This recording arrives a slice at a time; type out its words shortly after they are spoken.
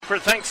for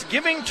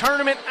Thanksgiving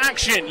tournament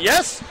action.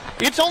 Yes,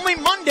 it's only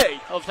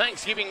Monday of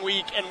Thanksgiving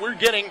week, and we're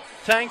getting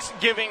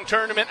Thanksgiving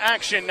tournament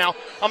action. Now,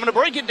 I'm going to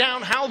break it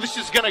down how this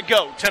is going to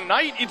go.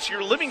 Tonight, it's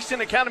your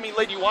Livingston Academy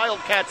Lady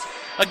Wildcats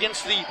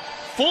against the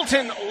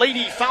Fulton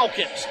Lady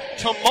Falcons.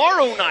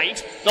 Tomorrow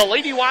night, the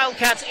Lady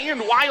Wildcats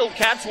and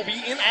Wildcats will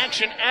be in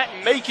action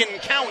at Macon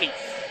County.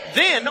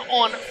 Then,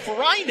 on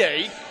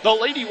Friday, the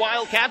Lady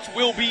Wildcats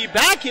will be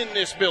back in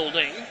this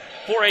building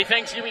for a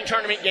Thanksgiving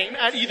tournament game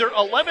at either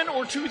 11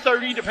 or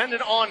 2:30,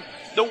 depending on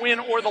the win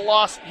or the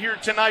loss here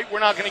tonight. We're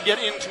not going to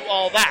get into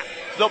all that.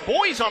 The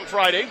boys on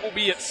Friday will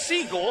be at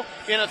Siegel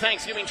in a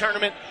Thanksgiving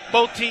tournament.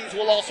 Both teams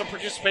will also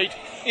participate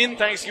in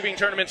Thanksgiving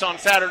tournaments on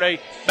Saturday,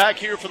 back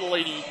here for the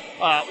Lady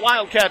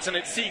Wildcats and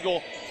at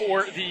Siegel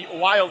for the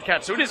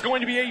Wildcats. So it is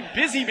going to be a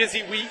busy,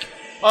 busy week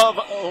of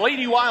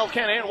Lady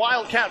Wildcat and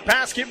Wildcat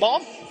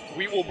basketball.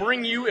 We will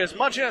bring you as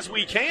much as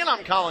we can.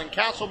 I'm Colin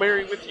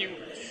Castleberry with you.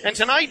 And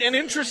tonight, an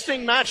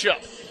interesting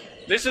matchup.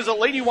 This is a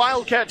Lady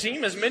Wildcat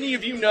team, as many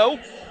of you know,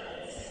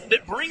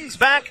 that brings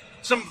back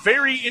some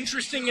very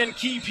interesting and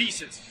key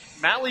pieces.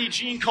 Mally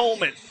Jean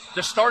Coleman,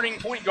 the starting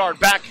point guard,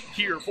 back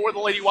here for the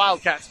Lady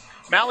Wildcats.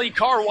 Mally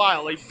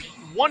Carwile, a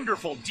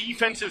wonderful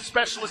defensive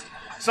specialist,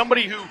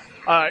 somebody who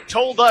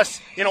told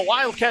us in a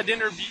Wildcat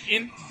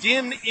interview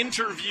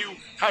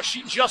how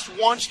she just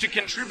wants to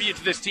contribute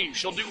to this team.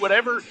 She'll do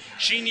whatever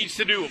she needs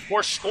to do. Of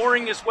course,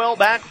 scoring as well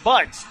back,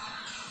 but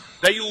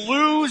they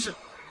lose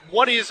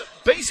what is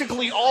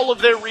basically all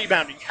of their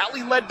rebounding.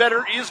 Hallie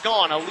Ledbetter is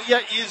gone.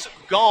 Aaliyah is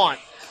gone.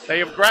 They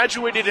have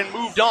graduated and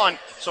moved on.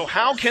 So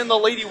how can the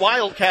Lady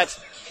Wildcats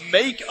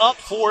make up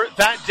for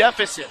that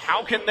deficit?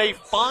 How can they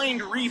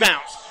find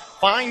rebounds,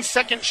 find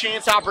second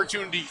chance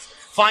opportunities,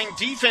 find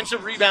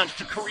defensive rebounds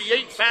to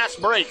create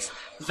fast breaks?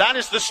 That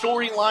is the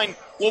storyline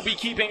we'll be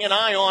keeping an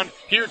eye on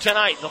here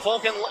tonight. The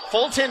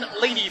Fulton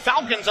Lady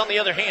Falcons, on the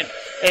other hand,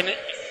 a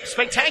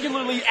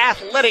spectacularly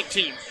athletic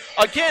team.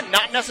 Again,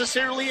 not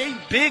necessarily a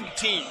big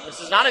team. This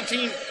is not a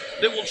team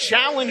that will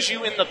challenge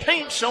you in the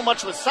paint so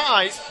much with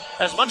size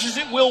as much as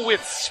it will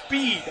with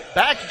speed,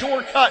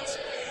 backdoor cuts,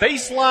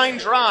 baseline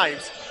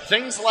drives,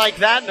 things like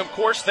that. And, of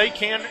course, they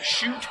can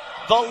shoot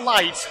the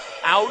lights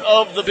out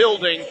of the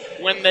building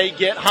when they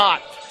get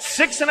hot.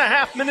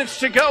 6.5 minutes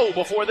to go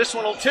before this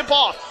one will tip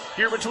off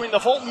here between the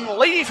Fulton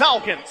Lady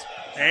Falcons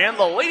and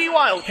the Lady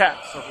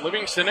Wildcats of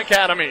Livingston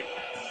Academy.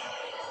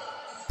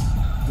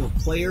 The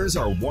players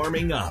are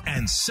warming up,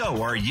 and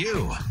so are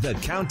you. The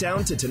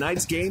countdown to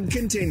tonight's game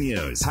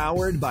continues.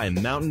 Powered by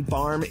Mountain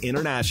Farm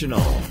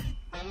International.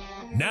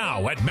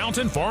 Now at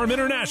Mountain Farm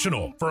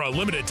International, for a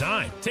limited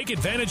time, take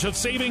advantage of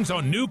savings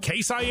on new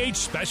Case IH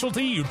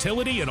specialty,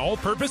 utility, and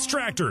all-purpose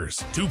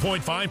tractors.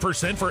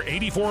 2.5% for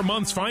 84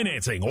 months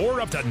financing or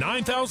up to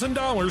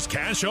 $9,000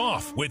 cash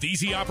off. With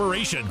easy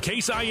operation,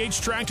 Case IH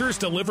tractors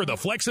deliver the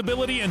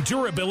flexibility and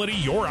durability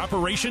your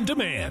operation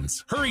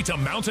demands. Hurry to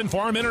Mountain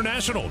Farm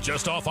International,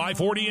 just off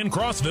I-40 in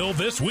Crossville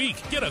this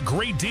week. Get a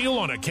great deal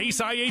on a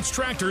Case IH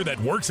tractor that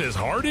works as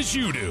hard as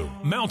you do.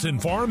 Mountain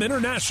Farm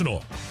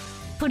International.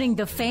 Putting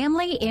the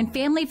family in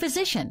family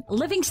physician,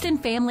 Livingston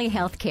Family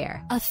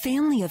Healthcare. A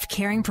family of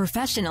caring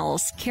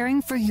professionals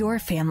caring for your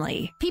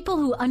family. People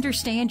who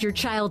understand your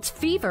child's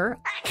fever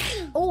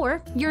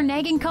or your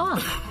nagging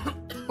cough.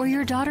 Or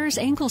your daughter's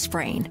ankle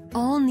sprain.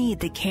 All need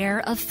the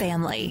care of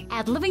family.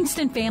 At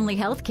Livingston Family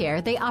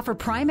Healthcare, they offer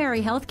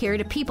primary health care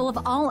to people of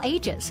all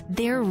ages.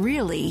 There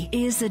really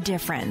is a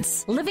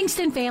difference.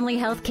 Livingston Family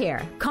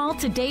Healthcare. Call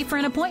today for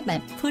an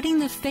appointment. Putting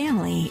the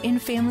family in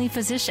family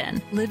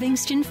physician.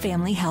 Livingston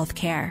Family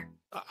Healthcare.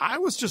 I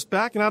was just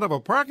backing out of a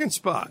parking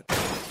spot,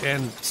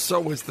 and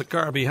so was the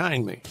car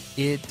behind me.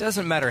 It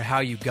doesn't matter how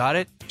you got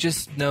it,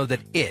 just know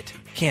that it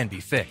can be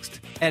fixed.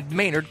 At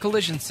Maynard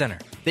Collision Center,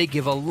 they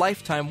give a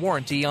lifetime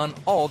warranty on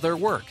all their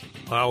work.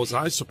 How was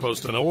I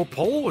supposed to know a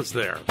pole was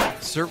there?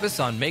 Service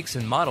on makes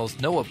and models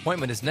no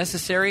appointment is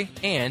necessary,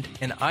 and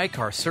an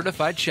iCar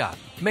certified shop.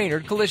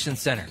 Maynard Collision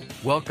Center.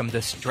 Welcome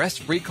to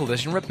stress-free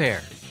collision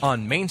repair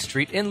on Main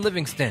Street in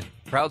Livingston.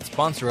 Proud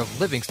sponsor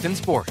of Livingston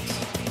Sports.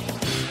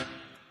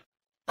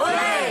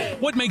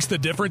 What makes the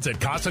difference at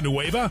Casa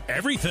Nueva?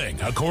 Everything,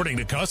 according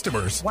to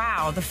customers.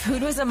 Wow, the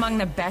food was among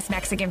the best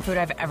Mexican food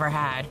I've ever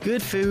had.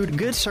 Good food,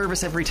 good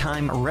service every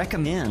time.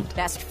 Recommend.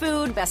 Best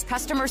food, best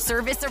customer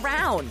service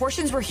around.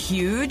 Portions were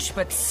huge,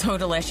 but so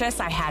delicious,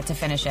 I had to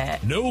finish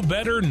it. No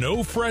better,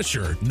 no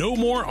fresher, no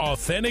more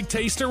authentic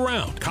taste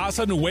around.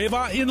 Casa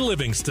Nueva in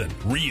Livingston.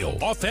 Real,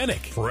 authentic,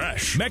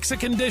 fresh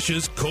Mexican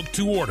dishes cooked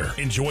to order.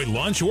 Enjoy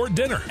lunch or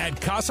dinner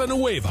at Casa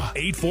Nueva,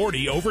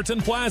 840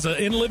 Overton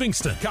Plaza in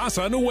Livingston.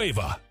 Casa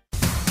Nueva.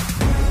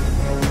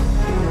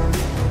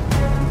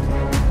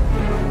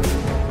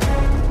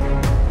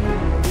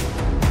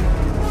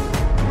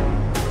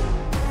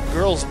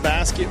 Girls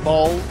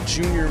basketball,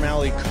 junior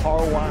Mally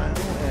Carwile,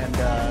 and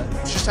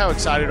just how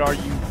excited are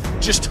you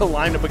just to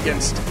line up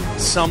against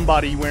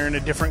somebody wearing a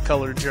different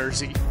colored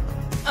jersey?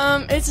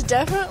 It's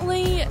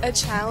definitely a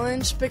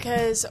challenge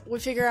because we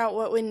figure out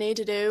what we need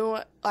to do,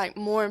 like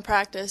more in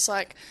practice,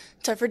 like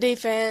tougher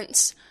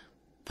defense,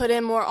 put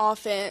in more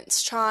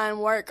offense, try and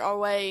work our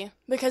way,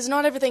 because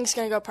not everything's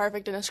going to go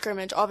perfect in a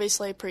scrimmage,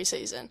 obviously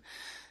preseason.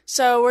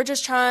 So we're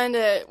just trying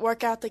to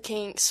work out the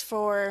kinks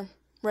for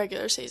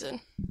regular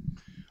season.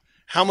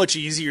 How much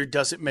easier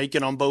does it make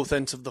it on both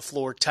ends of the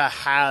floor to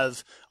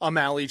have a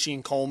Mally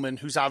Jean Coleman,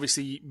 who's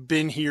obviously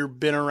been here,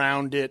 been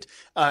around it,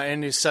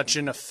 and is such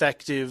an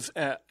effective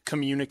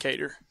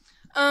communicator?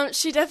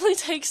 She definitely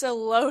takes a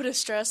load of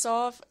stress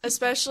off,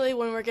 especially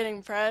when we're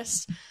getting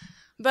pressed.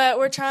 But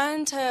we're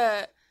trying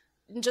to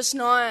just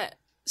not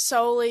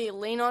solely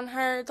lean on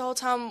her the whole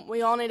time.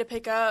 We all need to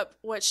pick up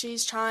what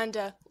she's trying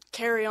to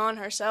carry on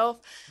herself.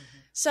 Mm-hmm.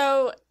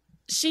 So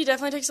she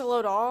definitely takes a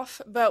load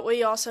off, but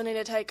we also need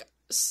to take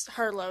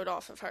her load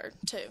off of her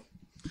too.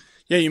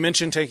 Yeah, you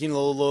mentioned taking the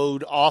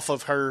load off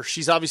of her.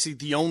 She's obviously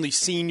the only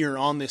senior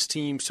on this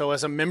team. So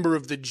as a member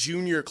of the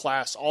junior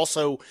class,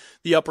 also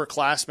the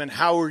upperclassmen,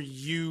 how are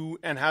you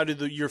and how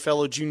do your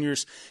fellow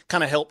juniors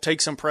kind of help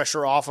take some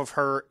pressure off of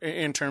her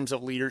in terms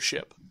of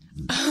leadership?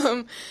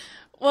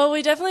 Well,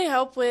 we definitely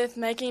help with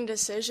making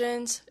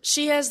decisions.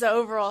 She has the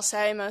overall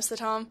say most of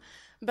the time,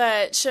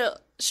 but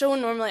she'll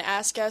normally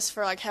ask us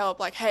for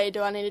help, hey,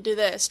 do I need to do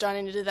this? Do I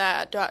need to do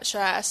that?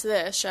 Should I ask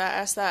this? Should I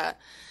ask that?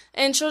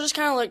 And she'll just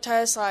kind of look to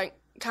us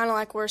kind of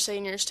like we're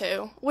seniors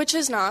too, which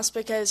is nice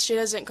because she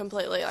doesn't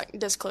completely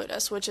disclude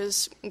us, which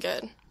is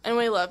good. And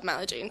we love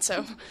Mally Jean,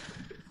 so.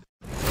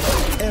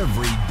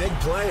 Every big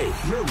play,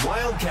 your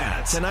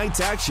Wildcats. Tonight's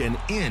action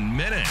in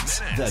minutes.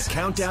 The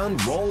countdown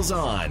rolls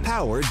on.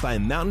 Powered by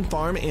Mountain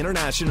Farm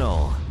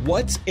International.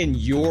 What's in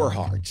your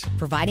heart?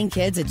 Providing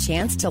kids a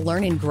chance to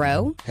learn and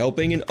grow.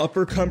 Helping an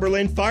Upper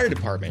Cumberland Fire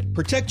Department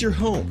protect your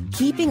home.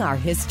 Keeping our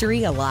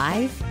history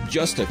alive.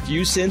 Just a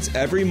few cents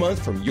every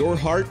month from your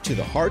heart to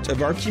the heart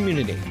of our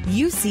community.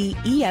 UC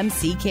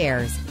EMC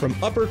Cares. From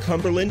Upper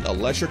Cumberland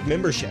Electric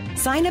membership.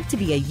 Sign up to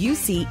be a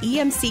UC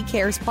EMC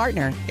Cares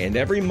partner. And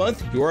every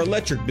month, your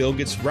electric bill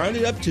gets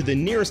rounded up to the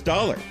nearest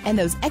dollar. And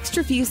those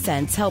extra few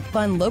cents help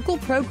fund local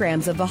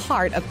programs of the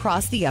heart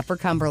across the Upper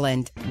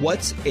Cumberland.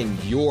 What's in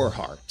your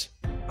heart?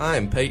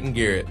 I'm Peyton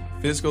Garrett,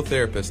 physical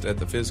therapist at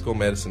the Physical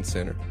Medicine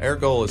Center. Our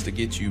goal is to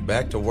get you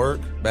back to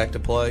work, back to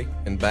play,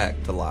 and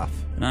back to life.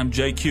 And I'm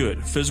Jay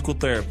Hewitt, physical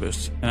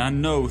therapist, and I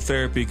know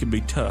therapy can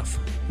be tough,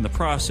 and the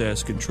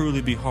process can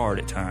truly be hard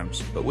at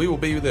times. But we will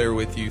be there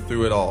with you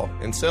through it all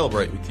and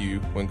celebrate with you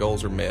when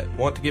goals are met.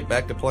 Want to get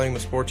back to playing the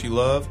sport you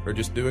love or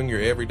just doing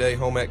your everyday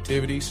home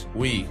activities?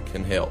 We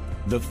can help.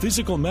 The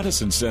Physical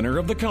Medicine Center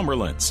of the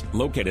Cumberlands,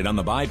 located on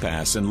the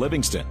bypass in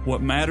Livingston.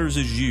 What matters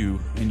is you,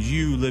 and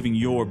you living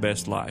your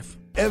best life.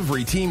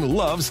 Every team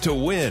loves to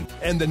win,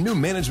 and the new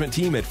management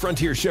team at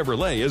Frontier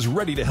Chevrolet is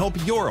ready to help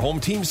your home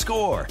team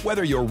score.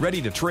 Whether you're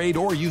ready to trade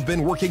or you've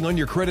been working on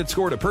your credit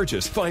score to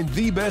purchase, find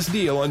the best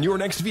deal on your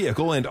next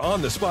vehicle and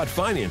on-the-spot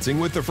financing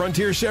with the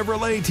Frontier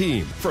Chevrolet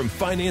team. From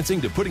financing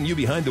to putting you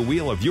behind the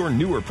wheel of your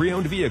newer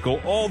pre-owned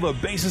vehicle, all the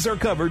bases are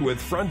covered with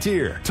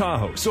Frontier.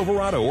 Tahoe,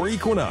 Silverado, or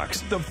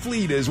Equinox, the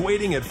fleet is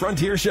waiting at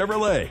Frontier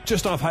Chevrolet,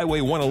 just off Highway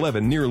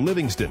 111 near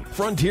Livingston.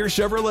 Frontier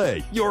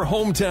Chevrolet, your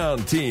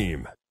hometown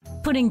team.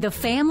 Putting the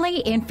family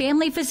in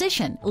family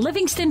physician,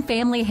 Livingston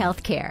Family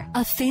Healthcare.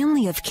 A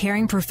family of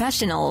caring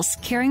professionals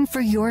caring for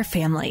your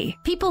family.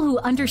 People who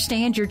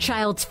understand your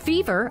child's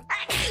fever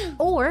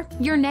or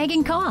your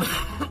nagging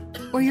cough.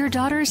 Or your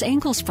daughter's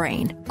ankle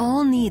sprain.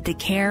 All need the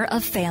care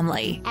of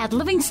family. At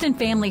Livingston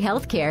Family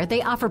Healthcare,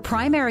 they offer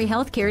primary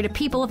health care to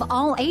people of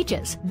all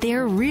ages.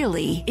 There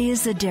really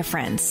is a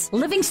difference.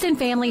 Livingston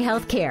Family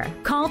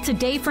Healthcare. Call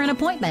today for an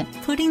appointment.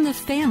 Putting the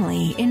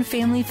family in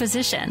family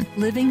physician.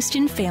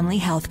 Livingston Family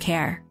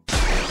Healthcare.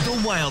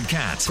 The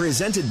Wildcats,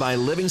 presented by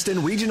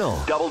Livingston Regional.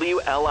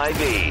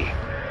 WLIV.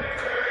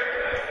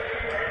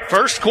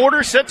 First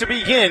quarter set to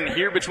begin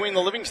here between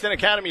the Livingston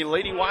Academy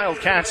Lady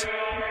Wildcats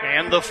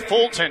and the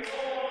Fulton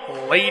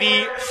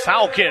Lady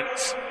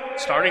Falcons.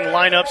 Starting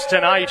lineups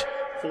tonight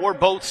for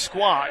both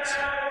squads.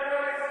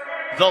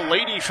 The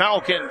Lady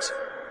Falcons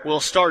will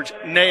start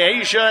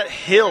Neasia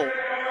Hill,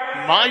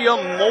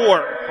 Maya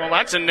Moore. Well,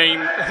 that's a name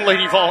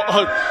Lady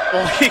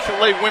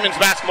women's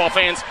basketball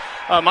fans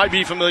might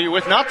be familiar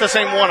with. Not the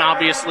same one,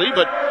 obviously,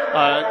 but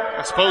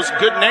I suppose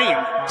good name.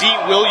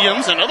 Dee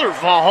Williams, another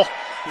Vol.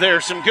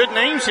 There's some good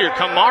names here.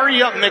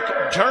 Kamaria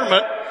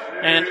McDermott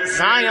and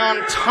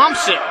Zion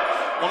Thompson.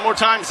 One more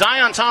time,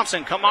 Zion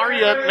Thompson,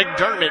 Kamaria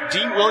McDermott,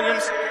 Dee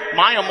Williams,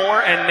 Maya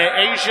Moore, and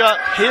Neasia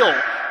Hill,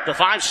 the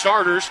 5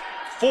 starters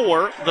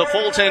for the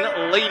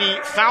Fulton Lady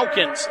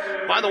Falcons.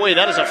 By the way,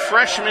 that is a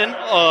freshman,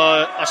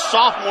 a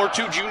sophomore,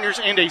 2 juniors,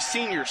 and a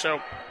senior.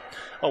 So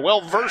a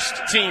well-versed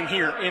team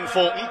here in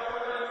Fulton.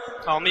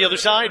 On the other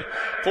side,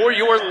 for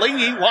your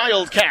Lady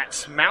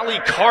Wildcats, Mally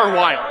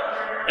Carwile,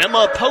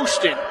 Emma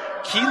Poston,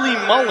 Keely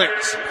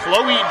Mullins,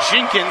 Chloe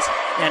Jenkins,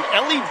 and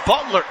Ellie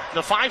Butler,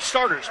 the 5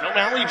 starters. No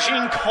Mally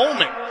Jean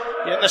Coleman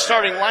in the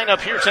starting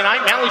lineup here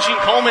tonight. Mally Jean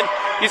Coleman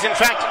is, in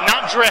fact,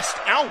 not dressed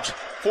out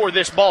for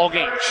this ball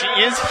game. She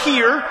is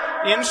here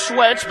in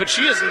sweats, but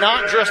she is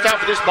not dressed out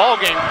for this ball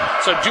game.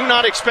 So do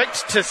not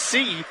expect to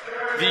see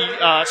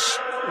the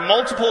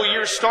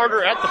multiple-year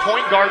starter at the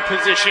point guard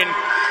position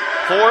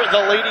for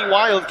the Lady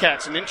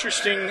Wildcats. An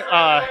interesting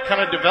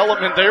kind of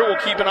development there. We'll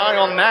keep an eye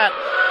on that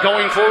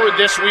going forward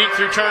this week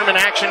through tournament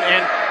action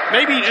and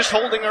maybe just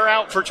holding her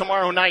out for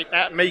tomorrow night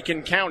at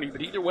Macon County.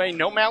 But either way,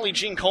 no Mally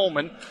Jean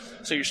Coleman.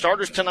 So your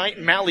starters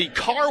tonight, Mally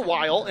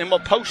Carwile, Emma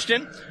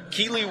Poston,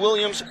 Keely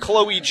Williams,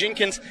 Chloe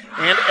Jenkins,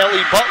 and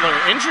Ellie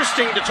Butler.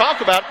 Interesting to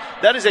talk about.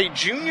 That is a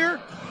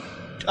junior,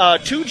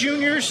 2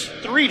 juniors,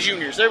 3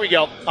 juniors. There we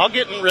go. I'll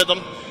get in rhythm.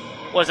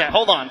 What is that?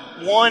 Hold on.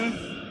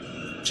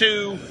 1,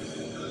 2,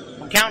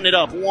 I'm counting it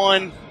up.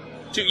 1,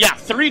 2,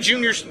 3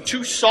 juniors and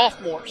 2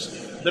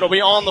 sophomores that'll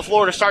be on the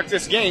floor to start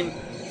this game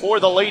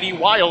for the Lady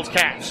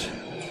Wildcats.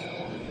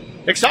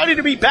 Excited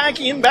to be back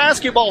in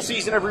basketball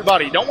season,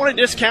 everybody. Don't want to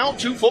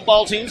discount 2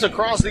 football teams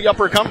across the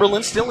Upper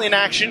Cumberland still in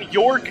action.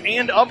 York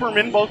and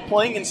Upperman both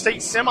playing in state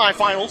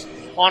semifinals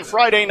on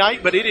Friday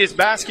night, but it is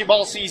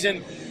basketball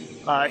season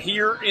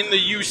here in the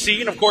UC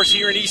and, of course,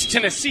 here in East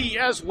Tennessee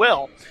as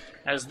well,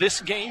 as this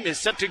game is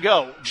set to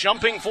go.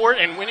 Jumping for it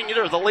and winning it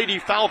are the Lady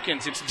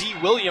Falcons. It's Dee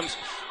Williams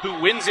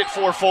who wins it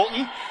for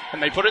Fulton,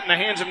 and they put it in the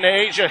hands of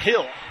Neasia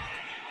Hill.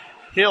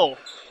 Hill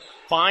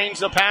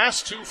finds a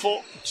pass to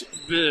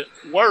the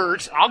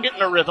words. I'll get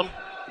in a rhythm.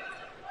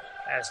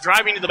 As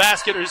driving to the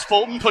basket is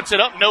Fulton, puts it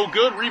up, no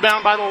good.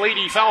 Rebound by the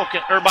Lady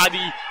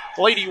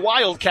Lady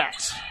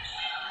Wildcats.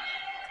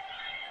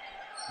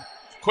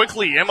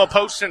 Quickly, Emma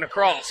Poston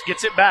across,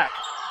 gets it back.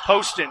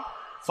 Poston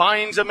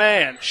finds a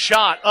man,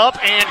 shot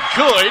up and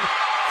good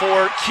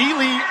for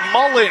Keely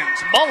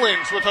Mullins.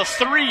 Mullins with a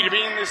 3 to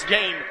be in this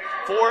game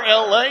for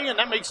LA, and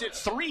that makes it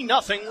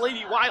 3-0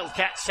 Lady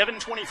Wildcats.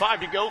 7:25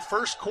 to go,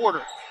 first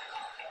quarter.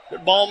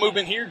 Good ball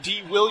movement here.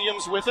 Dee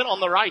Williams with it on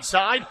the right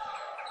side.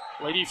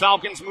 Lady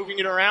Falcons moving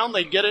it around.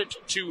 They get it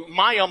to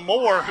Maya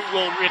Moore, who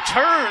will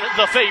return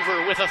the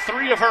favor with a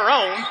 3 of her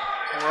own.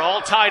 We're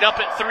all tied up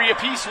at 3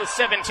 apiece with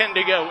 7:10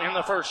 to go in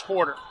the first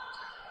quarter.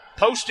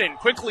 Poston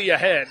quickly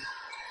ahead.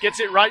 Gets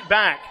it right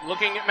back.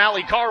 Looking at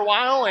Mally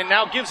Carwile and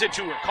now gives it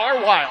to her.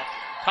 Carwile,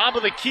 top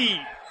of the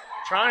key.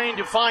 Trying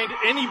to find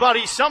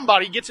anybody,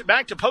 somebody. Gets it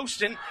back to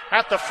Poston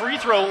at the free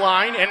throw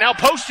line. And now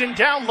Poston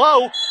down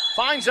low.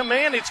 Finds a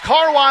man. It's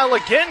Carwile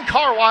again.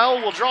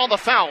 Carwile will draw the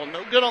foul.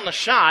 No good on the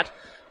shot,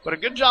 but a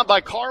good job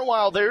by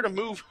Carwile there to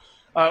move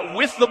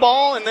with the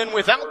ball and then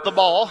without the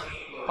ball.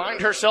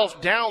 Find herself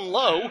down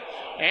low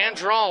and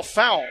draw a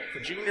foul.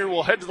 The junior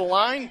will head to the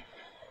line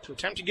to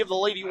attempt to give the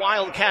Lady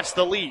Wildcats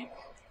the lead.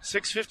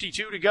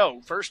 6:52 to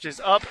go. First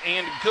is up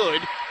and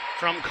good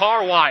from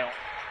Carwile.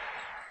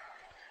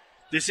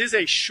 This is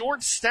a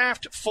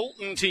short-staffed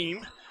Fulton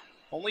team.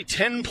 Only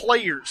 10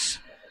 players.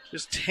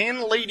 Just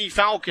 10 Lady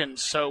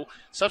Falcons, so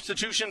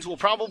substitutions will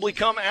probably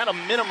come at a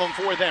minimum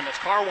for them as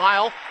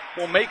Carwile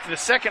will make the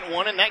second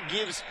one, and that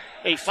gives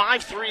a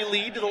 5-3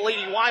 lead to the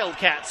Lady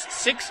Wildcats.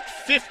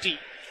 6:50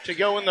 to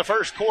go in the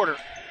first quarter.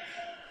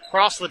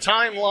 Across the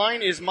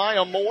timeline is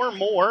Maya Moore.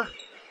 Moore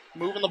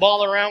moving the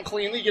ball around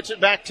cleanly, gets it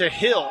back to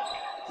Hill.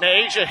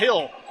 Neasia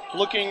Hill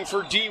looking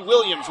for Dee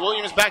Williams.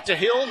 Williams back to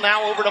Hill,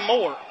 now over to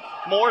Moore.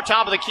 Moore,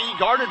 top of the key,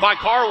 guarded by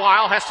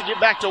Carwile, has to get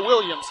back to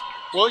Williams.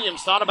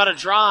 Williams thought about a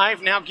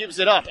drive, now gives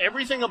it up.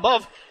 Everything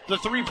above the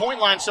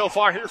three-point line so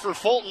far here for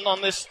Fulton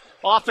on this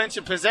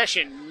offensive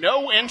possession.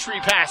 No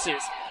entry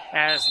passes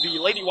as the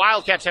Lady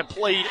Wildcats have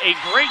played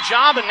a great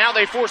job, and now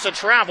they force a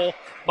travel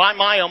by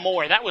Maya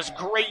Moore. That was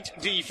great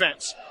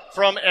defense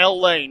from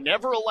LA.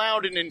 Never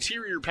allowed an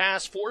interior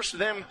pass, forced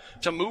them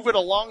to move it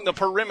along the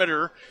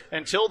perimeter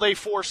until they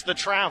forced the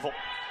travel.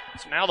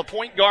 So now the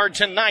point guard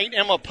tonight,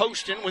 Emma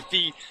Poston, with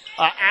the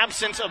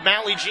absence of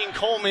Mally Jean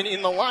Coleman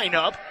in the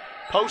lineup.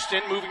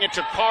 Poston moving it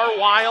to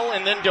Carwile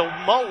and then to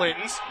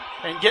Mullins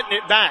and getting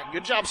it back.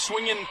 Good job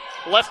swinging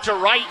left to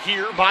right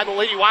here by the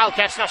Lady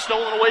Wildcats. Now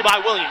stolen away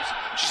by Williams.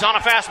 She's on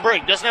a fast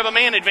break. Doesn't have a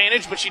man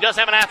advantage, but she does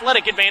have an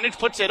athletic advantage.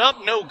 Puts it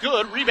up. No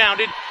good.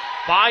 Rebounded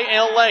by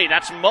LA.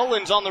 That's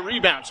Mullins on the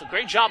rebound. So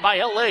great job by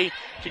LA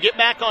to get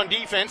back on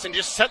defense and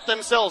just set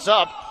themselves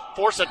up.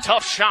 Force a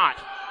tough shot.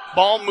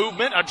 Ball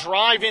movement. A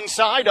drive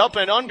inside. Up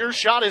and under.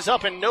 Shot is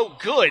up and no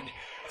good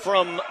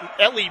from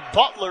Ellie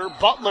Butler.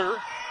 Butler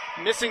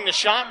missing the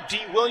shot.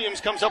 Dee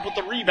Williams comes up with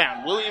the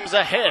rebound. Williams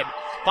ahead.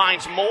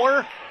 Finds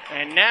Moore.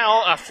 And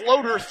now a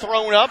floater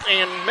thrown up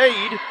and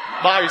made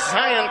by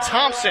Zion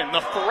Thompson,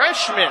 the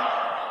freshman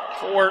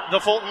for the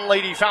Fulton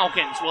Lady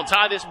Falcons. We'll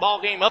tie this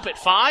ball game up at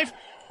 5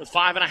 with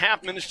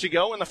 5.5 minutes to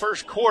go in the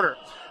first quarter.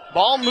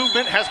 Ball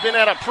movement has been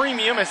at a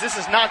premium as this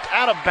is knocked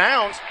out of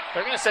bounds.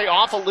 They're going to say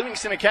off of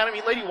Livingston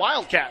Academy Lady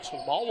Wildcats.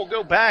 The ball will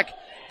go back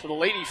to the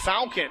Lady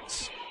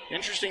Falcons.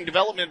 Interesting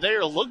development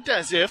there. Looked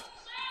as if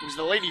it was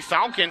the Lady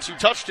Falcons who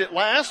touched it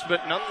last,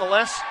 but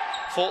nonetheless,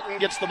 Fulton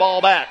gets the ball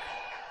back.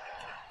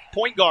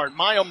 Point guard,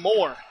 Maya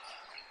Moore,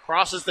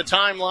 crosses the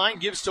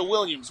timeline, gives to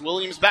Williams.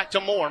 Williams back to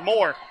Moore.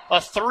 Moore,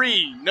 a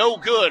three, no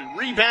good.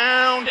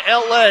 Rebound,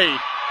 LA.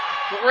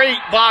 Great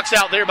box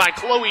out there by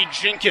Chloe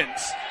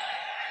Jenkins.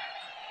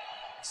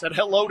 Said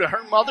hello to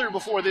her mother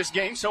before this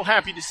game. So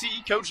happy to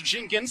see Coach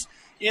Jenkins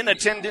in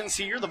attendance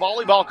here. The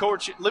volleyball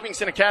coach at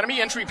Livingston Academy.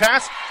 Entry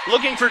pass,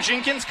 looking for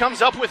Jenkins,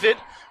 comes up with it.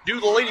 do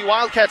the Lady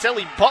Wildcats.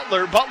 Ellie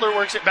Butler. Butler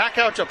works it back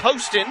out to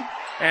Poston,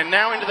 and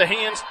now into the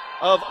hands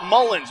of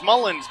Mullins.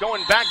 Mullins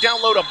going back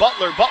down low to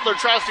Butler. Butler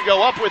tries to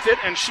go up with it,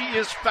 and she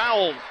is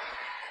fouled.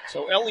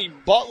 So Ellie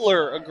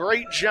Butler, a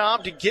great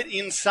job to get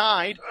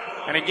inside.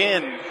 And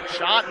again,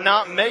 shot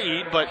not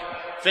made, but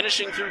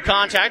finishing through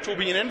contact will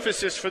be an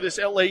emphasis for this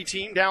LA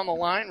team down the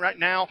line. Right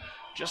now,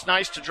 just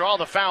nice to draw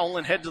the foul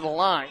and head to the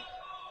line.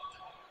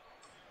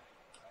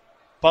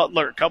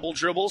 Butler, couple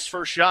dribbles,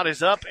 first shot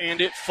is up,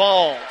 and it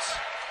falls.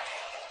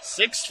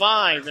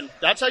 6-5, and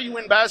that's how you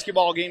win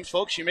basketball games,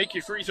 folks. You make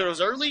your free throws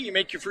early, you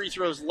make your free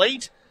throws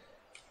late.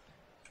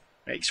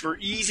 Makes for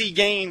easy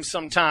games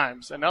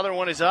sometimes. Another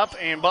one is up,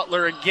 and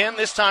Butler again,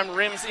 this time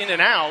rims in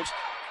and out,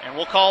 and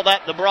we'll call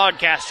that the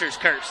broadcaster's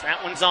curse.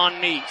 That one's on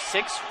me.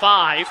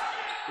 6-5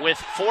 with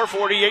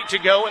 4:48 to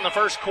go in the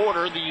first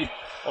quarter. The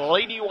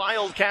Lady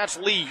Wildcats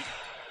lead.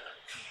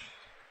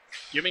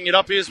 Giving it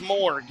up is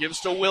Moore.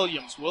 Gives to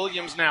Williams.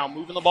 Williams now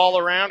moving the ball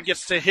around.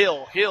 Gets to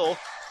Hill. Hill,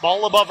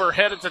 ball above her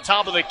head at the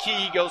top of the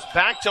key. Goes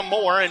back to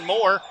Moore. And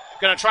Moore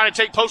going to try to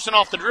take Poston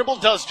off the dribble.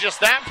 Does just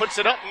that. Puts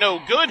it up.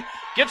 No good.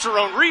 Gets her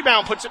own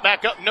rebound. Puts it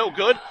back up. No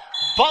good.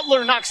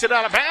 Butler knocks it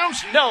out of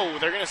bounds. No.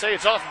 They're going to say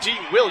it's off D.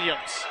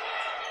 Williams.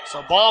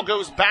 So ball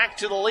goes back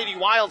to the Lady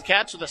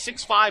Wildcats with a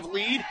 6-5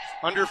 lead.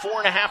 Under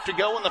 4.5 to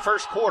go in the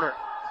first quarter.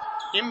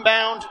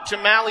 Inbound to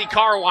Mally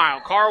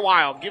Carwile.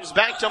 Carwile gives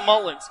back to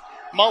Mullins.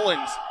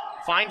 Mullins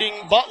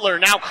finding Butler.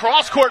 Now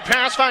cross-court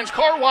pass finds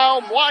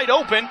Carwile wide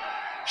open.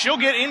 She'll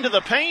get into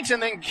the paint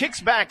and then kicks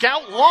back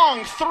out.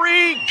 Long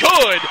three.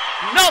 Good.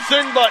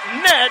 Nothing but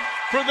net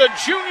for the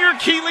junior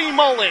Keely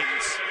Mullins.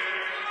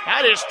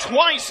 That is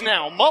twice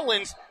now.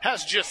 Mullins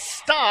has just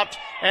stopped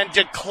and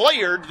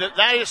declared that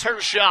that is her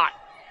shot.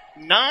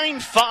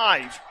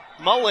 9-5.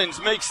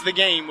 Mullins makes the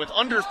game with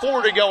under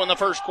 4 to go in the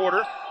first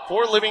quarter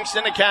for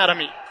Livingston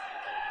Academy.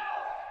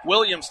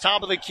 Williams,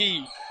 top of the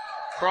key.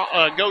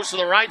 Goes to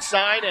the right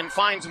side and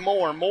finds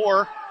Moore.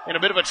 Moore in a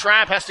bit of a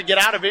trap, has to get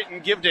out of it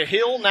and give to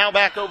Hill. Now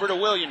back over to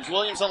Williams.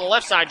 Williams on the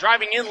left side,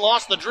 driving in,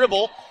 lost the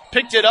dribble,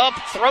 picked it up,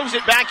 throws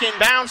it back in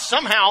bounds,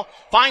 somehow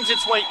finds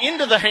its way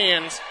into the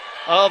hands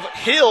of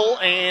Hill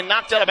and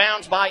knocked out of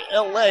bounds by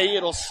LA.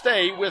 It'll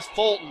stay with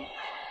Fulton.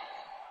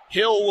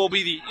 Hill will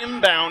be the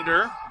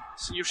inbounder.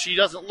 See if she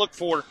doesn't look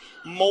for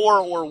Moore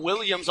or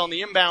Williams on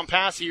the inbound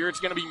pass here. It's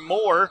going to be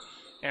Moore,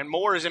 and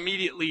Moore is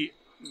immediately,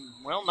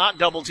 well, not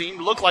double teamed.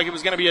 Looked like it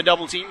was going to be a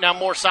double team. Now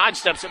Moore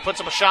sidesteps it, puts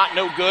up a shot,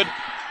 no good.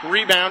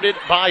 Rebounded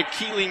by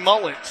Keely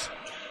Mullins.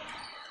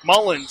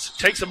 Mullins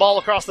takes the ball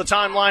across the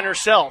timeline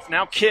herself.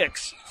 Now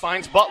kicks,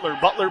 finds Butler.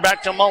 Butler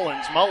back to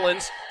Mullins.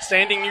 Mullins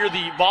standing near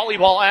the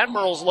Volleyball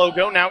Admirals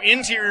logo. Now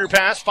interior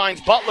pass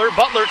finds Butler.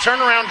 Butler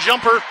turnaround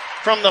jumper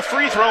from the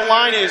free throw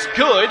line is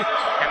good,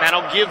 and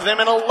that'll give them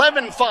an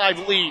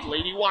 11-5 lead.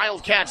 Lady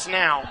Wildcats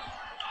now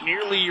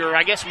nearly, or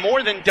I guess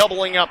more than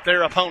doubling up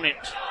their opponent.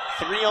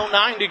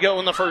 3:09 to go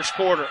in the first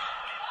quarter.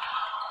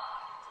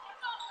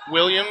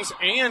 Williams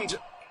and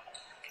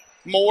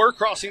Moore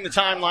crossing the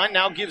timeline.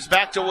 Now gives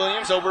back to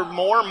Williams over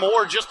Moore.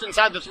 Moore just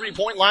inside the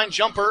three-point line.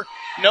 Jumper,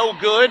 no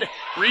good.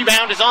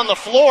 Rebound is on the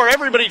floor.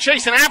 Everybody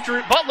chasing after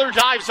it. Butler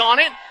dives on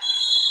it.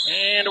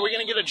 And are we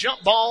going to get a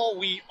jump ball?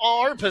 We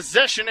are.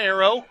 Possession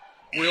arrow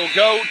will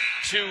go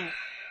to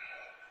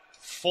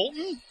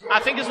Fulton, I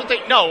think is what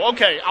they... No,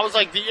 okay. I was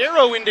like, the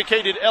arrow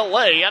indicated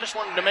LA. I just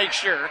wanted to make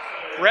sure.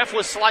 Ref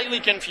was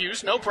slightly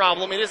confused. No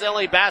problem. It is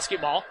LA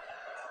basketball.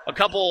 A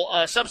couple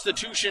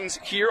substitutions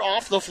here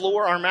off the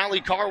floor are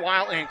Mally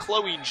Carwile and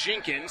Chloe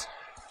Jenkins.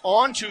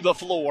 Onto the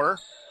floor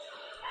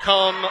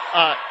come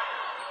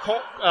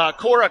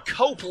Cora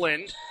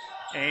Copeland.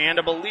 And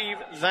I believe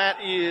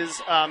that is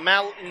that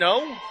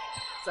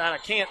I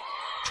can't.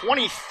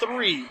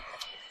 23.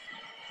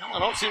 I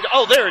don't seem to...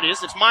 Oh, there it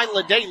is. It's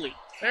Mila Daly.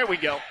 There we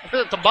go.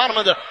 At the bottom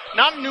of the...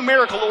 Not in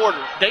numerical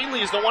order. Daly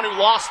is the one who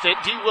lost it.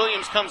 D.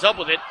 Williams comes up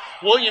with it.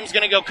 Williams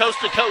going to go coast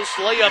to coast.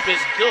 Layup is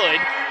good.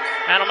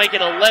 That'll make it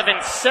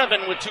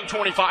 11-7 with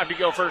 2:25 to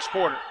go first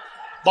quarter.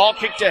 Ball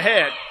kicked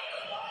ahead.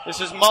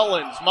 This is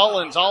Mullins.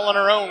 Mullins all on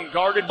her own,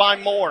 guarded by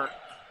Moore.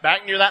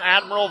 Back near that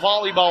Admiral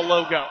Volleyball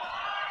logo.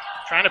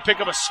 Trying to pick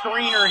up a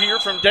screener here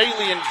from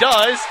Daly and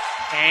does.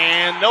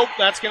 And nope,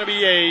 that's going to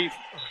be is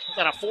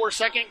that a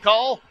 4-second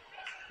call?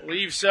 I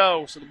believe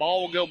so. So the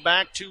ball will go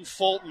back to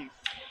Fulton.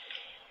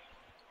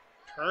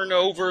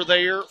 Turnover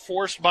there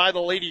forced by the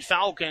Lady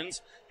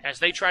Falcons as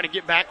they try to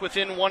get back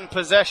within one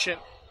possession.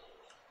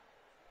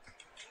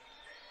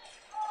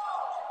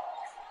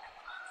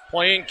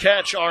 Playing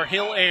catch are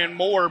Hill and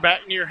Moore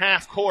back near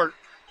half court,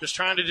 just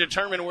trying to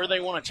determine where they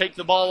want to take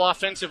the ball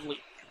offensively.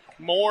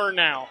 Moore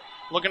now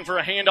looking for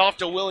a handoff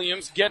to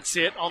Williams, gets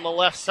it on the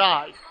left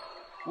side.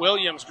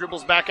 Williams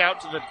dribbles back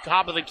out to the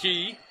top of the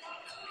key.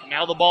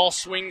 Now the ball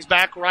swings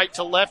back right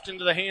to left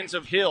into the hands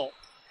of Hill.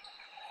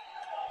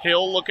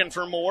 Hill looking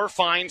for Moore,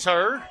 finds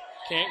her.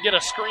 Can't get a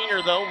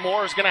screener though.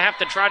 Moore is going to have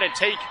to try to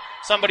take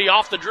somebody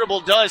off the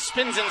dribble, does,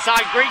 spins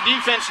inside, great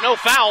defense, no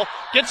foul.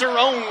 Gets her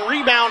own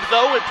rebound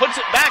though, it puts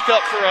it back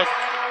up for a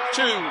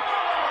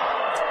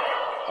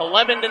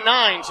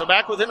 11-9. So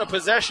back within a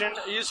possession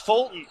is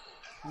Fulton.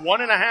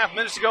 1.5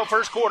 minutes to go,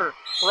 first quarter.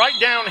 Right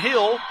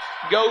downhill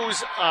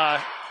goes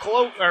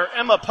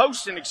Emma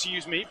Poston,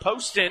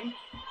 Poston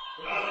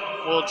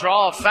will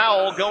draw a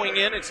foul going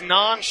in. It's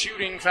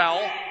non-shooting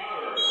foul.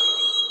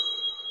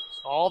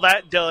 All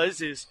that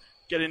does is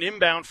get an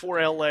inbound for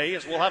LA,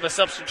 as we'll have a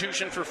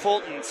substitution for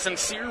Fulton.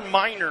 Sincere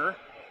Minor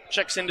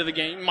checks into the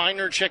game.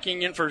 Minor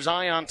checking in for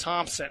Zion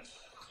Thompson.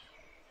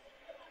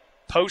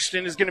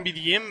 Poston is going to be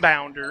the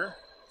inbounder.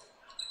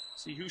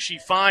 See who she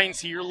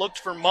finds here. Looked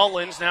for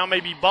Mullins. Now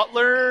maybe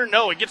Butler.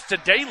 No, it gets to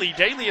Daly.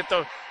 Daly at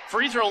the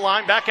free throw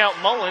line. Back out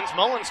Mullins.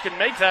 Mullins can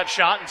make that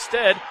shot.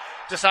 Instead,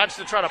 decides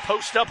to try to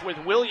post up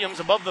with Williams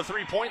above the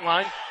three-point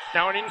line.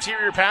 Now an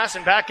interior pass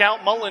and back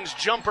out. Mullins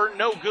jumper.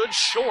 No good.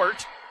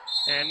 Short.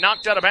 And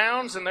knocked out of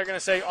bounds. And they're going to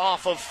say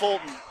off of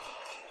Fulton.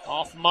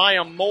 Off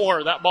Maya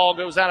Moore. That ball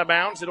goes out of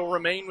bounds. It'll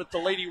remain with the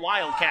Lady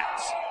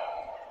Wildcats.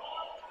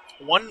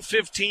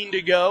 1:15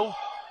 to go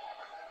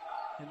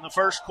in the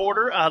first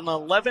quarter. An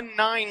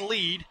 11-9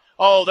 lead.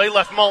 Oh, they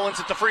left Mullins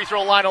at the free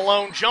throw line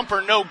alone.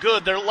 Jumper no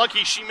good. They're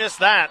lucky she missed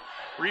that.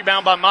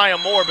 Rebound by Maya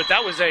Moore, but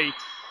that was a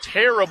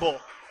terrible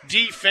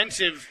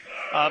defensive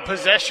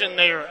possession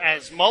there,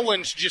 as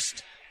Mullins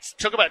just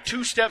took about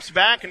 2 steps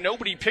back and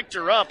nobody picked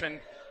her up. And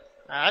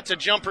that's a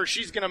jumper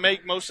she's going to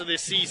make most of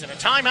this season. A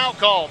timeout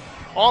called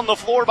on the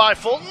floor by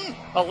Fulton.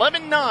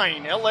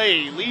 11-9.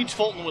 LA leads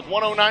Fulton with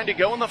 1:09 to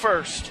go in the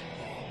first.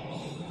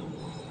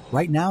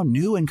 Right now,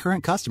 new and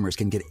current customers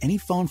can get any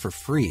phone for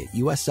free at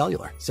U.S.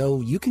 Cellular, so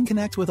you can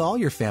connect with all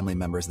your family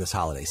members this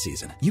holiday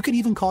season. You can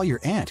even call your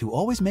aunt, who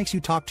always makes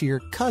you talk to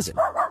your cousin,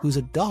 who's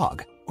a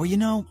dog. Or,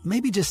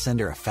 maybe just send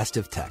her a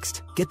festive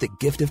text. Get the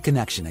gift of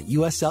connection at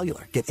U.S.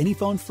 Cellular. Get any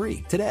phone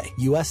free today.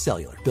 U.S.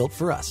 Cellular, built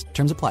for us.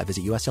 Terms apply.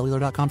 Visit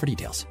uscellular.com for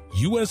details.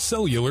 U.S.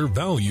 Cellular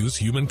values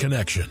human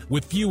connection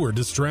with fewer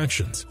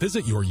distractions.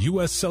 Visit your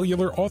U.S.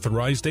 Cellular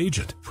authorized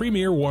agent.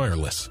 Premier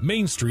Wireless,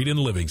 Main Street in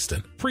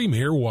Livingston.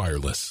 Premier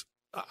Wireless.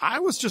 I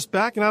was just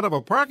backing out of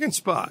a parking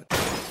spot,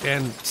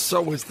 and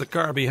so was the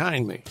car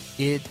behind me.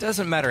 It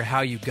doesn't matter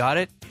how you got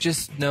it,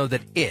 just know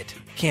that it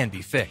can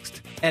be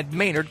fixed. At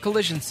Maynard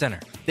Collision Center,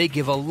 they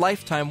give a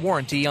lifetime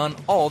warranty on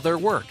all their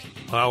work.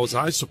 How was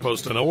I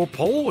supposed to know a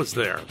pole was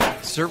there?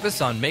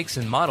 Service on makes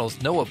and models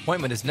no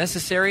appointment is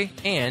necessary,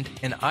 and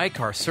an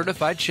ICAR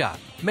certified shop.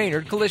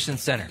 Maynard Collision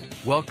Center.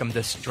 Welcome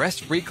to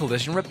stress-free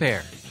collision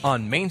repair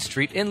on Main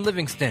Street in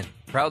Livingston.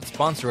 Proud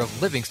sponsor of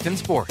Livingston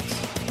Sports.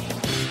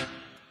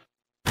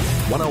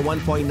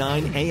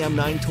 101.9 AM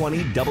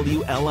 920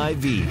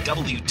 WLIV,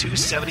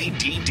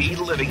 W270DD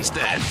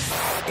Livingston.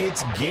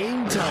 It's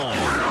game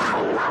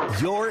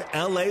time. Your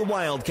LA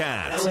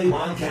Wildcats.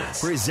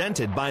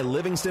 Presented by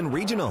Livingston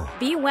Regional.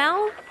 Be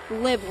well,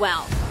 live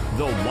well.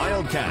 The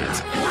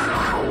Wildcats.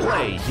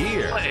 Play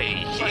here.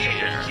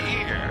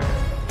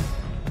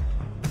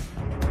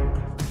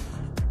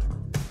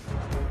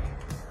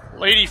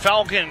 Lady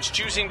Falcons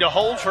choosing to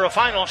hold for a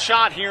final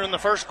shot here in the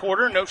first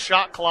quarter. No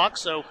shot clock,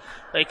 so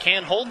they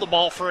can hold the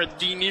ball for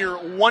the near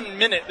 1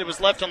 minute that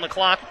was left on the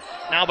clock.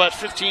 Now about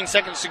 15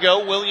 seconds to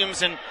go.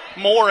 Williams and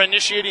Moore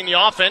initiating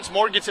the offense.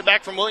 Moore gets it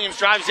back from Williams,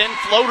 drives in.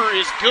 Floater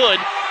is good.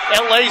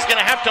 LA's going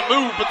to have to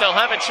move, but they'll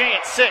have a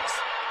chance. 6,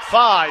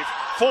 5,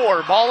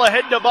 4. Ball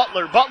ahead to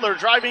Butler. Butler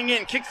driving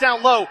in, kicks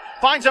down low,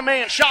 finds a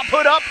man. Shot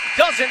put up,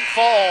 doesn't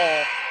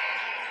fall.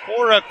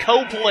 Cora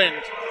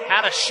Copeland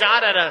had a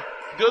shot at a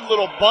good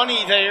little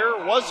bunny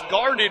there, was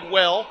guarded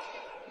well,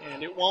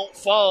 and it won't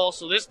fall.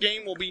 So this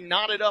game will be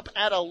knotted up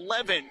at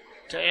 11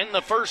 to end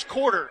the first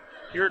quarter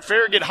here at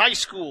Farragut High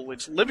School.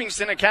 It's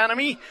Livingston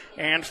Academy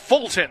and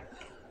Fulton.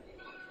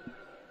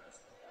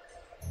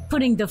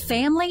 Putting the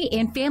family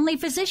in family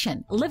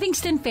physician,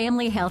 Livingston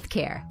Family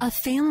Healthcare. A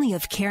family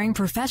of caring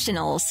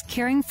professionals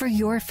caring for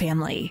your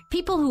family.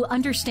 People who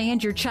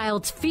understand your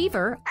child's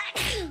fever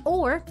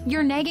or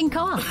your nagging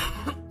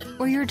cough.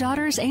 Or your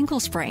daughter's ankle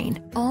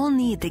sprain, all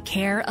need the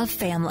care of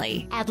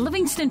family. At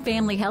Livingston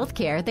Family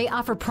Healthcare, they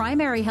offer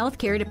primary health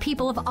care to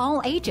people of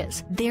all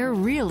ages. There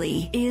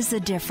really is a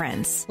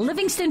difference.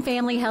 Livingston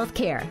Family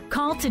Healthcare.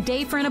 Call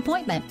today for an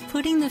appointment.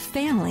 Putting the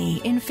family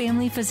in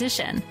family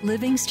physician,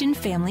 Livingston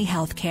Family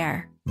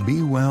Healthcare.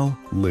 Be well,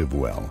 live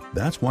well.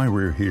 That's why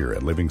we're here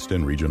at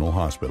Livingston Regional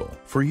Hospital.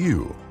 For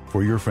you,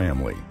 for your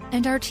family.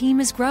 And our team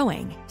is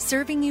growing,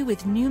 serving you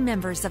with new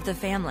members of the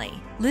family.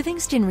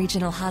 Livingston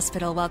Regional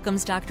Hospital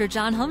welcomes Dr.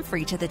 John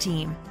Humphrey to the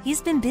team. He's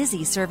been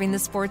busy serving the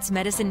sports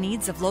medicine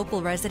needs of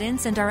local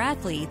residents and our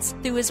athletes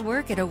through his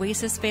work at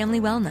Oasis Family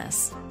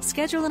Wellness.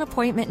 Schedule an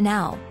appointment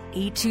now,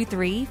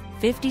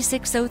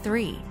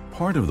 823-5603.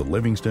 Part of the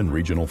Livingston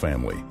Regional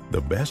family,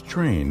 the best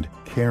trained,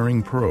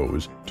 caring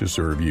pros to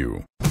serve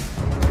you.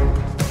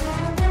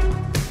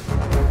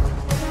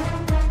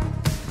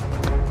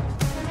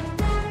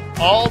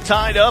 All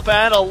tied up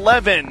at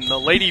 11. The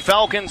Lady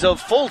Falcons of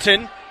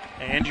Fulton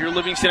and your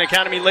Livingston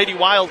Academy Lady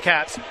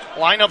Wildcats.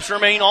 Lineups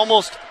remain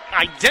almost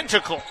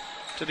identical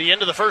to the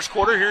end of the first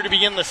quarter. Here to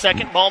begin the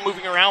second. Ball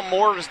moving around.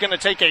 Moore is going to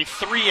take a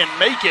three and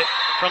make it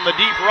from the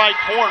deep right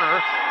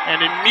corner.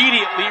 And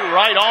immediately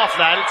right off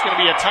that, it's going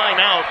to be a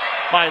timeout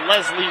by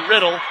Leslie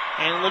Riddle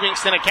and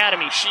Livingston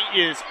Academy. She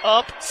is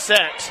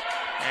upset.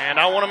 And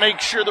I want to make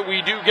sure that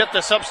we do get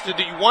the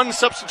one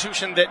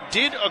substitution that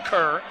did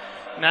occur,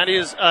 and that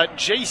is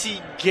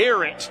J.C.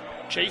 Garrett.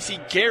 J.C.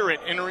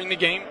 Garrett entering the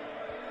game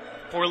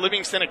for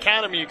Livingston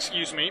Academy,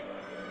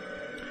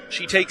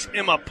 She takes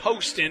Emma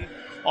Poston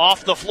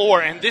off the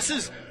floor. And this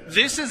is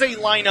a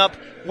lineup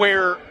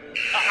where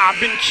I've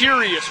been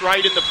curious,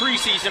 right, in the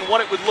preseason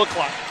what it would look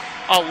like.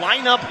 A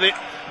lineup that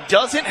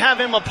doesn't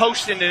have Emma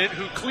Poston in it,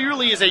 who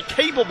clearly is a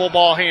capable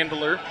ball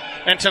handler.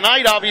 And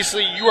tonight,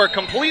 obviously, you are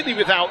completely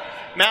without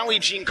Mally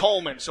Jean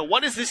Coleman. So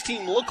what does this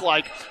team look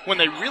like when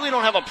they really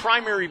don't have a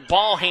primary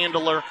ball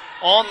handler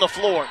on the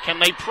floor? Can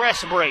they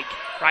press break?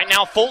 Right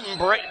now, Fulton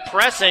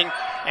pressing,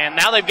 and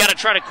now they've got to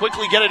try to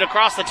quickly get it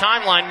across the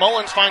timeline.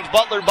 Mullins finds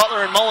Butler.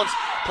 Butler and Mullins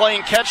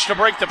playing catch to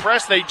break the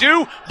press. They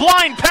do.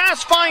 Blind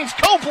pass finds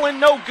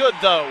Copeland. No good,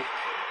 though.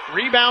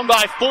 Rebound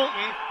by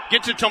Fulton.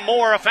 Gets it to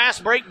Moore. A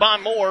fast break by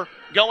Moore.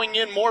 Going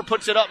in, Moore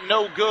puts it up,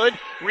 no good.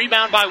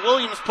 Rebound by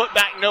Williams, put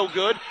back, no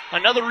good.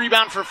 Another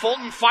rebound for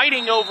Fulton,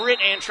 fighting over it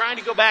and trying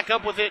to go back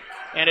up with it.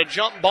 And a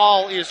jump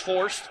ball is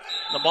forced.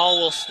 The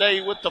ball will stay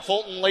with the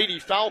Fulton Lady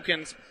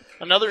Falcons.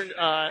 Another,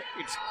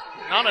 it's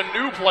not a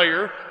new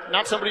player,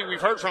 not somebody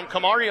we've heard from.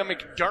 Kamaria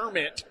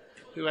McDermott,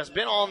 who has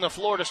been on the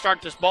floor to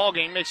start this ball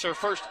game, makes her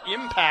first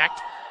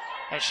impact,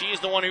 as she is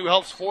the one who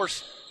helps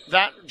force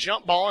that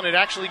jump ball, and it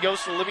actually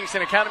goes to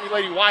Livingston Academy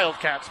Lady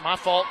Wildcats. My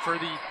fault for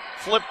the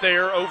flip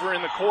there over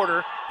in the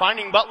quarter.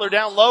 Finding Butler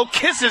down low,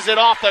 kisses it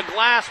off the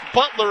glass.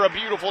 Butler, a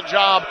beautiful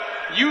job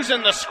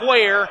using the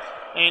square,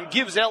 and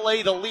gives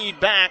LA the lead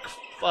back,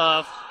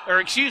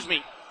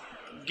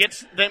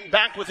 gets them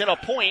back within a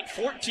point,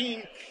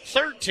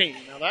 14-13.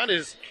 Now that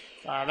is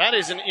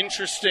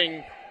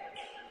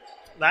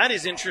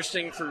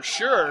interesting for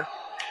sure,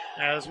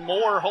 as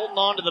Moore holding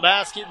on to the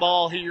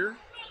basketball here.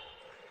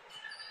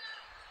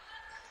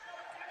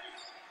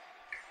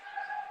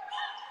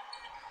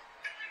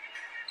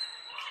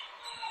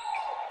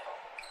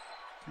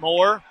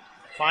 Moore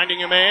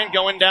finding a man,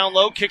 going down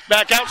low, kicked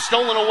back out,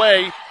 stolen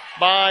away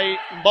by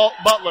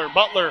Butler.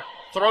 Butler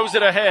throws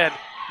it ahead,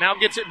 now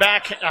gets it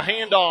back, a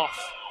handoff.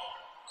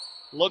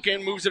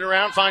 Looking, moves it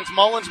around, finds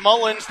Mullins.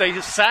 Mullins,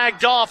 they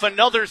sagged off,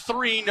 another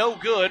three, no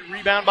good.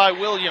 Rebound by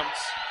Williams.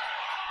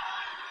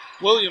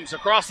 Williams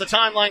across the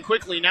timeline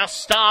quickly, now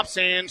stops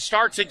and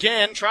starts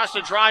again, tries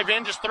to drive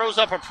in, just throws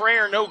up a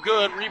prayer, no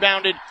good.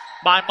 Rebounded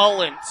by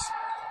Mullins.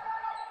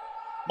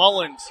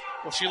 Mullins,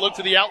 will she look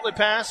for the outlet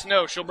pass?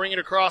 No, she'll bring it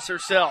across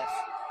herself.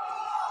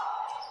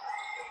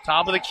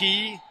 Top of the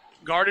key,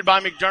 guarded by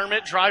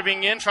McDermott,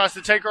 driving in, tries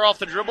to take her off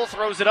the dribble,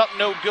 throws it up,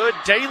 no good.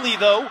 Daly,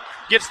 though,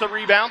 gets the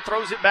rebound,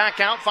 throws it back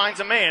out, finds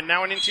a man.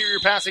 Now an interior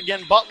pass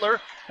again,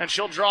 Butler, and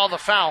she'll draw the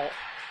foul.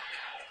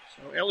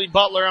 So Ellie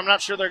Butler, I'm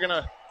not sure they're going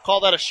to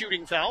call that a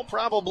shooting foul.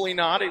 Probably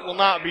not. It will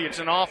not be. It's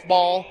an off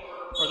ball,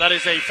 or that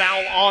is a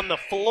foul on the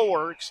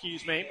floor,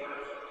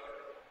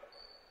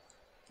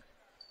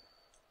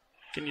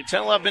 Can you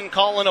tell I've been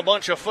calling a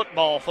bunch of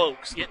football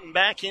folks, getting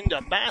back into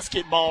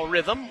basketball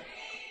rhythm?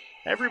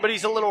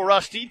 Everybody's a little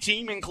rusty,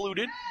 team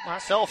included,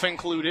 myself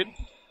included.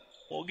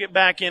 We'll get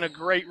back in a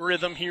great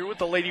rhythm here with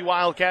the Lady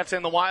Wildcats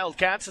and the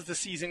Wildcats as the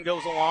season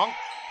goes along.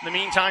 In the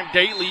meantime,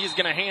 Daly is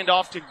going to hand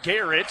off to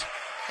Garrett,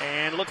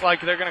 and look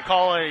like they're going to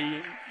call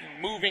a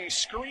moving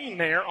screen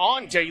there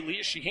on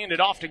Daly as she handed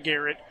off to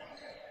Garrett.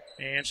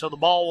 And so the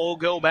ball will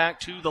go back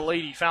to the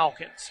Lady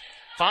Falcons.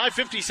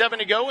 5:57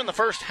 to go in the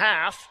first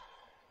half.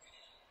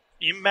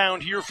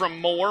 Inbound here from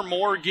Moore.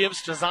 Moore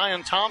gives to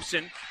Zion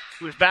Thompson,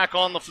 who is back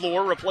on the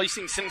floor,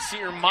 replacing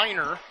Sincere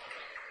Minor.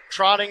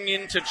 Trotting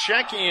in to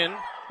check in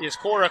is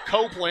Cora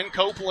Copeland.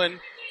 Copeland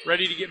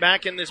ready to get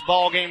back in this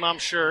ball game, I'm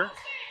sure.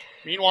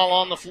 Meanwhile,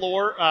 on the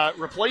floor,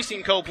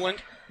 replacing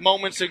Copeland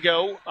moments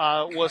ago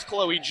was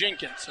Chloe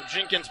Jenkins. So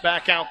Jenkins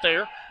back out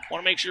there.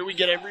 Want to make sure we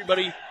get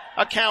everybody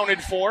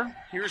accounted for.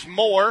 Here's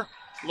Moore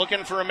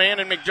looking for a man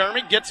in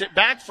McDermott. Gets it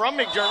back from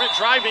McDermott,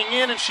 driving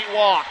in, and she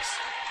walks.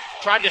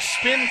 Tried to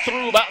spin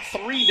through about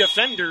three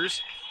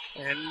defenders,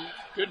 and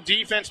good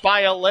defense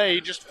by LA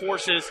just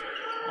forces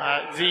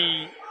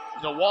the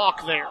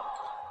walk there.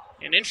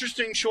 An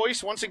interesting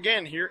choice once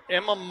again here.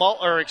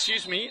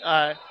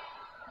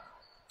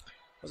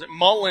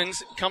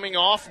 Mullins coming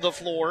off the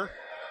floor.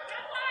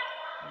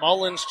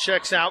 Mullins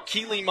checks out.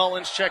 Keely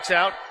Mullins checks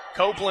out.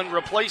 Copeland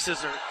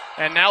replaces her,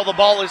 and now the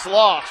ball is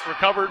lost.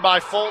 Recovered by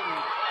Fulton.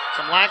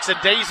 Some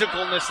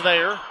lackadaisicalness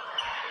there.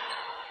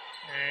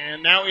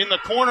 And now in the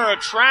corner, a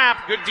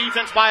trap. Good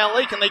defense by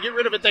LA. Can they get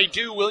rid of it? They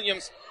do.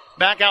 Williams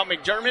back out.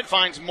 McDermott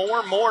finds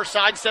Moore. Moore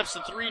sidesteps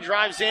the three,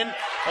 drives in.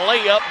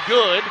 Layup,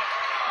 good.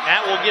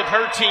 That will give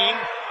her team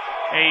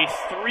a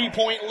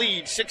 3-point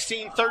lead,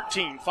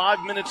 16-13. 5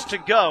 minutes to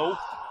go.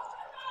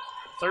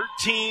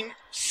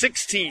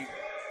 13-16.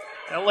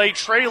 LA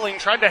trailing.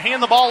 Tried to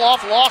hand the ball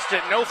off. Lost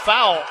it. No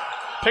foul.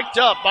 Picked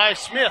up by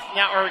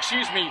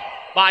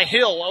by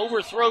Hill.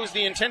 Overthrows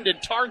the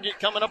intended target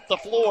coming up the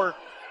floor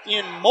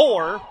in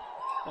Moore.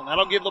 And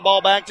that'll give the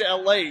ball back to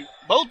L.A.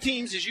 Both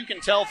teams, as you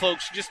can tell,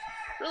 folks, just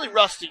really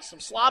rusty. Some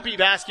sloppy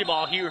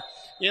basketball here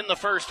in the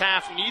first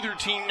half. Neither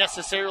team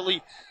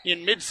necessarily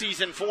in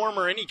midseason form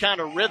or any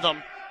kind of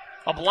rhythm.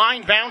 A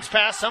blind bounce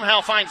pass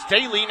somehow finds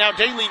Daly. Now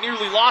Daly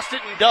nearly lost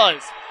it and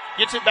does.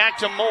 Gets it back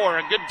to Moore.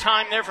 A good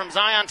time there from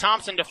Zion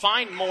Thompson to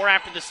find Moore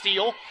after the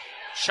steal.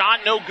 Shot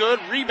no good.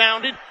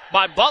 Rebounded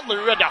by Butler,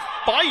 who had to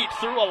fight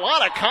through a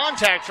lot of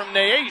contact from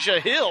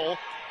Neasia Hill.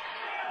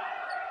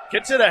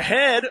 Gets it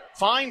ahead,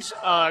 finds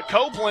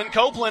Copeland.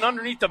 Copeland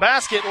underneath the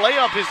basket.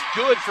 Layup is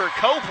good for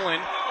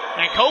Copeland.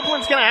 And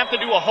Copeland's going to have to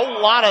do a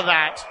whole lot of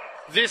that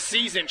this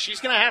season. She's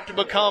going to have to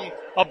become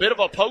a bit of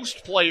a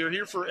post player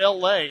here for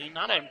L.A.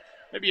 Not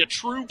maybe a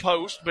true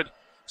post, but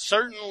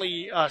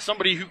certainly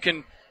somebody who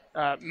can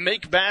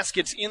make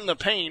baskets in the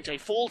paint. A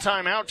full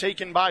timeout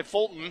taken by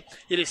Fulton.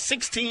 It is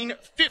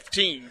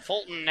 16-15.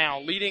 Fulton now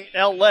leading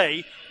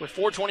L.A. with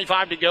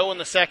 4:25 to go in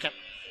the second.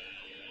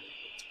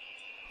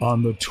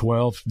 On the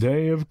 12th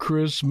day of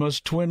Christmas,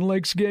 Twin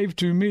Lakes gave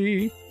to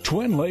me.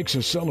 Twin Lakes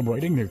is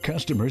celebrating their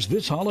customers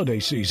this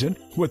holiday season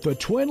with the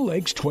Twin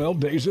Lakes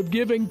 12 Days of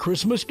Giving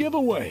Christmas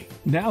Giveaway.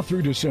 Now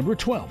through December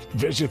 12th.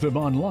 Visit them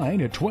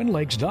online at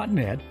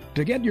twinlakes.net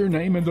to get your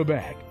name in the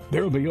bag.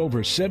 There will be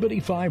over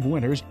 75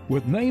 winners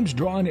with names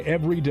drawn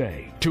every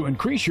day. To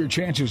increase your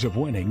chances of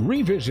winning,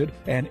 revisit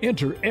and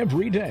enter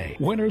every day.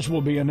 Winners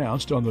will be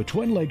announced on the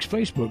Twin Lakes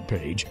Facebook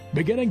page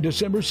beginning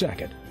December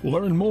 2nd.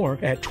 Learn more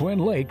at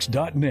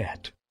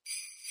twinlakes.net.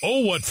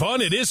 Oh, what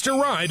fun it is to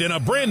ride in a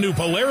brand new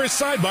Polaris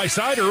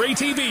side-by-side or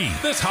ATV.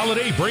 This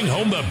holiday, bring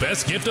home the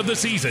best gift of the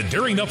season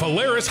during the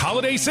Polaris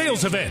Holiday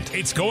Sales Event.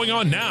 It's going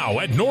on now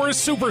at Norris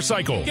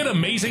Supercycle. Get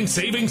amazing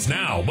savings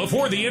now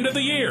before the end of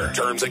the year.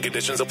 Terms and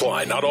conditions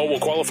apply. Not all will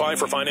qualify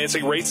for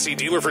financing rates. See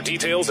dealer for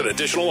details and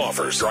additional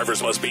offers.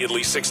 Drivers must be at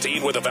least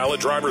 16 with a valid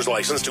driver's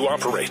license to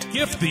operate.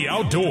 Gift the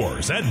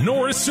outdoors at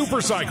Norris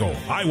Supercycle.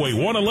 Highway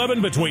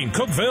 111 between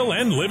Cookeville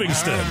and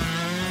Livingston.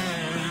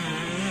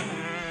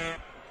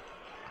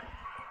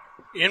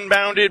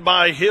 Inbounded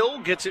by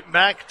Hill, gets it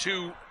back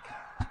to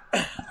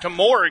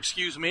Moore,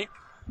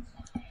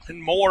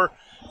 And Moore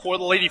for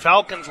the Lady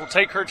Falcons will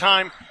take her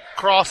time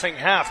crossing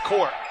half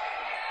court.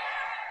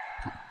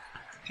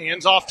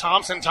 Hands off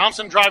Thompson.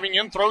 Thompson driving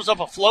in, throws up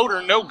a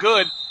floater, no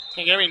good.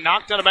 And going to be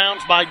knocked out of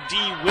bounds by D.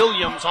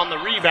 Williams on the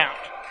rebound.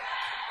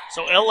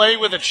 So L.A.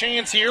 with a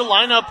chance here.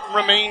 Lineup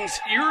remains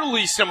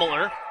eerily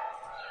similar.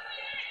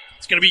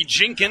 It's going to be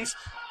Jenkins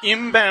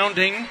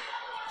inbounding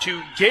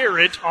to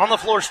Garrett. On the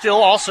floor still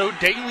also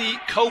Daly,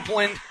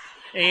 Copeland,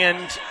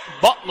 and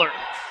Butler.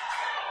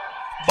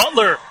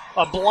 Butler,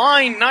 a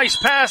blind, nice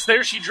pass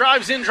there. She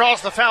drives in,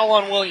 draws the foul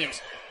on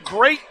Williams.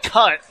 Great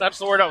cut. That's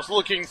the word I was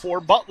looking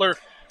for. Butler,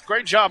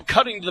 great job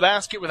cutting to the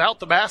basket without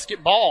the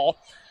basketball.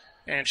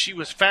 And she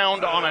was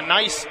found on a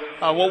nice,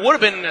 what would have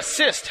been an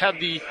assist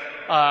had the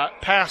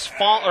pass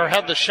fall, or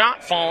had the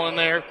shot fallen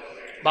there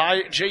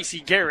by J.C.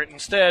 Garrett.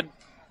 Instead,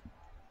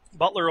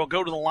 Butler will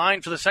go to the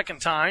line for the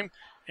second time.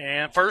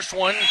 And first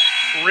one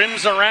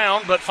rims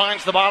around but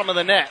finds the bottom of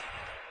the net.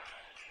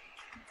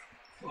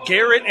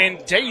 Garrett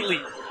and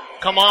Daly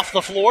come off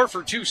the floor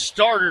for two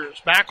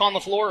starters. Back on the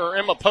floor are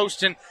Emma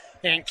Poston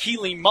and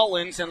Keely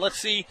Mullins. And let's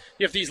see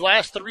if these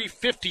last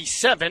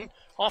 3:57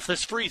 off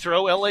this free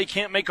throw, L.A.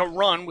 can't make a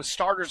run with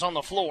starters on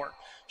the floor.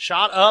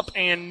 Shot up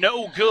and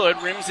no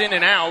good. Rims in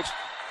and out.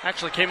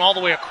 Actually came all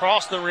the way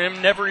across the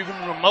rim. Never even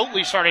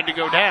remotely started to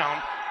go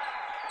down.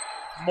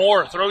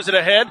 Moore throws it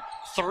ahead.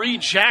 Three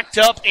jacked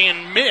up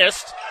and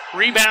missed.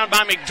 Rebound by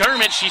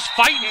McDermott. She's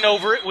fighting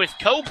over it with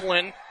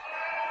Copeland.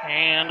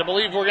 And I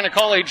believe we're going to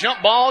call a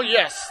jump ball.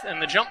 Yes,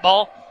 and the jump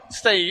ball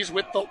stays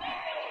with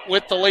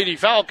the Lady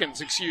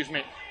Falcons,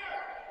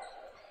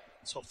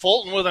 So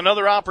Fulton with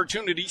another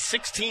opportunity,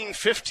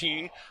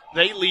 16-15.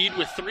 They lead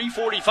with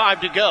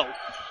 3:45 to go.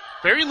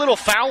 Very little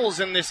fouls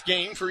in this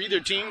game for either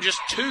team, just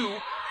two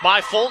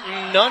by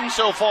Fulton, none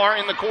so far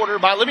in the quarter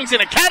by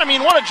Livingston Academy,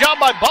 and what a job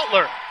by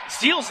Butler.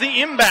 Steals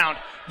the inbound.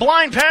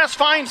 Blind pass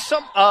finds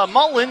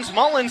Mullins.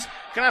 Mullins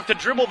going to have to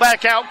dribble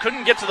back out.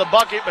 Couldn't get to the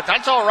bucket, but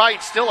that's all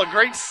right. Still a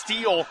great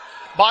steal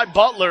by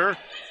Butler.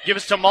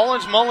 Gives to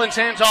Mullins. Mullins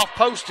hands off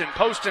Poston.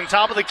 Poston,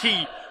 top of the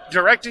key,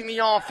 directing the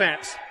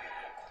offense.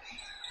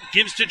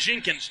 Gives to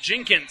Jenkins.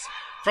 Jenkins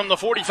from the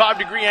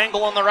 45-degree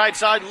angle on the right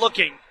side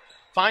looking.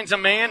 Finds a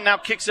man, now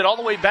kicks it all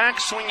the way back,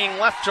 swinging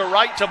left to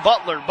right to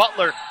Butler.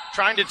 Butler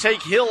trying to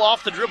take Hill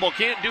off the dribble.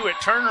 Can't do it.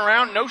 Turn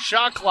around, no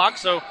shot clock,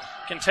 so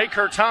can take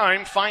her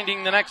time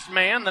finding the next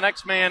man. The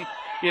next man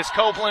is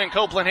Copeland, and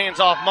Copeland hands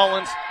off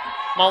Mullins.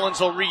 Mullins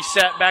will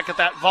reset back at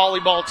that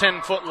volleyball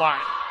 10-foot line.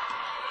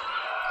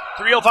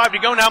 3:05 to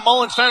go now.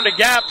 Mullins found a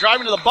gap,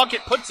 driving to the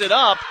bucket, puts it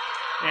up,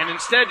 and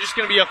instead just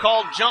going to be a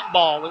called jump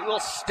ball. It will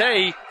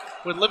stay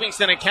with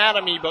Livingston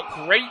Academy, but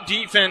great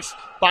defense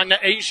by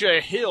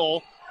Neasia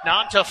Hill.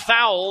 Not to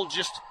foul,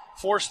 just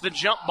force the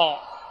jump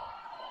ball.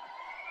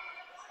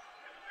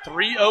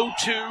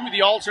 3:02,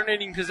 the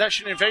alternating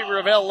possession in favor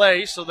of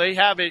L.A., so they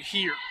have it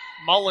here.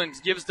 Mullins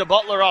gives to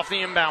Butler off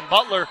the inbound.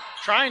 Butler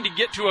trying to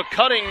get to a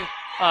cutting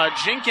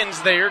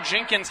Jenkins there.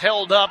 Jenkins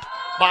held up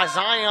by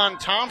Zion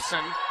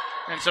Thompson.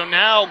 And so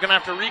now going to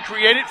have to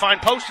recreate it,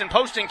 find Poston.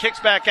 Poston kicks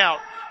back out.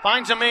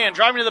 Finds a man,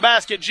 driving to the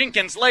basket.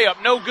 Jenkins,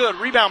 layup, no good.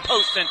 Rebound,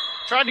 Poston.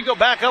 Tried to go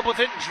back up with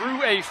it,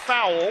 drew a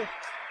foul.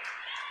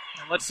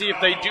 And let's see if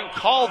they do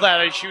call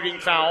that a shooting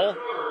foul.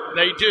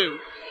 They do.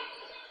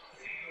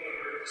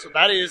 So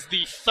that is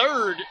the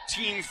third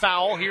team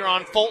foul here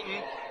on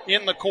Fulton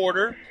in the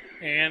quarter.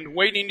 And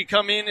waiting to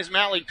come in is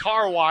Mally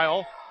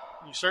Carwile.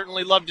 You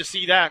certainly love to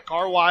see that.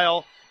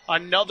 Carwile,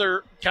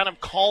 another kind of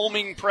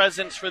calming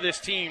presence for this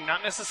team.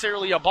 Not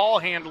necessarily a ball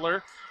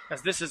handler,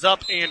 as this is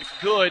up and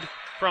good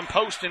from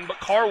Poston, but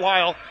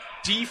Carwile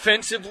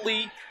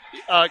defensively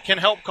can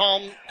help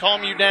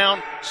calm you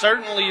down.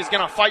 Certainly is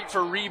going to fight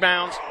for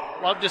rebounds.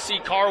 Love to see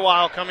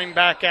Carwile coming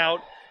back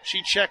out.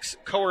 She checks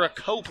Cora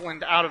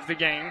Copeland out of the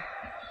game.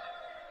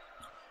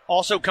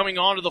 Also coming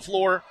onto the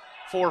floor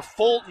for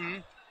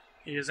Fulton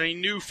is a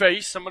new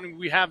face, someone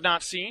we have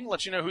not seen.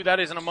 Let you know who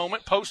that is in a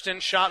moment. Poston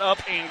shot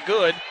up and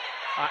good.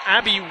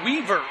 Abby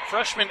Weaver,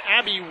 freshman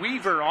Abby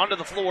Weaver, onto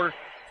the floor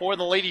for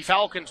the Lady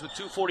Falcons with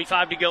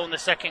 2:45 to go in the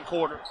second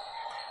quarter.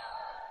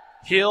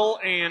 Hill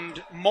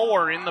and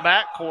Moore in the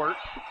backcourt.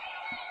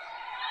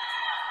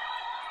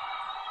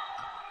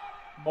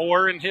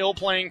 Moore and Hill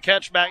playing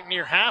catch back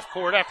near half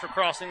court after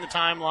crossing the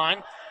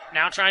timeline.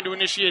 Now trying to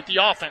initiate the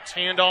offense.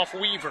 Handoff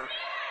Weaver.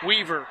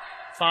 Weaver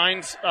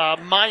finds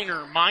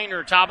Minor.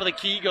 Minor, top of the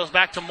key, goes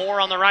back to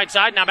Moore on the right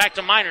side. Now back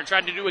to Minor.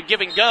 Tried to do a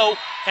give and go,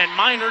 and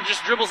Minor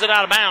just dribbles it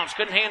out of bounds.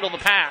 Couldn't handle the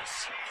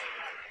pass.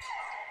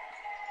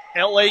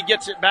 LA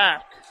gets it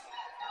back.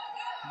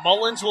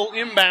 Mullins will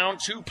inbound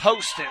to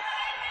Poston.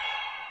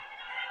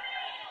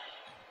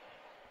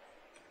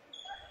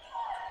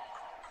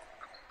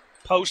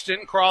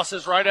 Poston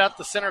crosses right at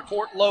the center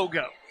court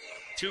logo.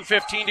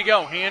 2:15 to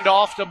go. Hand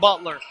off to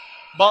Butler.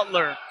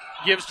 Butler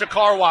gives to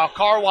Carwile.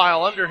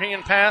 Carwile,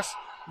 underhand pass.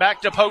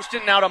 Back to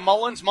Poston. Now to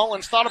Mullins.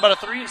 Mullins thought about a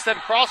three, instead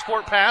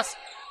cross-court pass.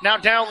 Now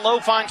down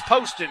low finds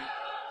Poston.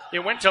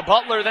 It went to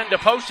Butler, then to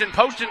Poston.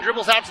 Poston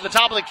dribbles out to the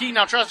top of the key.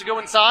 Now tries to go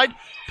inside.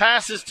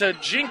 Passes to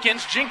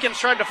Jenkins. Jenkins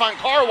tried to find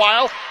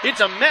Carwile. It's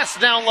a mess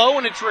down low,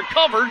 and it's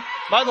recovered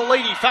by the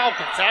Lady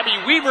Falcons.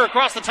 Abby Weaver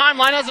across the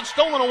timeline has it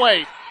stolen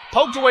away.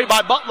 Poked away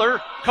by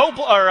Butler.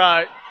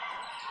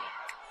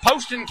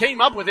 Poston came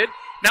up with it.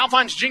 Now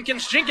finds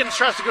Jenkins. Jenkins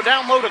tries to go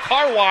down low to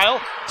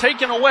Carwile.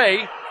 Taken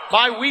away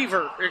by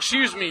Weaver.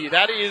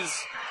 That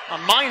is a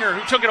Minor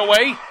who took it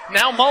away.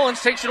 Now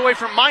Mullins takes it away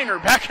from Minor.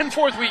 Back and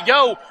forth we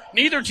go.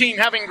 Neither team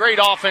having great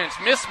offense.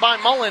 Missed by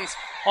Mullins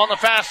on the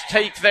fast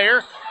take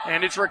there.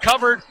 And it's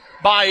recovered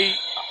by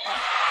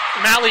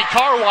Mally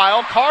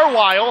Carwile.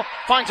 Carwile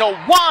finds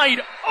a wide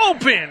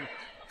open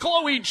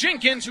Chloe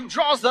Jenkins, who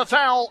draws the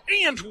foul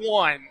and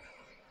one.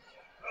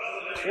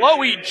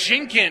 Chloe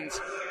Jenkins,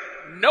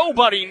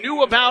 nobody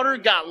knew about her,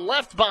 got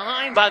left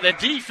behind by the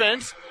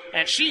defense,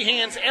 and she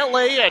hands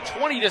LA a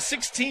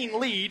 20-16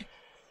 lead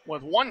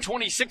with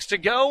 1:26 to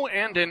go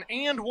and an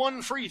and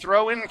one free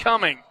throw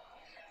incoming.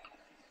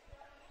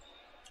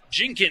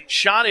 Jenkins'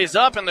 shot is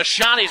up, and the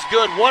shot is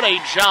good. What a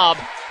job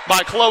by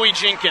Chloe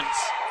Jenkins.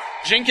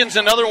 Jenkins,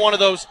 another one of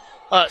those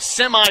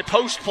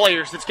semi-post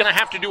players that's going to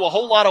have to do a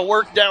whole lot of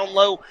work down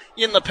low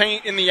in the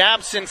paint in the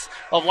absence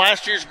of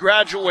last year's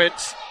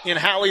graduates in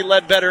Hallie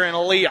Ledbetter and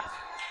Aaliyah.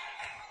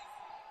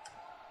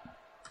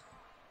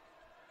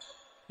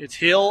 It's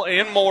Hill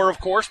and Moore,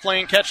 of course,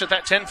 playing catch at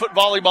that 10-foot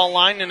volleyball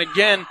line. And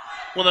again,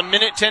 with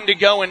 1:10 to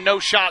go and no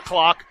shot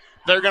clock,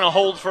 they're going to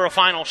hold for a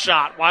final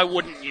shot. Why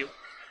wouldn't you?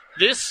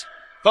 This,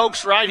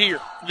 folks, right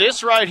here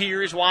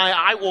is why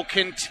I will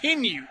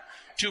continue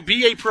to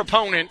be a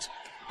proponent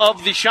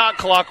of the shot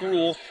clock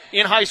rule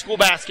in high school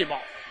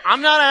basketball.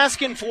 I'm not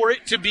asking for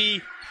it to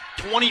be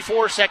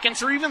 24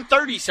 seconds or even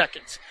 30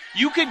 seconds.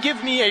 You could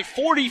give me a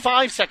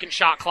 45-second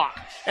shot clock,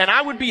 and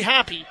I would be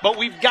happy, but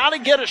we've got to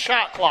get a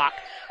shot clock.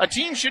 A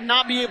team should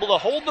not be able to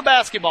hold the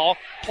basketball,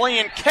 play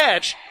and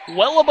catch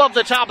well above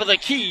the top of the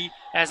key,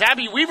 as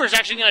Abby Weaver's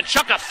actually going to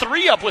chuck a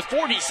three up with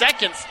 40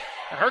 seconds,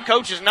 and her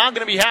coach is not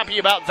going to be happy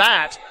about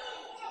that.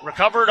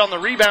 Recovered on the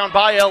rebound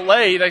by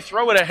LA. They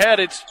throw it ahead.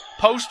 It's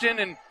Poston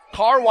and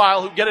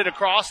Carwile who get it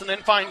across and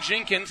then find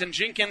Jenkins, and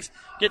Jenkins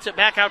gets it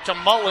back out to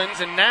Mullins,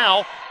 and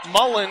now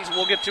Mullins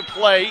will get to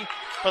play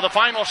for the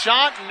final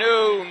shot.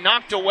 No,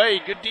 knocked away.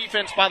 Good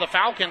defense by the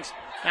Falcons.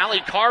 Allie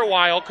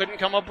Carwile couldn't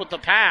come up with the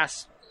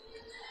pass.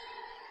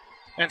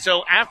 And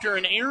so after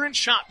an errant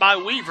shot by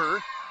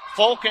Weaver,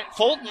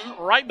 Fulton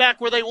right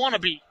back where they want to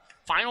be.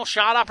 Final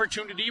shot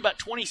opportunity, about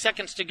 20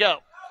 seconds to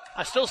go.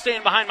 I still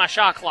stand behind my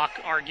shot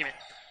clock argument.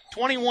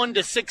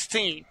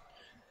 21-16.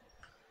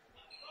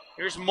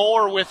 Here's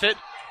Moore with it.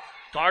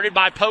 Guarded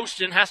by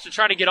Poston. Has to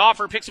try to get off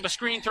her. Picks up a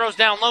screen. Throws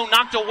down low.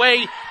 Knocked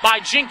away by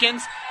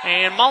Jenkins.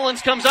 And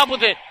Mullins comes up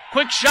with it.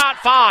 Quick shot.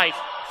 5,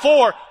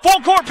 4.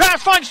 Full court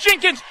pass finds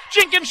Jenkins.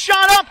 Jenkins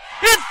shot up.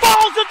 It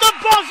falls at the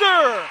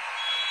buzzer.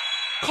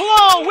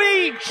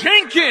 Chloe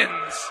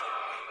Jenkins.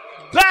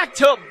 Back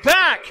to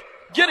back.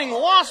 Getting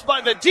lost by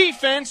the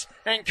defense.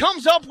 And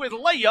comes up with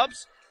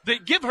layups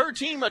that give her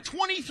team a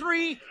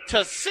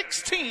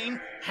 23-16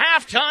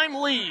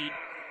 halftime lead.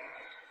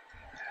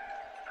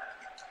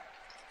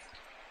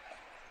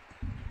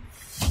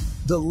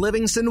 The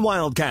Livingston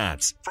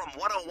Wildcats from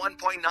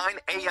 101.9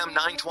 AM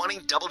 920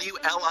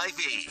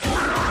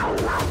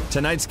 WLIV.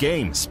 Tonight's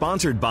game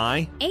sponsored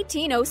by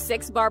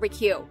 1806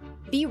 Barbecue.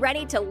 Be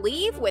ready to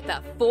leave with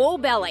a full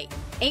belly.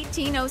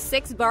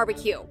 1806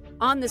 Barbecue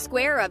on the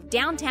square of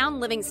downtown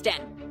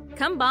Livingston.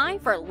 Come by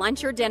for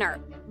lunch or dinner.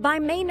 By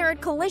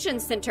Maynard Collision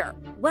Center.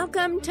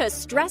 Welcome to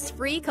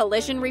Stress-Free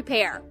Collision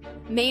Repair.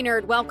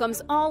 Maynard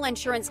welcomes all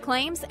insurance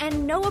claims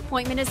and no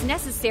appointment is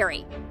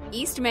necessary.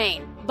 East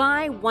Main.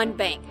 By One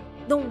Bank.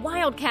 The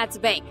Wildcats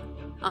Bank.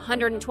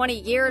 120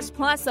 years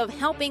plus of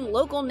helping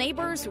local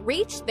neighbors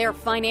reach their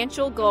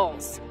financial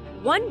goals.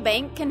 One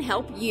bank can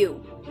help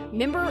you.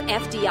 Member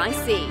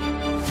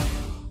FDIC.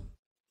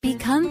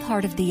 Become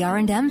part of the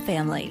R&M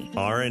family.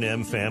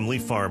 R&M Family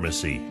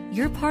Pharmacy.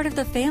 You're part of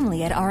the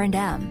family at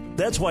R&M.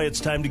 That's why it's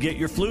time to get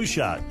your flu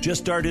shot.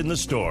 Just start in the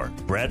store.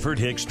 Bradford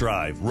Hicks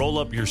Drive. Roll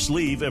up your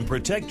sleeve and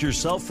protect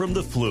yourself from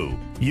the flu.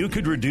 You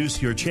could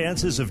reduce your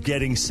chances of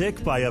getting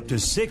sick by up to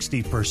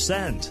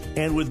 60%.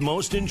 And with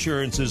most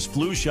insurances,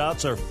 flu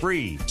shots are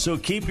free. So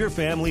keep your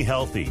family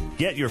healthy.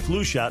 Get your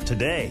flu shot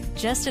today.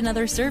 Just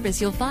another service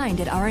you'll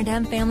find at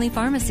R&M Family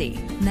Pharmacy,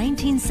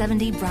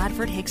 1970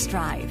 Bradford Hicks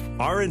Drive.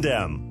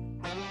 R&M.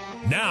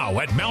 Now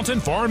at Mountain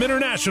Farm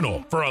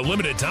International. For a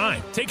limited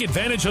time, take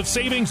advantage of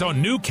savings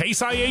on new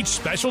Case IH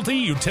specialty,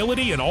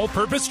 utility, and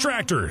all-purpose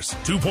tractors.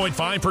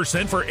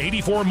 2.5% for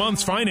 84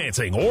 months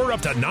financing or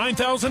up to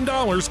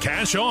 $9,000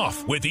 cash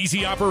off. With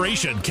easy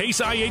operation, Case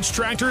IH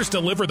tractors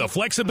deliver the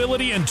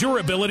flexibility and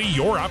durability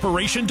your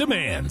operation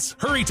demands.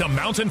 Hurry to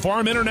Mountain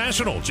Farm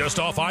International just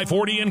off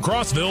I-40 in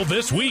Crossville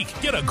this week.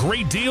 Get a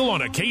great deal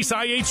on a Case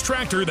IH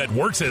tractor that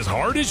works as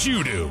hard as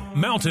you do.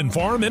 Mountain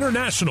Farm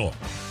International.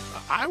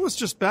 I was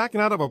just backing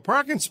out of a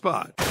parking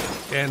spot,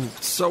 and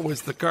so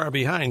was the car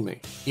behind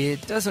me.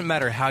 It doesn't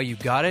matter how you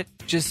got it,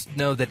 just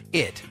know that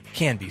it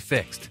can be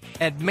fixed.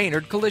 At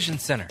Maynard Collision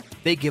Center,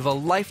 they give a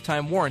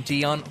lifetime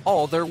warranty on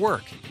all their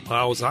work.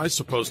 How was I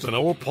supposed to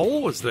know a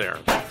pole was there?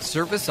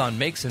 Service on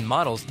makes and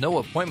models, no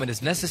appointment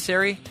is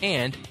necessary,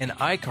 and an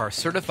iCar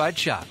certified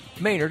shop.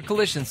 Maynard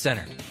Collision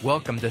Center.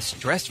 Welcome to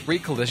Stress-Free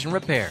Collision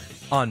Repair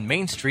on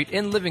Main Street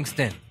in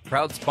Livingston.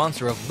 Proud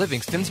sponsor of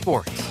Livingston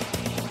Sports.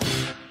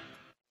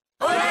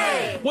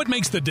 What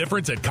makes the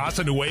difference at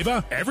Casa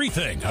Nueva?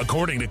 Everything,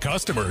 according to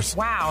customers.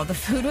 Wow, the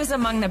food was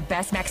among the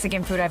best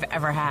Mexican food I've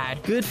ever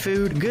had. Good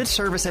food, good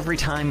service every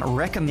time.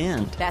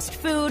 Recommend. Best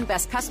food,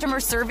 best customer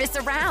service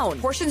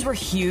around. Portions were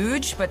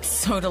huge, but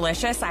so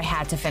delicious, I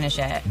had to finish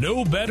it.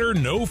 No better,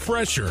 no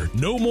fresher,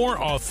 no more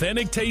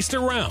authentic taste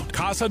around.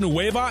 Casa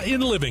Nueva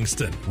in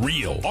Livingston.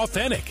 Real,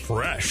 authentic,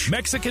 fresh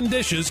Mexican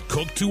dishes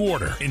cooked to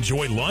order.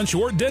 Enjoy lunch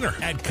or dinner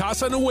at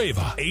Casa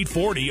Nueva,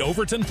 840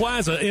 Overton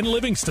Plaza in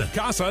Livingston.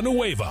 Casa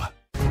Nueva.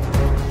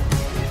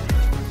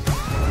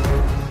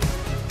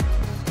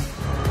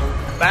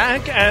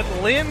 Back at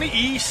Lynn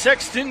E.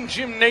 Sexton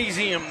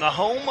Gymnasium, the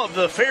home of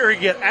the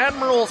Farragut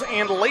Admirals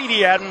and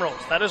Lady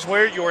Admirals. That is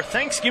where your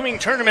Thanksgiving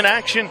tournament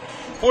action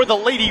for the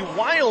Lady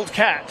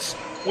Wildcats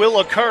will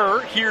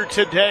occur here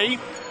today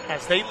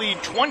as they lead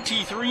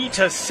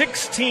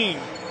 23-16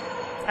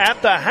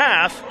 at the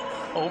half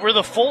over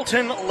the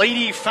Fulton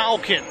Lady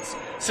Falcons.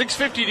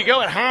 6:50 to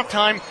go at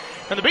halftime,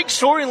 and the big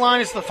storyline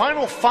is the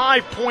final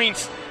 5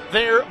 points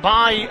there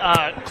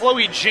by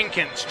Chloe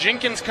Jenkins.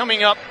 Jenkins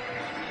coming up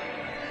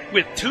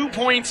with 2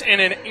 points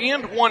and an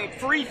and one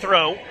free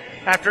throw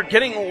after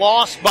getting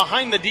lost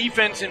behind the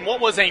defense in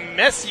what was a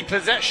messy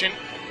possession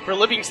for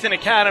Livingston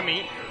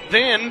Academy.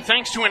 Then,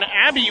 thanks to an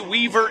Abby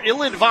Weaver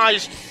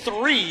ill-advised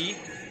three,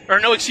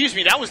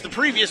 that was the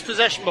previous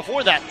possession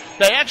before that.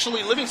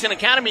 Livingston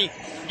Academy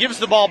gives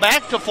the ball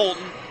back to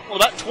Fulton with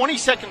about 20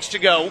 seconds to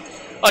go.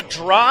 A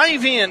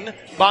drive in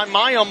by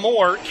Maya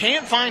Moore,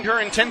 can't find her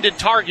intended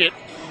target.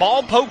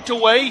 Ball poked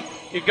away,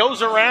 it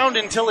goes around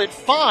until it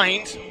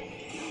finds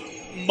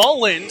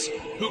Mullins,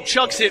 who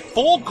chucks it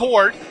full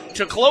court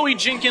to Chloe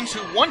Jenkins,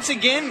 who once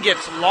again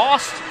gets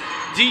lost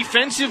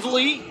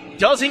defensively,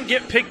 doesn't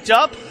get picked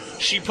up.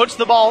 She puts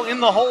the ball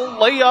in the hole,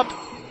 layup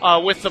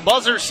with the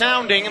buzzer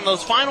sounding, and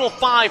those final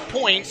 5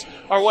 points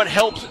are what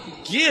helps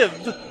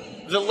give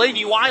the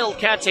Lady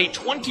Wildcats a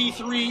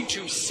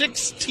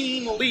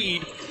 23-16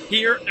 lead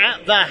here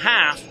at the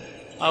half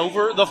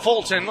over the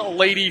Fulton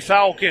Lady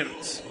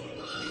Falcons.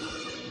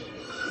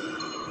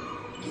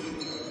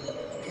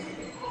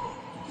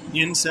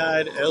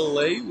 Inside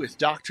LA with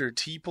Dr.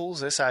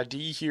 Teeples, SID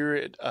here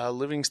at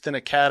Livingston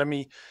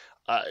Academy.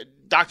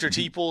 Dr.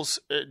 Teeples,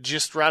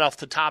 just right off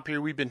the top here,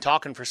 we've been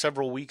talking for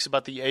several weeks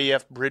about the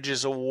AF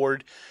Bridges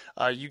Award.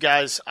 You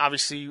guys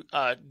obviously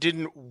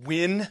didn't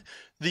win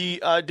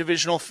the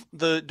divisional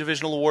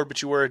award,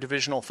 but you were a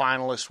divisional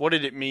finalist. What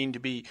did it mean to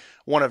be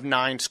one of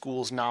 9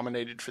 schools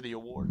nominated for the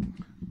award?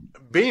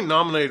 Being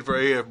nominated for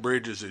AF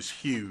Bridges is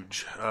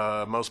huge.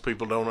 Most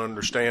people don't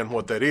understand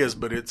what that is,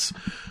 but it's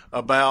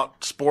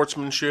about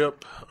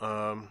sportsmanship,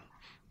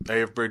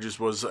 A.F. Bridges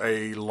was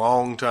a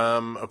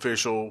long-time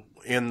official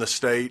in the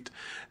state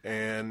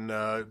and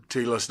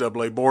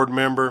TLSAA board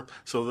member,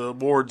 so the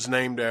award's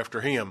named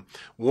after him.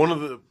 One of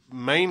the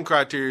main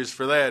criteria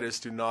for that is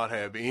to not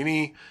have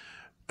any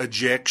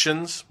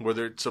ejections,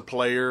 whether it's a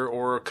player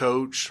or a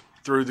coach,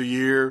 through the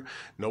year,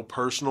 no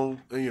personal,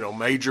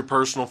 major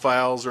personal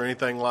fouls or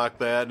anything like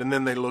that. And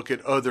then they look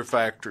at other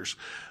factors.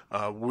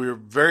 We're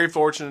very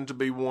fortunate to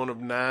be one of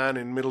 9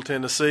 in Middle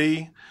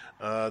Tennessee.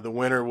 The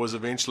winner was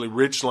eventually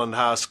Richland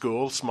High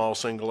School, small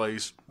single-A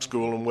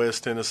school in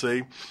West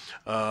Tennessee.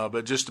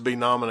 But just to be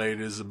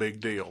nominated is a big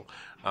deal.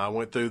 I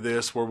went through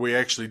this where we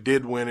actually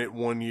did win it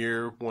one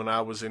year when I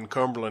was in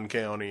Cumberland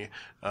County,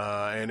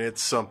 and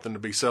it's something to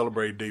be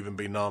celebrated to even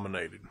be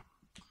nominated.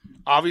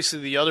 Obviously,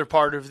 the other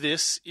part of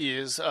this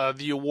is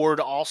the award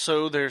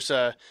also. There's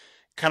a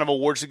kind of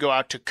awards that go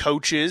out to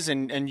coaches,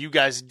 and you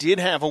guys did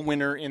have a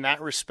winner in that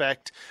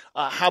respect.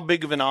 How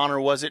big of an honor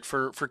was it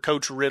for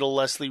Coach Riddle,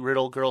 Leslie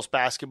Riddle, girls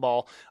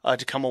basketball,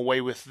 to come away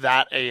with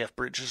that A.F.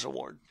 Bridges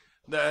award?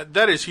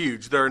 That is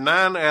huge. There are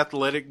 9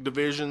 athletic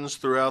divisions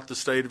throughout the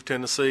state of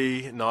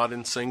Tennessee, not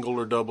in single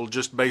or double,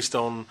 just based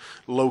on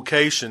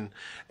location.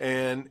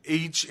 And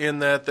each in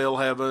that they'll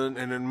have an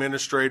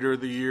administrator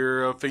of the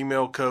year, a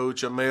female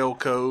coach, a male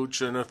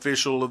coach, an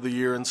official of the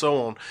year, and so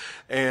on.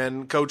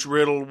 And Coach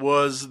Riddle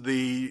was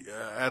the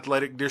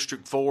Athletic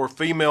District 4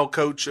 Female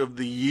Coach of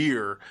the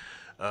Year,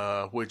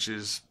 which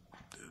is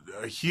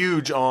a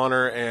huge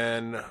honor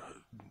and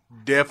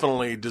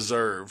definitely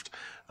deserved.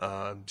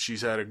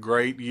 She's had a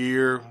great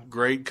year,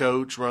 great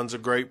coach, runs a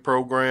great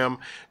program,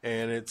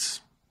 and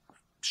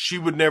she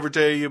would never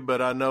tell you,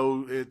 but I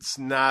know it's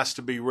nice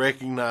to be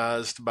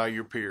recognized by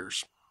your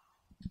peers.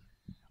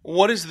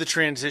 What is the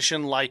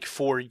transition like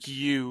for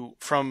you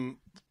from,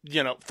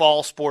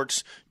 fall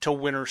sports to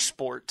winter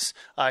sports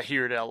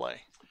here at LA?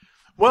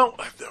 Well,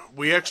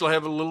 we actually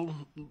have a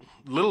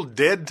little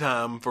dead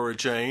time for a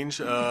change.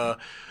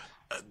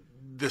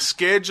 The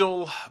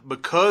schedule,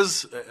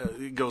 because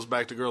it goes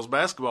back to girls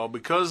basketball,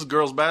 because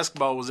girls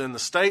basketball was in the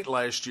state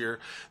last year,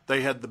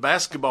 they had the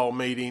basketball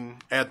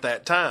meeting at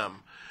that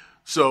time.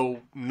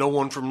 So no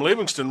one from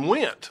Livingston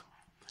went.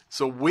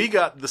 So we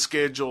got the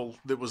schedule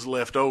that was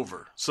left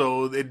over.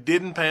 So it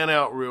didn't pan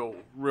out real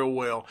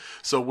well.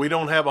 So we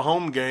don't have a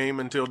home game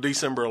until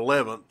December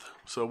 11th.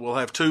 So we'll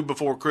have 2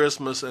 before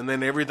Christmas, and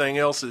then everything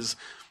else is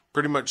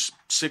pretty much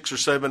 6 or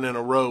 7 in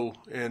a row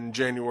in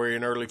January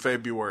and early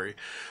February.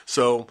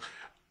 So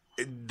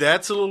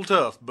that's a little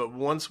tough, but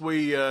once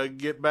we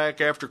get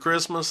back after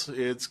Christmas,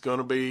 it's going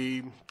to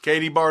be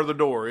Katie bar the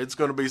door. It's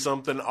going to be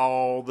something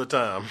all the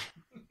time.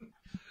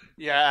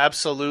 Yeah,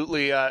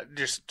 absolutely.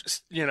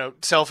 Just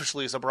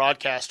selfishly as a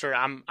broadcaster,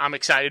 I'm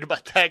excited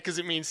about that because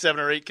it means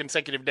 7 or 8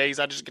 consecutive days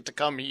I just get to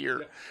come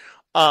here.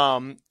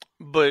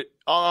 But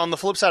on the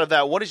flip side of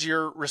that, what is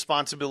your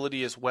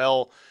responsibility as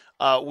well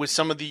with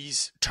some of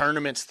these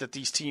tournaments that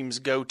these teams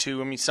go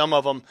to? I mean, some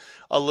of them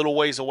a little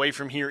ways away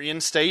from here in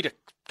state, a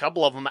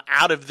couple of them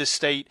out of the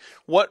state.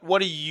 What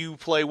do you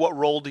play? What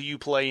role do you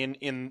play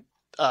in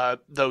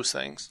those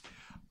things?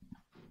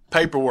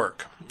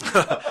 Paperwork.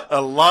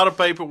 A lot of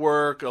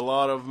paperwork, a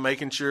lot of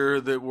making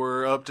sure that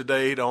we're up to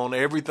date on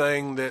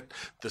everything that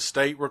the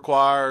state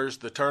requires,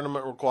 the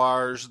tournament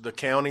requires, the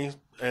county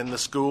and the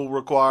school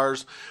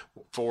requires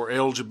for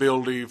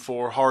eligibility,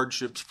 for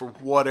hardships, for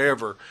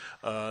whatever.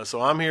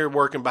 So I'm here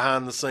working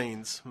behind the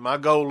scenes. My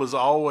goal has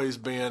always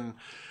been,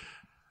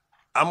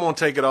 I'm going to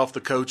take it off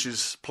the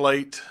coach's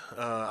plate.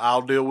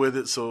 I'll deal with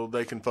it so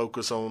they can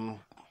focus on,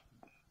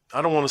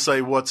 I don't want to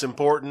say what's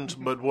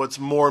important, but what's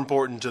more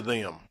important to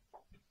them.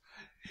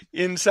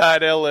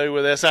 Inside LA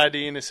with SID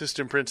and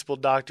Assistant Principal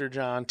Dr.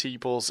 John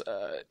Teeples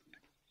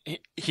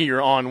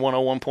here on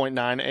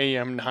 101.9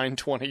 AM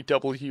 920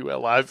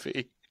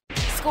 WLIV.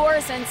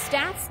 Scores and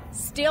stats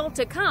still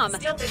to come.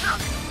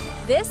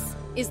 This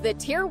is the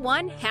Tier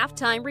 1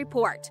 Halftime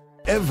Report.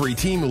 Every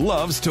team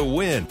loves to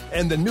win,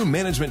 and the new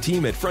management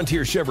team at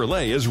Frontier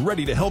Chevrolet is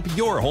ready to help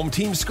your home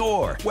team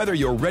score. Whether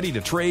you're ready to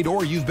trade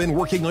or you've been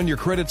working on your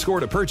credit score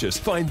to purchase,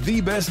 find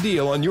the best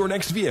deal on your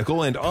next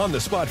vehicle and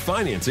on-the-spot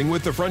financing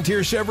with the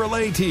Frontier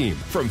Chevrolet team.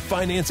 From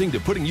financing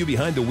to putting you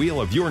behind the wheel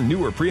of your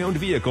newer pre-owned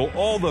vehicle,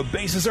 all the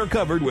bases are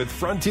covered with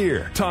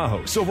Frontier.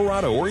 Tahoe,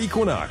 Silverado, or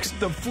Equinox,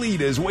 the fleet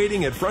is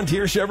waiting at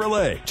Frontier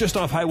Chevrolet, just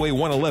off Highway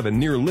 111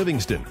 near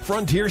Livingston.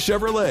 Frontier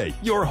Chevrolet,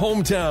 your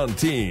hometown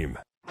team.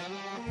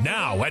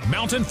 Now at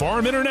Mountain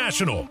Farm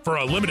International. For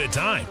a limited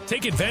time,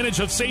 take advantage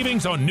of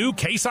savings on new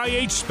Case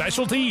IH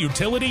specialty,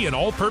 utility, and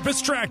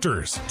all-purpose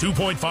tractors.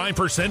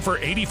 2.5% for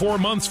 84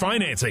 months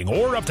financing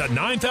or up to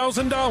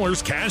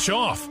 $9,000 cash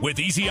off. With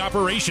easy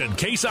operation,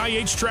 Case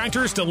IH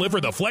tractors deliver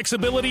the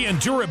flexibility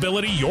and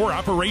durability your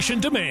operation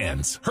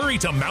demands. Hurry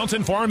to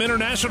Mountain Farm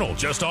International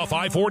just off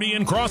I-40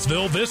 in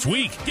Crossville this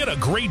week. Get a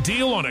great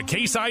deal on a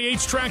Case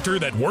IH tractor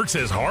that works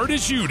as hard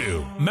as you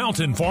do.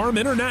 Mountain Farm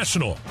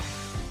International.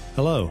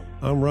 Hello,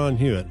 I'm Ron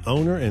Hewitt,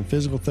 owner and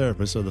physical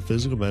therapist of the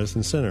Physical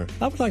Medicine Center.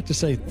 I would like to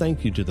say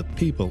thank you to the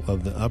people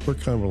of the Upper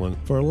Cumberland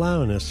for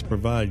allowing us to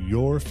provide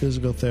your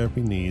physical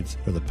therapy needs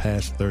for the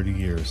past 30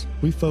 years.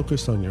 We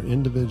focus on your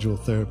individual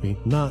therapy,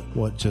 not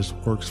what just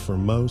works for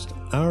most.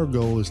 Our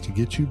goal is to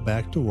get you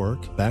back to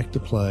work, back to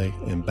play,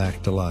 and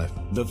back to life.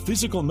 The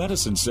Physical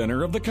Medicine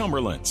Center of the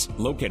Cumberlands,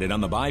 located on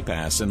the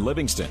bypass in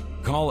Livingston.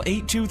 Call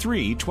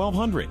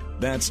 823-1200.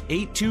 That's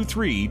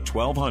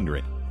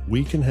 823-1200.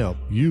 We can help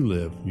you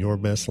live your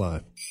best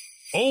life.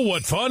 Oh,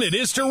 what fun it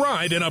is to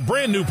ride in a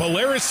brand new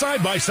Polaris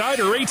side-by-side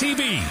or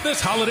ATV.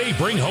 This holiday,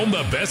 bring home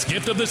the best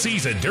gift of the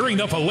season during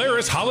the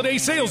Polaris Holiday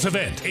Sales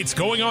Event. It's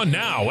going on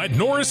now at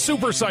Norris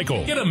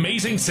Supercycle. Get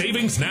amazing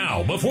savings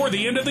now before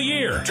the end of the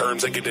year.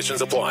 Terms and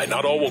conditions apply.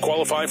 Not all will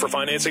qualify for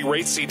financing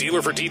rates. See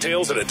dealer for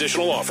details and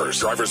additional offers.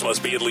 Drivers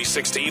must be at least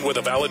 16 with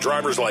a valid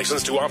driver's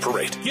license to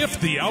operate.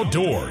 Gift the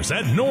outdoors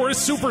at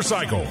Norris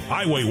Supercycle.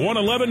 Highway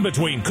 111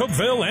 between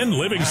Cookeville and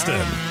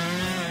Livingston.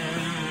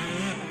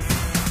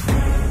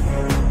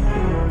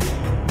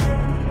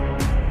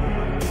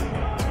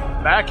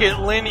 Back at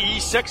Lynn E.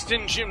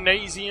 Sexton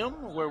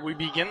Gymnasium, where we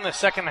begin the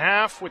second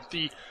half with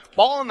the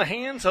ball in the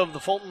hands of the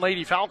Fulton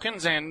Lady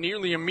Falcons, and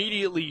nearly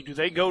immediately do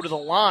they go to the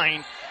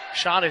line.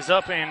 Shot is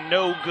up and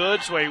no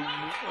good, so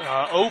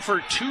a 0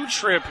 for 2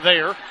 trip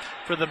there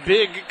for the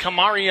big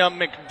Kamaria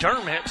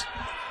McDermott.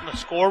 The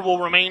score will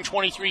remain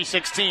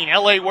 23-16.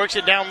 LA works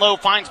it down low,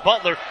 finds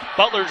Butler.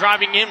 Butler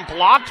driving in,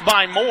 blocked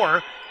by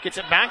Moore. Gets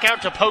it back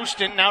out to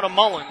Poston, now to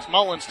Mullins.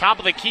 Mullins, top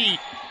of the key,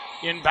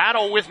 in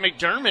battle with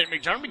McDermott.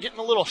 McDermott getting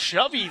a little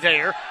shovey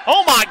there.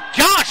 Oh my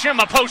gosh,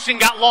 Emma Poston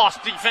got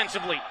lost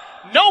defensively.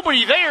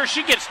 Nobody there.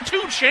 She gets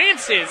 2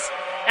 chances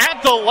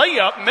at the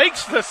layup,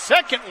 makes the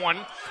second one,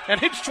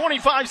 and it's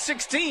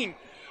 25-16.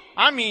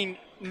 I mean,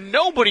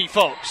 nobody,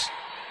 folks.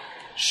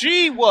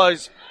 She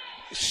was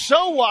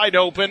so wide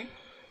open.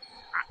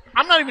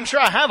 I'm not even sure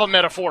I have a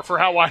metaphor for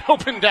how wide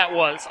open that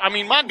was. I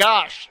mean, my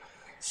gosh.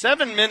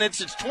 7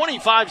 minutes. It's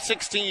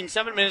 25-16.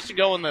 7 minutes to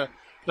go in the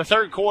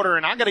third quarter,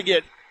 and I got to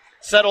get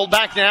settled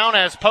back down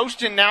as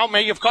Poston now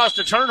may have caused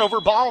a turnover.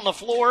 Ball on the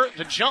floor.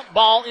 The jump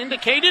ball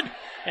indicated,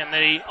 and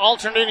the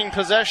alternating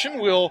possession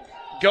will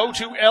go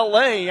to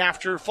L.A.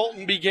 after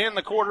Fulton began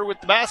the quarter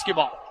with the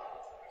basketball.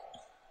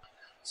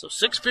 So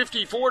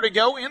 6:54 to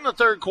go in the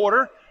third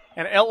quarter,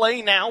 and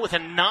L.A. now with a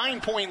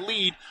 9-point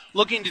lead,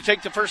 looking to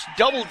take the first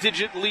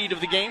double-digit lead of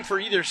the game for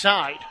either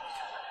side.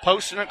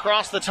 Poston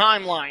across the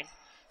timeline,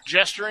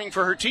 gesturing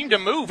for her team to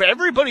move.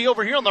 Everybody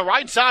over here on the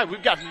right side.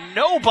 We've got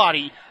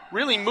nobody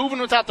really moving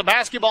without the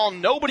basketball,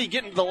 nobody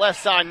getting to the left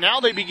side.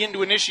 Now they begin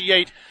to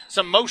initiate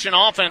some motion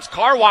offense.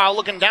 Carwile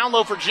looking down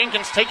low for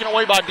Jenkins, taken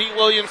away by D.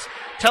 Williams.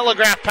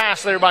 Telegraph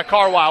pass there by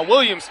Carwile.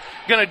 Williams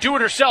going to do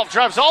it herself,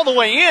 drives all the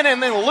way in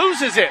and then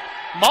loses it.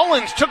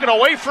 Mullins took it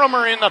away from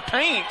her in the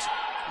paint.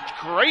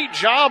 Great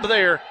job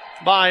there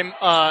by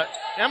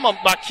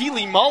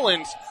Keely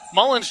Mullins.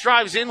 Mullins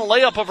drives in,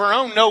 layup of her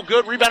own, no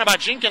good. Rebounded by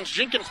Jenkins.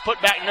 Jenkins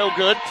put back, no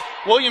good.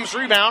 Williams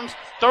rebounds,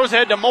 throws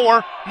ahead to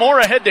Moore. Moore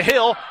ahead to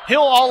Hill.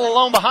 Hill all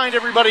alone behind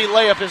everybody.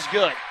 Layup is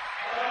good.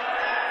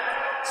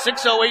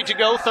 6:08 to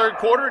go, third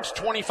quarter. It's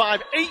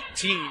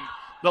 25-18,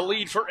 the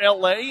lead for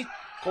L.A.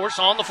 Of course,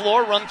 on the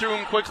floor, run through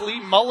them quickly.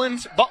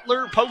 Mullins,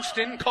 Butler,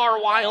 Poston,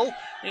 Carwile,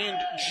 and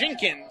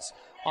Jenkins.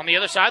 On the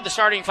other side, the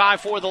starting five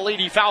for the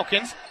Lady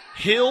Falcons: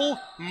 Hill,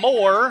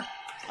 Moore,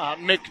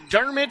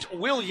 McDermott,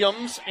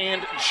 Williams,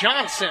 and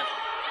Thompson,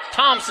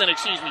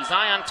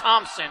 Zion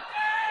Thompson.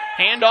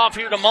 Hand off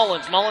here to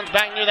Mullins. Mullins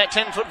back near that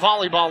 10-foot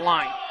volleyball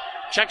line.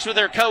 Checks with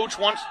their coach,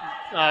 wants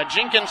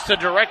Jenkins to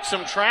direct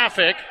some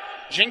traffic.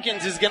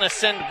 Jenkins is going to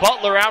send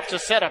Butler out to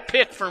set a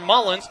pick for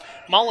Mullins.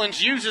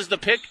 Mullins uses the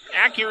pick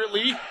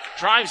accurately,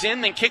 drives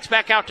in, then kicks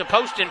back out to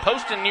Poston.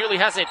 Poston nearly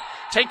has it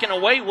taken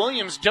away.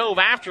 Williams dove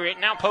after it.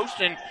 Now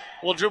Poston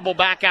will dribble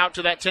back out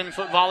to that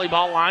 10-foot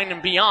volleyball line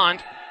and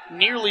beyond,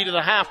 nearly to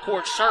the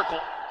half-court circle.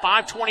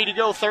 5:20 to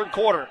go, third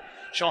quarter.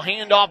 She'll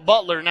hand off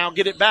Butler, now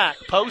get it back.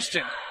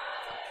 Poston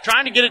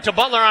trying to get it to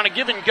Butler on a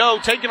give and go,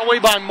 taken away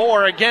by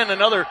Moore. Again,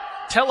 another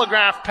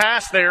telegraph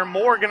pass there.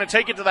 Moore going to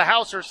take it to the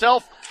house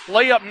herself.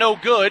 Layup no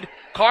good.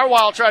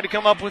 Carwile tried to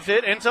come up with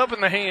it. Ends up in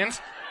the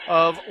hands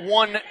of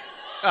one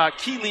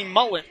Keely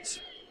Mullins.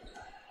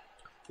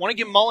 Want to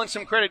give Mullins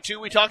some credit, too.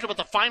 We talked about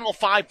the final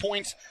 5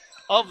 points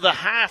of the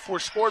half were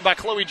scored by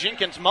Chloe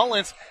Jenkins.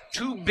 Mullins,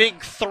 2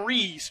 big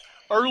threes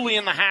early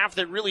in the half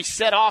that really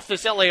set off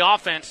this LA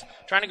offense.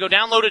 Trying to go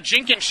down low to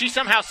Jenkins. She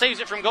somehow saves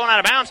it from going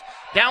out of bounds.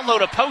 Down low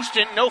to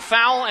Poston. No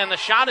foul, and the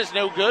shot is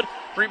no good.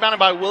 Rebounded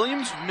by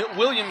Williams.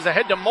 Williams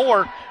ahead to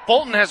Moore.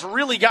 Fulton has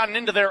really gotten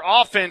into their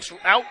offense,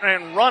 out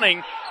and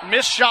running.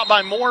 Missed shot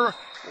by Moore.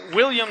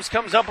 Williams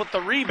comes up with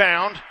the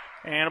rebound,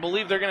 and I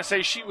believe they're going to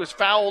say she was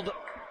fouled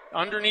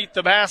underneath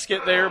the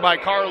basket there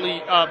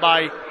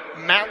by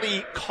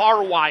Mally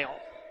Carwile.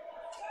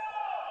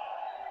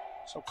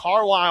 So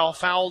Carwile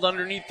fouled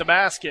underneath the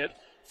basket.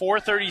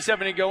 4:37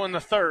 to go in the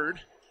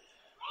third.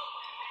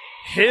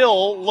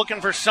 Hill looking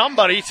for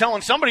somebody,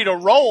 telling somebody to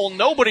roll.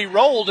 Nobody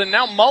rolled, and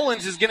now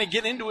Mullins is going to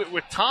get into it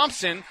with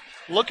Thompson.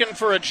 looking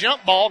for a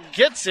jump ball,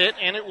 gets it,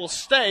 and it will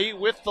stay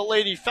with the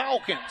Lady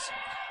Falcons.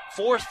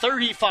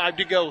 4:35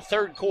 to go,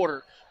 third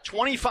quarter.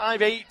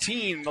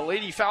 25-18, the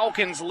Lady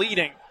Falcons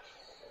leading.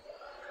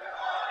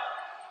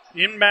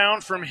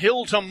 Inbound from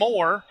Hill to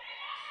Moore.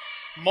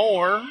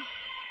 Moore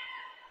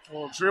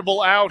will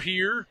dribble out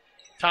here.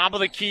 Top of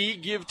the key,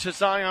 give to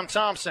Zion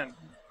Thompson.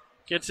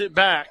 Gets it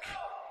back.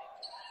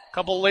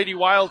 Couple of Lady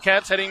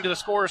Wildcats heading to the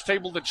scorer's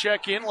table to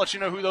check in. Let you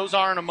know who those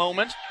are in a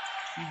moment.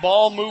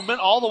 Ball movement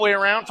all the way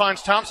around.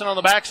 Finds Thompson on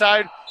the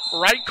backside.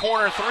 Right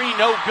corner three,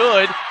 no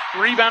good.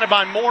 Rebounded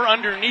by Moore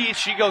underneath.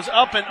 She goes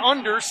up and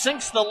under,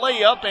 sinks the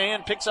layup,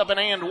 and picks up an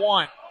and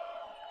one.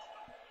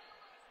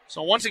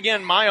 So once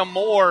again, Maya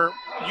Moore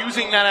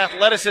using that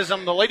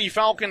athleticism. The Lady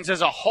Falcons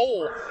as a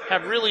whole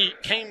have really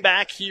came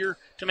back here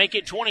to make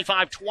it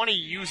 25-20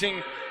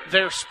 using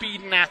their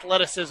speed and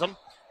athleticism.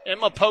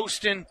 Emma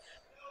Poston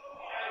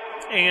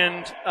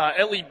and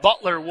Ellie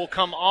Butler will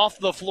come off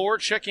the floor.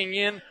 Checking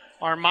in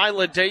are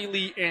Mila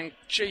Daly and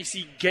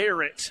JC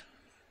Garrett.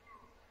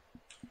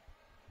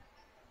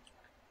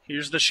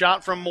 Here's the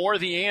shot from Moore.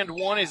 The and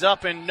one is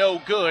up and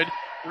no good.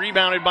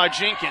 Rebounded by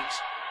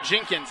Jenkins.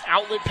 Jenkins,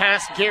 outlet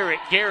pass, Garrett.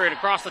 Garrett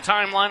across the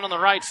timeline on the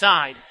right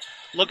side.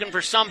 Looking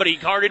for somebody,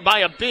 guarded by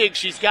a big.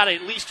 She's got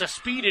at least a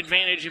speed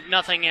advantage, if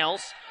nothing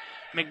else.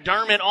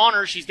 McDermott on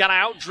her. She's got to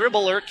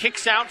out-dribble her.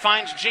 Kicks out,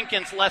 finds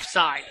Jenkins left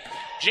side.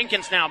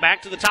 Jenkins now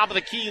back to the top of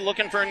the key,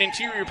 looking for an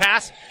interior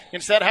pass.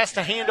 Instead has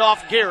to hand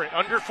off Garrett.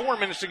 Under 4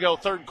 minutes to go,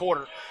 third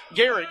quarter.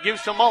 Garrett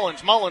gives to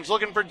Mullins. Mullins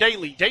looking for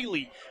Daly.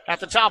 Daly at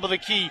the top of the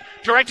key.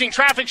 Directing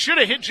traffic. Should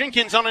have hit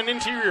Jenkins on an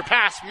interior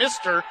pass.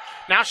 Missed her.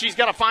 Now she's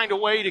got to find a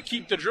way to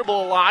keep the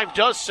dribble alive.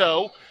 Does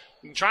so.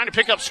 Trying to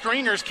pick up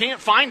screeners. Can't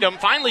find them.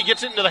 Finally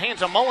gets it into the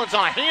hands of Mullins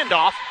on a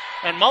handoff.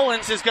 And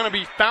Mullins is going to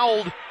be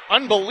fouled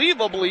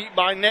unbelievably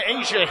by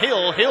Na'Asia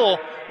Hill. Hill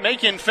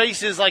making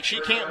faces like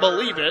she can't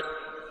believe it.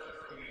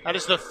 That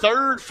is the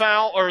third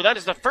foul, or that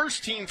is the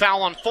first team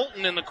foul on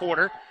Fulton in the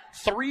quarter.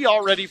 3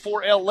 already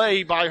for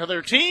LA by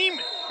their team.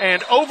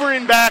 And over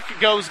and back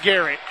goes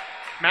Garrett.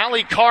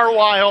 Mally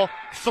Carwile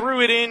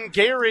threw it in.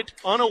 Garrett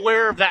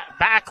unaware of that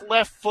back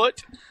left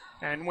foot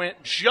and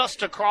went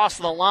just across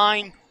the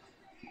line.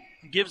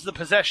 Gives the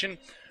possession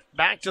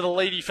back to the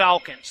Lady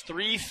Falcons.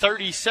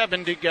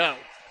 3:37 to go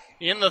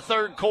in the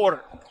third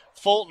quarter.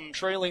 Fulton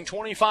trailing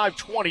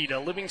 25-20 to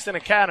Livingston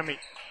Academy.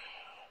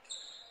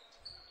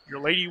 Your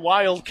Lady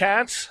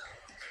Wildcats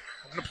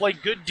are going to play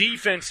good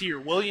defense here.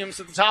 Williams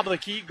at the top of the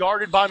key,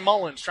 guarded by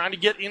Mullins. Trying to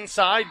get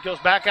inside, goes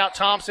back out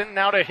Thompson,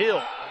 now to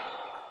Hill.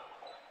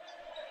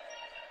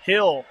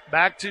 Hill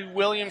back to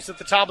Williams at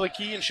the top of the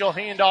key, and she'll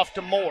hand off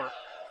to Moore.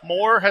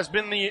 Moore has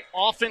been the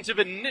offensive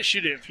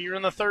initiative here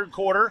in the third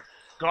quarter.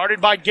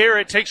 Guarded by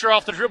Garrett, takes her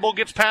off the dribble,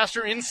 gets past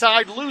her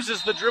inside,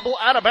 loses the dribble,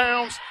 out of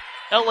bounds.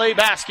 LA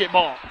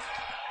basketball.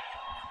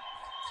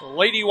 So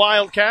Lady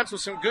Wildcats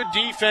with some good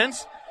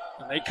defense.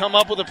 And they come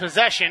up with a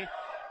possession.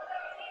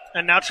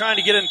 And now trying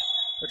to get in.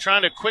 They're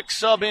trying to quick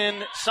sub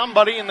in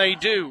somebody, and they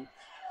do.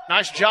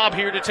 Nice job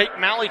here to take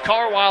Mally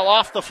Carwile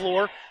off the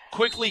floor.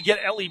 Quickly get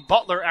Ellie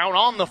Butler out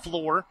on the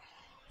floor.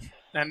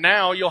 And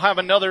now you'll have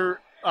another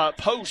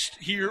post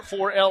here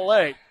for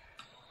LA.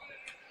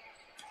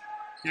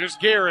 Here's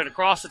Garrett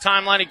across the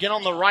timeline again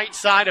on the right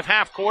side of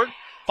half court.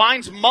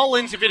 Finds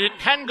Mullins. If it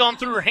hadn't gone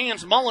through her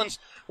hands, Mullins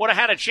would have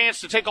had a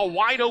chance to take a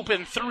wide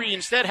open three.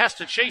 Instead has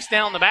to chase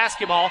down the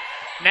basketball.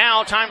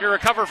 Now time to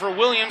recover for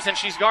Williams, and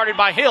she's guarded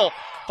by Hill.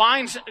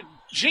 Finds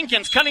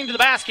Jenkins cutting to the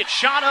basket.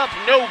 Shot up,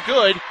 no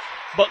good.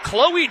 But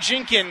Chloe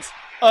Jenkins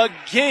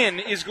again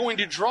is going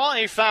to draw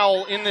a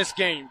foul in this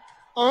game.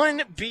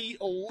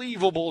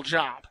 Unbelievable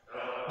job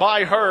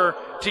by her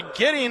to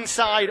get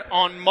inside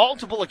on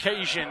multiple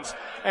occasions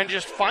and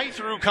just fight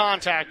through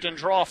contact and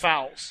draw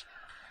fouls.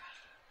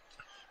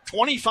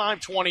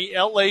 25-20,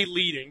 LA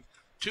leading.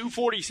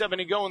 2:47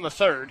 to go in the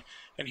third.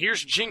 And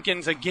here's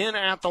Jenkins again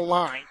at the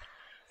line.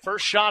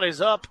 First shot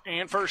is up,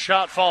 and first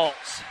shot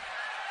falls.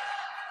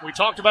 We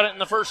talked about it in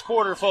the first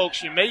quarter,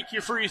 folks. You make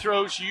your free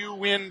throws, you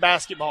win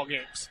basketball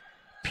games.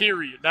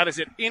 Period. That is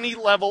at any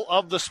level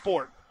of the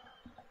sport.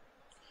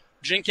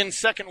 Jenkins'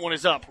 second one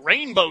is up.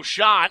 Rainbow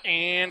shot,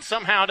 and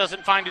somehow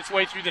doesn't find its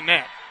way through the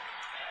net.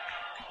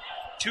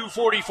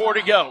 2:44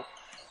 to go.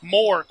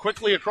 Moore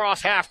quickly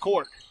across half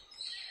court.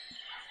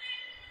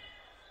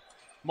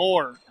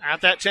 Moore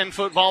at that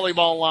 10-foot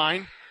volleyball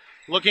line.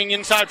 Looking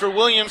inside for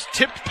Williams.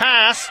 Tipped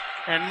pass,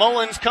 and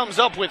Mullins comes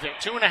up with it.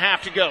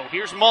 2.5 to go.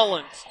 Here's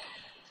Mullins.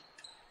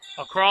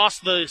 Across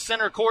the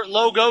center court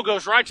logo,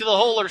 goes right to the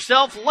hole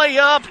herself.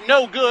 Layup,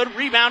 no good.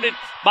 Rebounded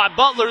by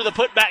Butler. The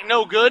putback,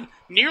 no good.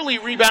 Nearly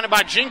rebounded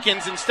by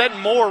Jenkins. Instead,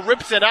 Moore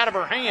rips it out of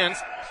her hands.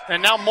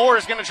 And now Moore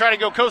is going to try to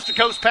go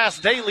coast-to-coast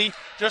past Daly.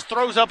 Just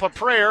throws up a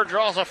prayer,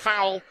 draws a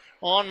foul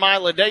on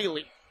Mila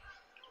Daly.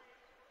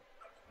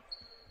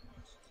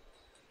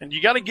 And you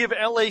got to give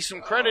LA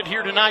some credit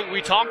here tonight.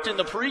 We talked in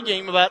the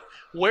pregame about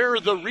where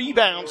the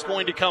rebound's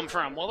going to come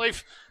from. Well,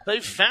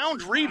 they've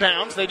found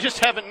rebounds. They just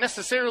haven't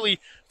necessarily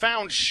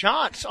found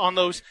shots on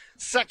those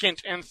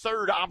second and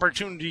third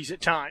opportunities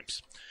at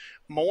times.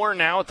 Moore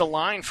now at the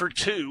line for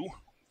 2.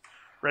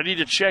 Ready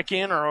to check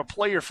in, or a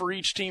player for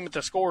each team at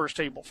the scorer's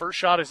table. First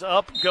shot is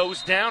up,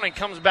 goes down, and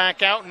comes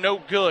back out. No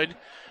good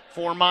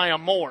for Maya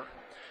Moore.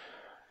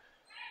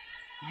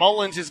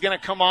 Mullins is going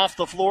to come off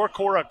the floor.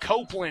 Cora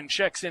Copeland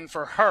checks in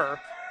for her.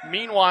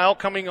 Meanwhile,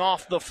 coming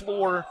off the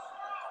floor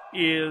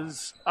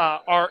is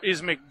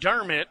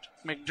McDermott.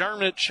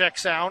 McDermott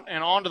checks out,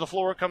 and onto the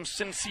floor comes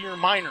Sincere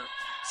Minor.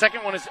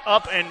 Second one is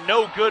up and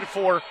no good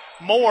for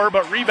Moore,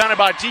 but rebounded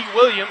by D.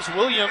 Williams.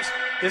 Williams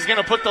is going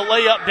to put the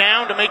layup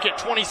down to make it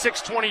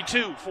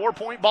 26-22.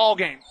 4-point ball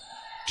game.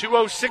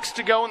 2:06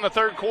 to go in the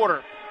third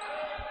quarter.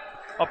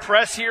 A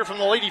press here from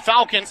the Lady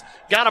Falcons.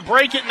 Got to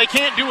break it, and they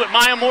can't do it.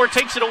 Maya Moore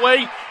takes it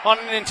away on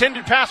an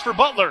intended pass for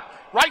Butler.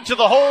 Right to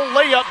the hole,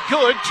 layup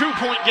good.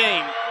 2-point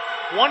game.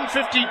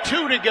 1:52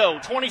 to go.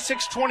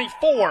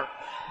 26-24.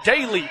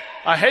 Daly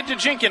ahead to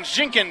Jenkins.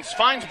 Jenkins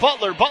finds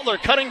Butler. Butler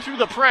cutting through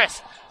the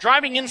press.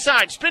 Driving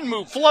inside. Spin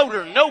move.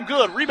 Floater. No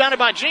good. Rebounded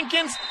by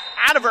Jenkins.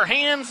 Out of her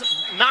hands.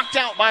 Knocked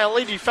out by a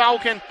Lady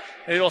Falcon.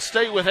 It'll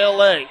stay with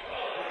L.A.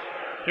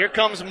 Here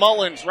comes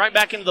Mullins right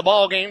back into the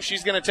ball game.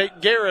 She's going to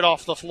take Garrett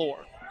off the floor.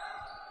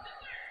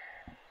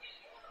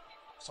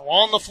 So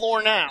on the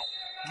floor now,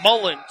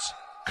 Mullins,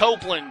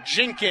 Copeland,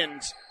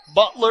 Jenkins,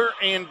 Butler,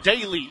 and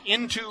Daly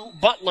into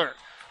Butler.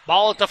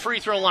 Ball at the free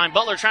throw line.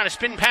 Butler trying to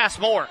spin past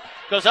Moore.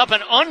 Goes up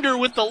and under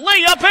with the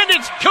layup, and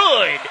it's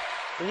good.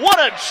 What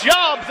a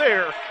job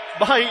there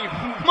by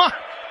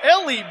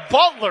Ellie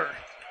Butler.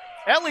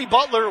 Ellie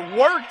Butler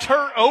worked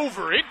her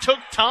over. It took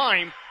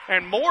time,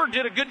 and Moore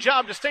did a good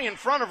job to stay in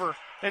front of her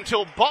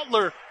until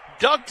Butler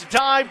ducked,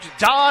 dived,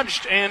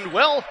 dodged, and,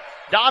 well,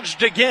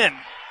 dodged again.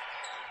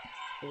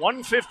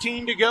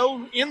 1:15 to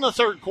go in the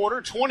third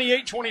quarter.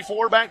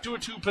 28-24, back to a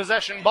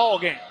two-possession ball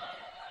game.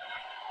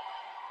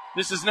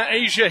 This is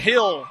Na'Asia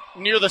Hill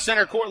near the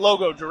center court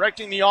logo,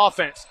 directing the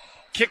offense.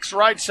 Kicks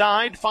right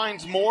side,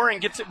 finds Moore,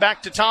 and gets it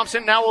back to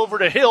Thompson. Now over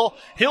to Hill.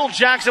 Hill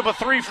jacks up a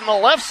three from the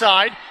left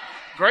side.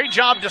 Great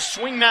job to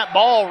swing that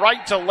ball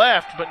right to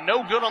left, but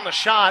no good on the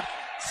shot.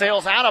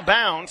 Sails out of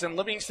bounds, and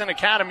Livingston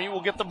Academy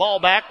will get the ball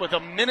back with a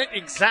minute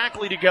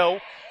exactly to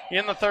go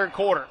in the third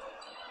quarter.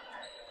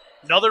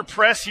 Another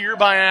press here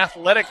by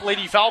athletic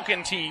Lady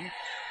Falcon team.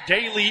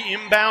 Daly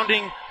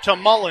inbounding to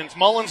Mullins.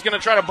 Mullins going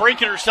to try to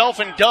break it herself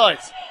and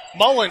does.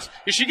 Mullins,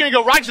 is she going to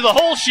go right to the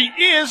hole? She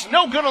is.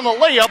 No good on the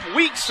layup.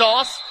 Weak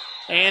sauce.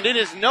 And it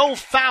is no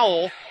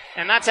foul.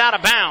 And that's out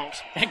of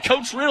bounds. And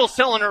Coach Riddle's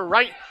telling her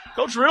right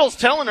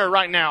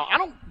now,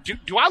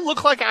 do I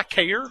look like I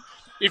care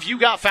if you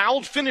got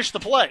fouled? Finish the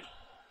play.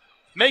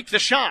 Make the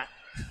shot.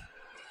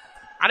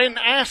 I didn't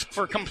ask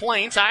for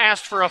complaints. I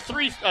asked for a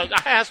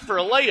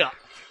layup.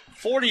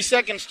 40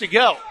 seconds to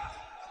go.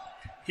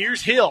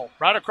 Here's Hill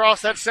right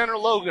across that center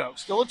logo.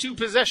 Still a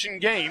two-possession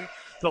game.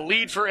 The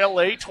lead for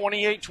LA,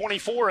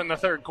 28-24 in the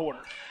third quarter.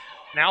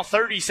 Now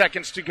 30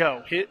 seconds to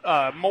go.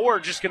 Moore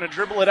just going to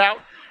dribble it out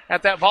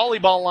at that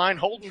volleyball line,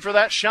 holding for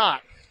that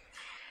shot.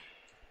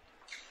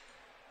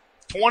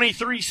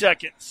 23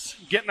 seconds.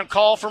 Getting a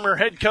call from her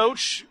head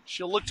coach.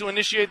 She'll look to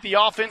initiate the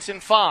offense in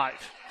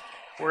 5.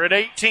 We're at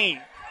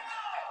 18.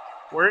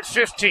 We're at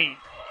 15.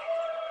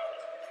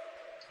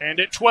 And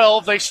at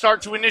 12, they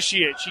start to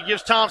initiate. She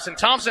gives Thompson.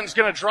 Thompson's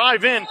going to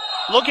drive in,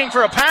 looking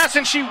for a pass,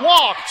 and she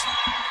walked.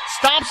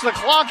 Stops the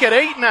clock at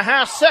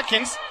 8.5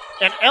 seconds,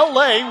 and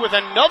LA with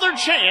another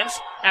chance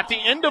at the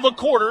end of a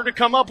quarter to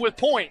come up with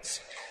points.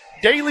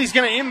 Daly's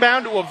going to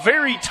inbound to a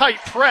very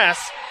tight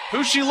press.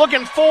 Who's she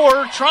looking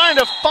for? Trying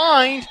to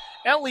find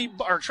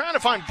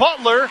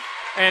Butler,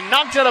 and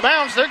knocked out of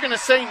bounds. They're going to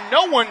say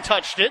no one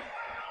touched it,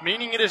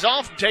 meaning it is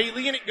off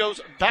Daly, and it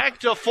goes back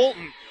to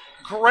Fulton.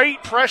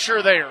 Great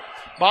pressure there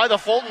by the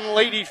Fulton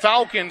Lady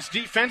Falcons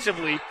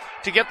defensively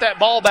to get that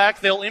ball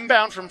back. They'll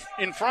inbound from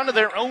in front of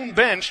their own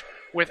bench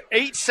with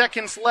 8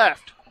 seconds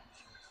left.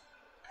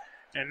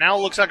 And now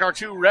it looks like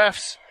two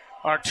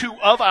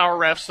of our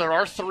refs, there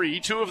are 3,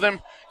 2 of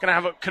them going to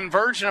have a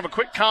converge and have a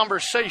quick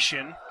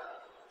conversation,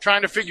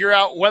 trying to figure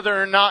out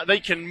whether or not they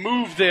can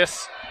move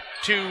this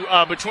to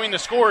between the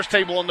scorer's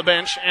table and the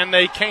bench, and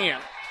they can.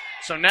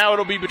 So now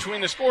it'll be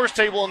between the scorer's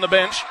table and the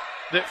bench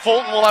that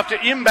Fulton will have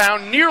to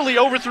inbound, nearly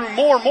overthrew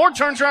Moore. Moore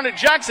turns around and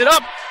jacks it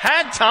up.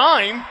 Had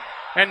time.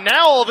 And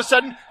now all of a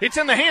sudden, it's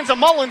in the hands of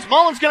Mullins.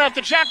 Mullins going to have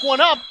to jack one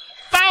up.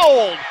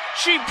 Fouled.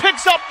 She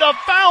picks up the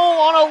foul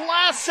on a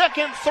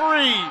last-second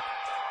three.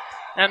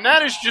 And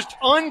that is just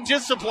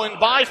undisciplined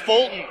by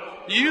Fulton.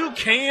 You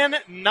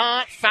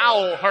cannot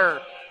foul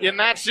her in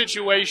that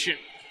situation.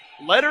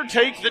 Let her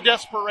take the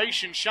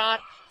desperation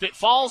shot. If it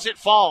falls, it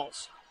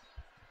falls.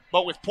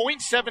 But with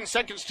 0.7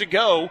 seconds to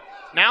go,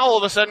 now all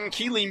of a sudden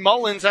Keely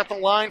Mullins at the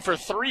line for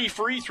 3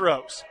 free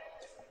throws.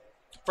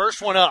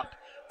 First one up.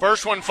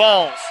 First one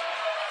falls.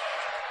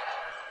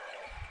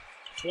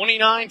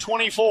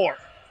 29-24.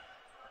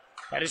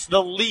 That is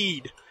the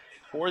lead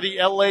for the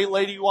LA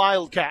Lady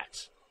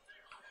Wildcats.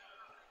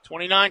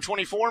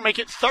 29-24, make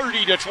it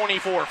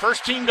 30-24.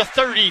 First team to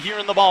 30 here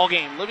in the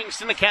ballgame.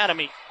 Livingston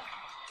Academy.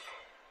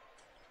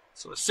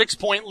 So a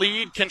 6-point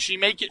lead. Can she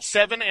make it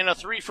 7 and a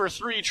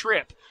 3-for-3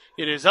 trip?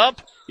 It is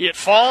up. It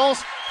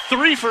falls.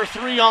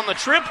 3-for-3 on the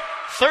trip.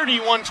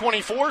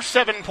 31-24,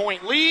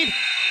 7-point lead.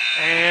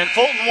 And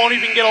Fulton won't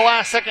even get a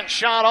last-second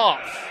shot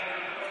off.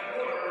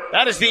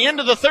 That is the end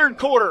of the third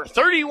quarter.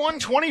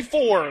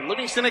 31-24.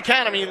 Livingston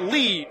Academy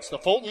leads the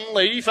Fulton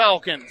Lady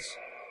Falcons.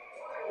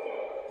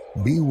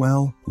 Be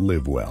well,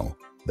 live well.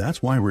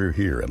 That's why we're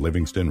here at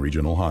Livingston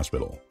Regional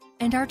Hospital.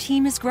 And our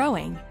team is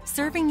growing,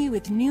 serving you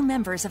with new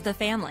members of the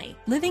family.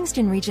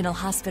 Livingston Regional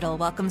Hospital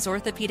welcomes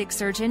orthopedic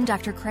surgeon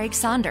Dr. Craig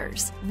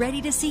Saunders,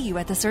 ready to see you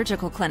at the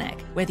surgical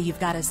clinic. Whether you've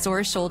got a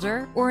sore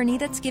shoulder or a knee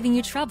that's giving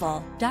you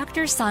trouble,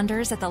 Dr.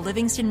 Saunders at the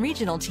Livingston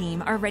Regional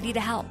team are ready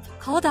to help.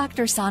 Call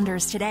Dr.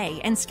 Saunders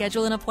today and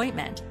schedule an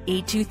appointment.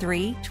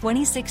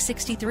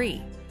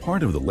 823-2663.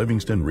 Part of the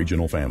Livingston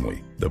Regional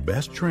family, the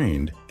best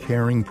trained,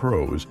 caring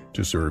pros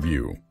to serve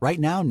you. Right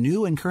now,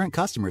 new and current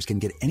customers can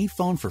get any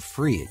phone for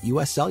free at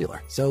U.S.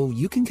 Cellular, so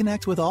you can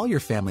connect with all your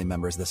family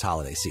members this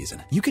holiday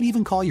season. You could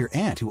even call your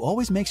aunt, who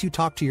always makes you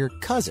talk to your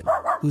cousin,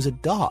 who's a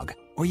dog.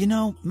 Or,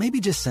 maybe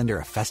just send her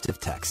a festive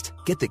text.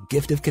 Get the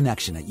gift of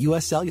connection at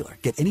U.S. Cellular.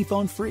 Get any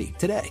phone free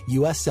today.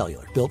 U.S.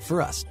 Cellular, built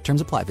for us. Terms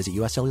apply. Visit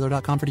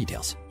uscellular.com for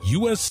details.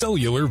 U.S.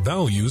 Cellular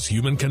values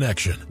human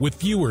connection with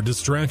fewer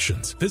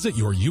distractions. Visit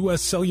your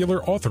U.S.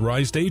 Cellular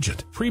authorized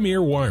agent.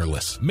 Premier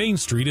Wireless, Main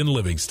Street in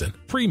Livingston.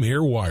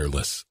 Premier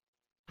Wireless.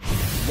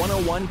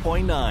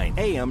 101.9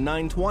 AM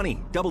 920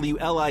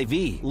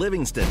 WLIV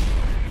Livingston.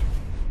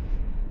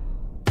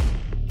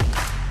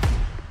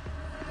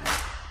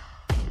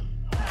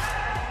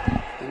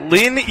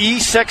 Lynn E.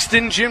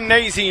 Sexton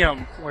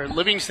Gymnasium, where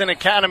Livingston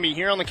Academy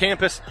here on the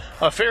campus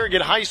of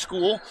Farragut High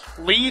School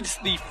leads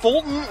the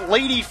Fulton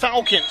Lady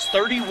Falcons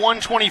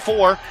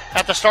 31-24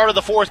 at the start of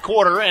the fourth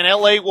quarter, and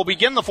LA will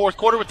begin the fourth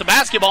quarter with the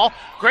basketball.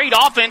 Great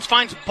offense,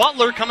 finds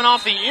Butler coming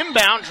off the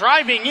inbound,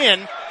 driving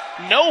in,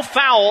 no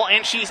foul,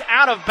 and she's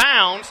out of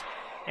bounds.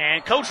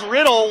 And Coach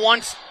Riddle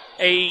wants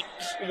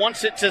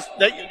it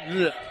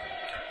to.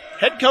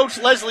 Head coach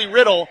Leslie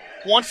Riddle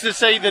wants to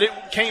say that it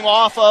came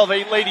off of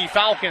a Lady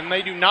Falcon.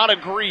 They do not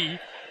agree,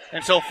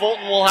 and so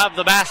Fulton will have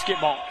the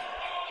basketball.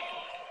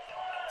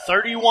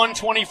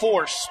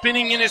 31-24,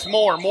 spinning in is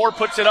Moore. Moore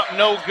puts it up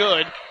no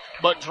good,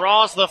 but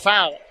draws the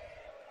foul.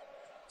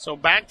 So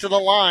back to the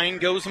line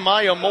goes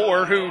Maya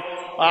Moore, who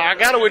I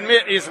got to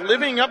admit is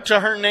living up to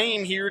her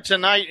name here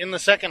tonight in the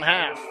second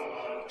half.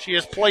 She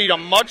has played a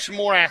much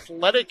more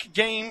athletic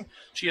game.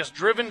 She has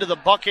driven to the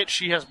bucket.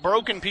 She has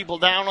broken people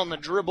down on the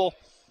dribble.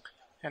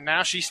 And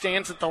now she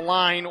stands at the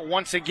line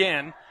once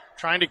again,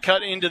 trying to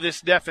cut into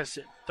this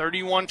deficit.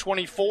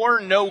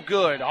 31-24, no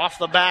good. Off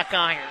the back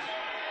iron.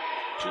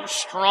 Too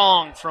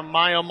strong from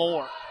Maya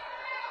Moore.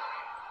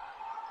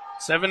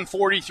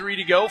 7:43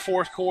 to go,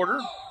 fourth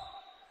quarter.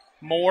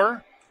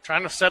 Moore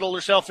trying to settle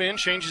herself in,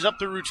 changes up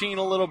the routine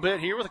a little bit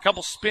here with a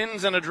couple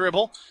spins and a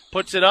dribble.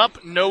 Puts it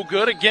up, no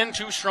good. Again,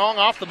 too strong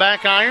off the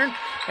back iron.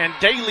 And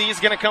Daly is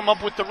going to come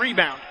up with the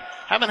rebound.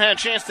 Haven't had a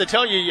chance to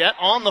tell you yet.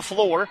 On the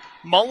floor,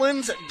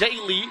 Mullins,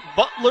 Daly,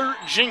 Butler,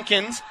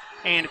 Jenkins,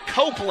 and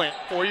Copeland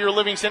for your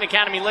Livingston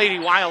Academy Lady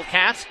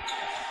Wildcats.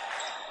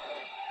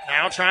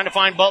 Now trying to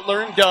find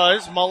Butler and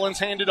does. Mullins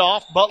handed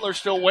off. Butler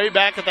still way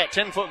back at that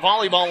 10-foot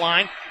volleyball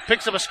line.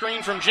 Picks up a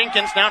screen from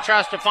Jenkins. Now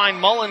tries to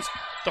find Mullins.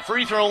 The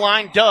free throw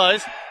line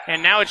does.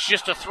 And now it's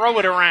just to throw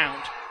it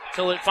around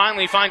till it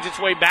finally finds its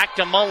way back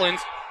to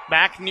Mullins.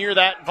 Back near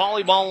that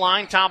volleyball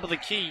line, top of the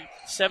key.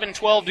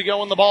 7:12 to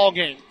go in the ball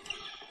game.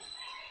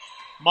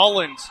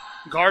 Mullins,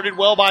 guarded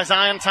well by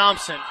Zion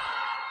Thompson.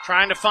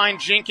 Trying to find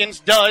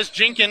Jenkins, does.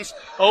 Jenkins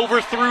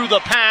overthrew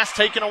the pass,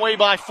 taken away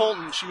by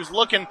Fulton. She was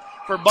looking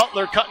for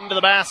Butler cutting to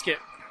the basket.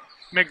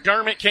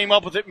 McDermott came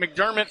up with it.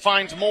 McDermott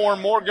finds Moore.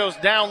 Moore goes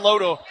down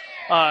low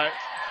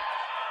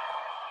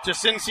to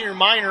Sincere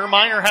Minor.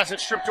 Minor has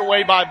it stripped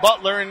away by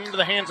Butler and into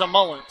the hands of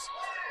Mullins.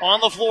 On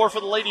the floor for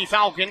the Lady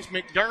Falcons,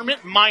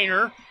 McDermott,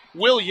 Minor,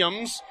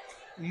 Williams,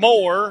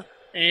 Moore,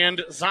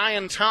 and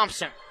Zion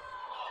Thompson.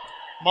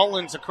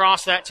 Mullins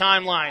across that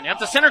timeline. At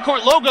the center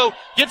court logo,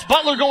 gets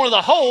Butler going to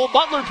the hole.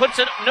 Butler puts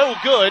it no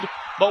good,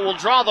 but will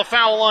draw the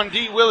foul on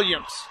D.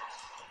 Williams.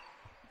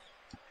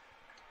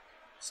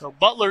 So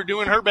Butler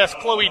doing her best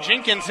Chloe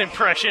Jenkins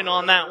impression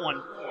on that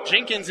one.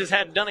 Jenkins has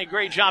done a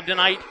great job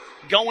tonight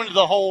going to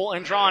the hole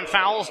and drawing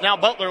fouls. Now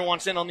Butler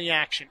wants in on the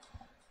action.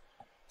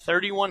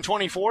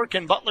 31-24.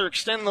 Can Butler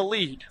extend the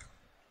lead?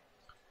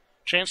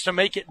 Chance to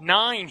make it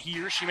 9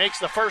 here. She makes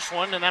the first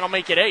one, and that'll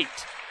make it 8.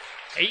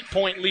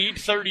 8-point lead,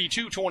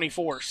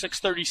 32-24.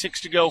 6:36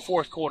 to go,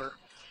 fourth quarter.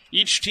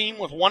 Each team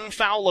with one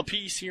foul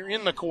apiece here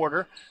in the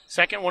quarter.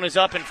 Second one is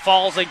up and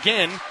falls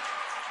again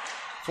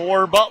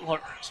for Butler.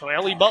 So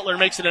Ellie Butler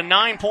makes it a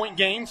 9-point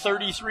game,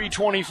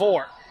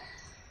 33-24.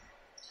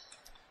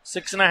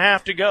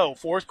 6.5 to go,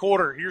 fourth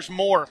quarter. Here's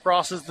Moore,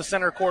 crosses the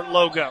center court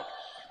logo.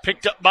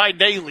 Picked up by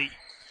Daly.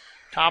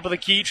 Top of the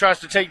key, tries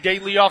to take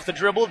Daly off the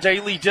dribble.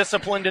 Daly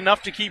disciplined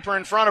enough to keep her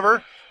in front of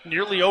her.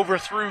 Nearly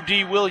overthrew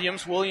D.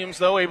 Williams. Williams,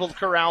 though, able to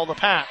corral the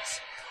pass.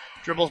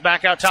 Dribbles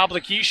back out top of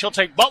the key. She'll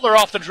take Butler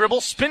off the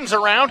dribble. Spins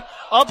around.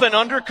 Up and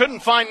under. Couldn't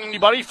find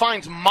anybody.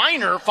 Finds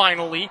Minor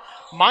finally.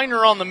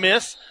 Minor on the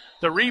miss.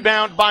 The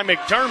rebound by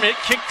McDermott.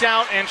 Kicked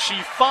out, and she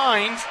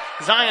finds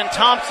Zion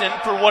Thompson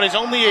for what is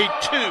only a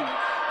 2.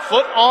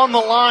 Foot on the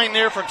line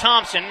there for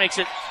Thompson. Makes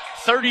it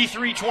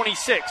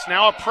 33-26.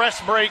 Now a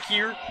press break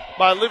here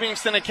by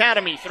Livingston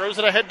Academy. Throws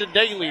it ahead to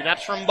Daly.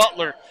 That's from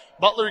Butler.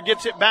 Butler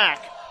gets it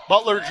back.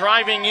 Butler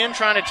driving in,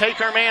 trying to take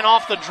her man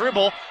off the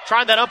dribble.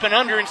 Tried that up and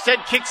under.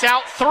 Instead kicks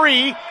out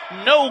 3.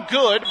 No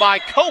good by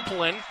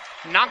Copeland.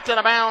 Knocked out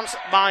of bounds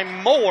by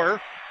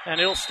Moore. And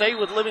it'll stay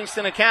with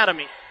Livingston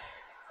Academy.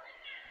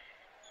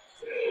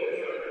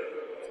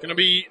 It's going to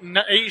be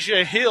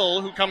Asia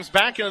Hill who comes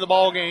back into the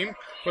ball game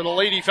for the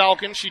Lady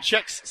Falcons. She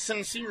checks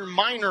Sincere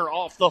Minor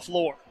off the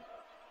floor.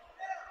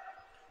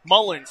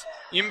 Mullins,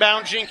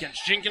 inbound Jenkins.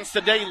 Jenkins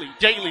to Daly.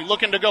 Daly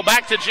looking to go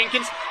back to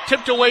Jenkins.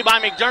 Tipped away by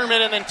McDermott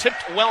and then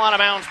tipped well out of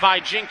bounds by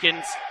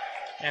Jenkins.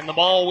 And the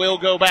ball will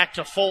go back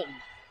to Fulton.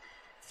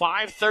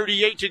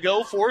 5:38 to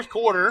go, fourth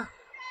quarter.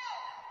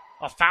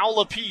 A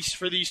foul apiece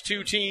for these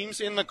two teams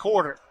in the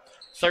quarter.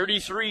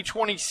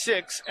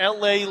 33-26,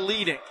 LA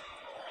leading.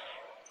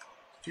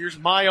 Here's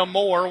Maya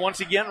Moore once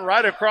again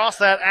right across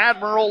that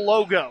Admiral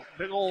logo.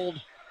 Big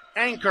old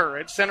anchor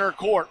at center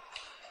court.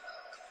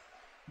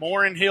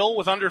 Moore and Hill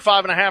with under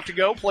 5.5 to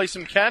go. Play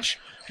some catch.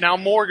 Now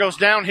Moore goes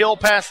downhill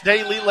past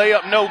Daly.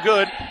 Layup no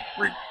good.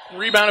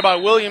 Rebounded by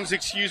Williams,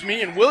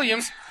 And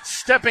Williams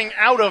stepping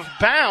out of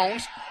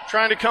bounds,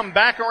 trying to come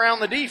back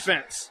around the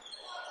defense.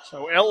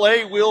 So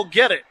LA will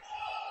get it.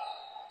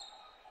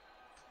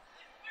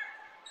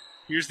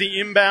 Here's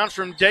the inbound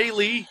from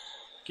Daly.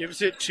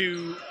 Gives it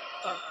to...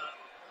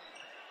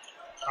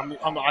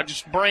 I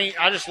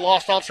just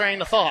lost all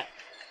train of thought.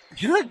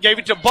 Gave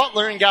it to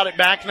Butler and got it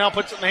back. Now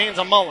puts it in the hands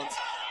of Mullins.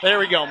 There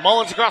we go.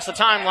 Mullins across the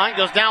timeline.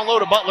 Goes down low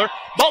to Butler.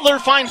 Butler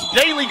finds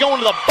Daly going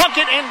to the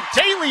bucket, and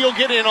Daly will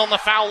get in on the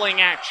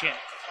fouling action.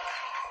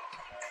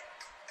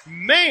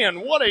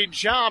 Man, what a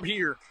job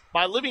here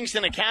by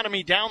Livingston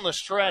Academy down the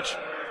stretch.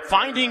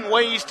 Finding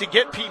ways to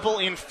get people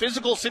in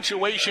physical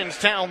situations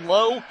down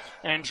low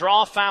and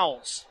draw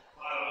fouls.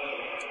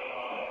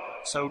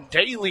 So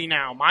Daly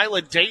now,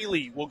 Mila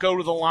Daly will go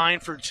to the line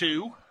for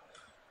 2.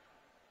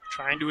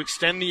 Trying to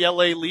extend the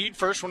LA lead.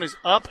 First one is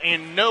up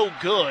and no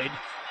good.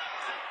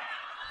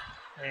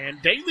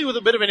 And Daly with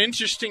a bit of an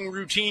interesting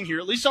routine here,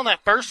 at least on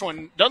that first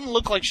one. Doesn't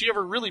look like she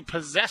ever really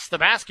possessed the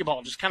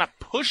basketball, just kind of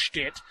pushed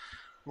it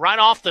right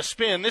off the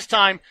spin. This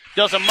time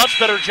does a much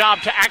better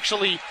job to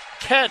actually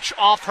catch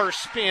off her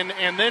spin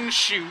and then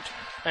shoot,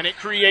 and it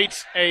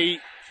creates a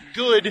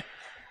good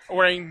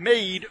or a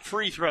made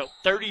free throw.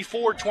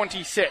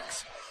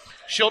 34-26.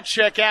 She'll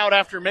check out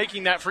after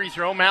making that free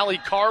throw. Mally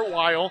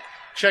Carwile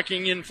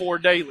checking in for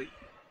Daly.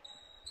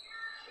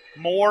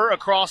 Moore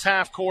across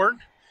half court.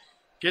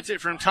 Gets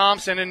it from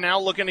Thompson and now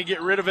looking to get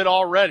rid of it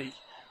already.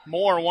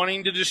 Moore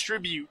wanting to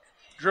distribute.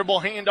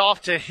 Dribble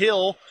handoff to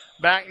Hill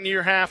back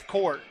near half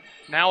court.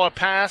 Now a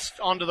pass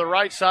onto the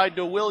right side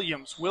to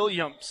Williams.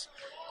 Williams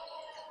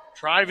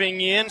driving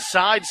in,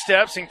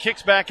 sidesteps and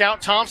kicks back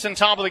out. Thompson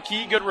top of the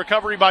key. Good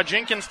recovery by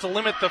Jenkins to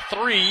limit the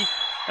 3.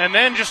 And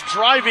then just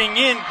driving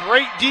in,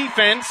 great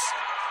defense.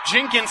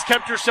 Jenkins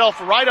kept herself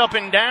right up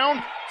and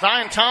down.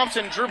 Zion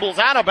Thompson dribbles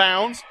out of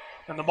bounds,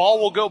 and the ball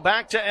will go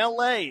back to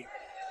L.A.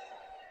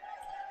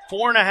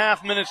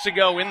 4.5 minutes to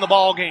go in the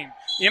ball game.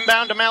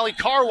 Inbound to Mally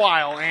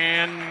Carwile,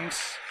 and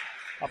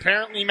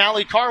apparently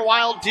Mally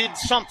Carwile did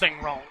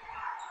something wrong.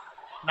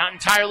 Not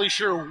entirely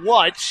sure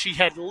what. She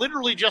had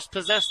literally just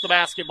possessed the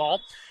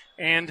basketball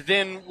and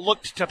then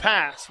looked to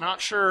pass.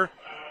 Not sure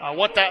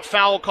what that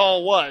foul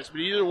call was.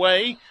 But either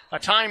way, a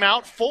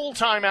timeout, full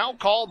timeout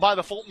called by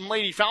the Fulton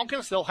Lady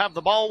Falcons. They'll have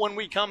the ball when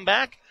we come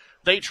back.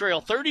 They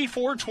trail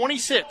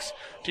 34-26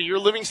 to your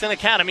Livingston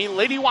Academy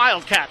Lady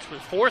Wildcats with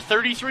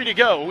 4:33 to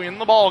go in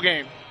the ball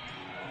game.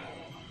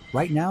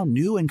 Right now,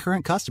 new and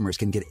current customers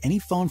can get any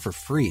phone for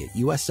free at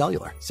US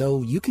Cellular,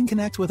 so you can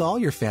connect with all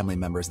your family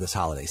members this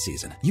holiday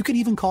season. You could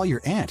even call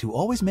your aunt who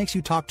always makes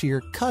you talk to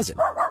your cousin,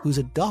 who's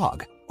a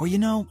dog. Or,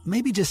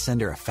 maybe just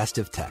send her a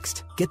festive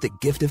text. Get the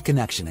gift of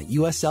connection at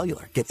US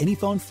Cellular. Get any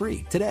phone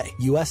free today.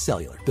 US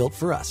Cellular, built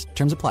for us.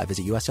 Terms apply.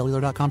 Visit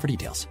uscellular.com for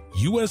details.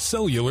 U.S.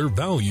 Cellular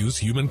values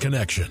human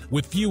connection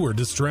with fewer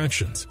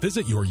distractions.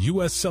 Visit your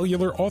U.S.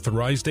 Cellular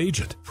authorized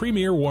agent.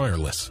 Premier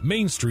Wireless,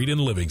 Main Street in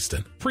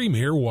Livingston.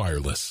 Premier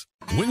Wireless.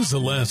 When's the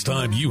last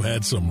time you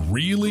had some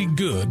really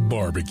good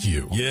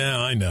barbecue? Yeah,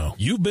 I know.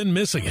 You've been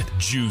missing it.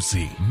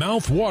 Juicy,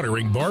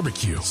 mouth-watering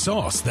barbecue.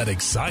 Sauce that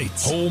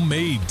excites.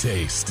 Homemade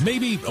taste.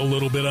 Maybe a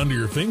little bit under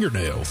your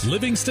fingernails.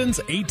 Livingston's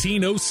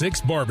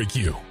 1806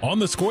 Barbecue. On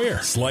the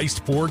square.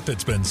 Sliced pork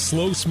that's been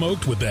slow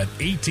smoked with that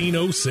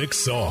 1806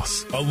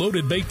 sauce. A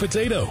loaded baked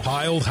potato.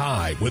 Piled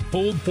high with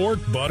pulled pork,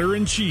 butter,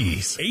 and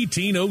cheese.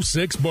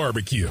 1806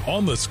 Barbecue.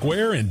 On the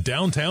square in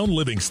downtown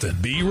Livingston.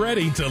 Be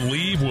ready to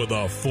leave with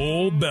a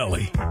full belly.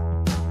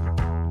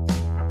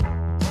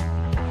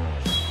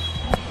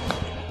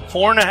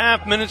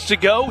 4.5 minutes to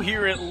go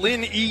here at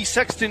Lynn E.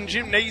 Sexton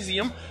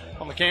Gymnasium.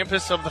 on the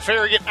campus of the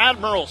Farragut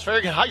Admirals,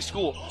 Farragut High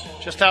School,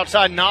 just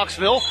outside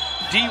Knoxville.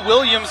 D.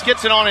 Williams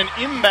gets it on an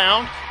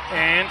inbound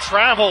and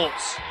travels.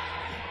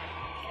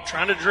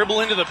 Trying to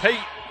dribble into the paint.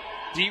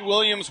 D.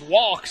 Williams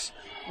walks,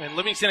 and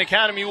Livingston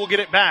Academy will get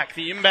it back.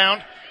 The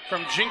inbound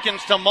from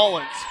Jenkins to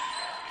Mullins.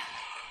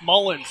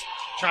 Mullins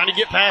trying to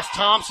get past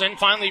Thompson,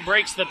 finally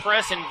breaks the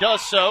press and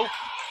does so.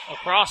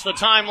 Across the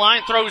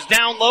timeline, throws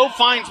down low,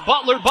 finds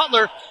Butler.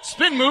 Butler,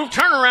 spin move,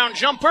 turnaround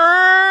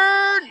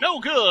jumper, no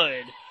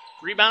good.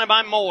 Rebounded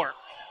by Moore.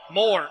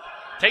 Moore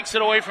takes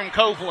it away from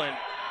Copeland.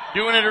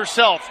 Doing it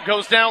herself,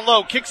 goes down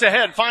low, kicks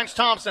ahead, finds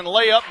Thompson,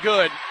 layup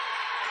good.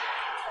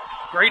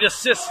 Great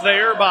assist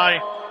there by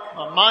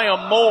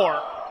Maya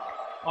Moore.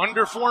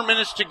 Under 4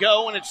 minutes to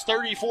go, and it's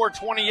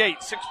 34-28,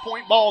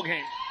 6-point ball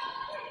game.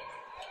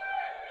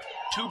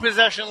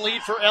 2-possession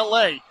lead for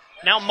L.A.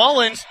 Now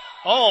Mullins,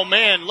 oh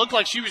man, looked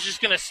like she was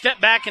just going to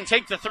step back and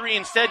take the three.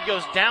 Instead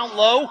goes down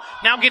low,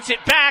 now gets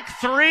it back,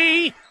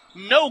 three,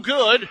 no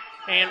good,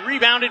 and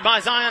rebounded by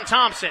Zion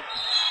Thompson.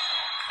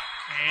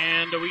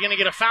 And are we going to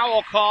get a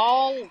foul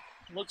call?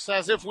 Looks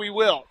as if we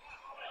will.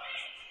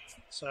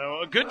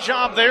 So a good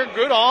job there,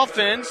 good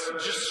offense.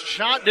 Just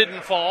shot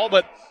didn't fall,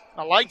 but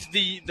I liked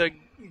the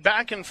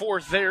back and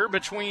forth there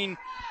between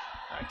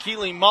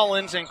Keely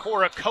Mullins and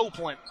Cora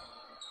Copeland.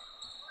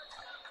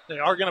 They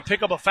are going to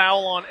pick up a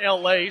foul on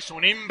L.A., so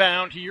an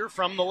inbound here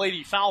from the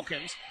Lady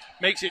Falcons.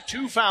 Makes it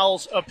 2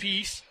 fouls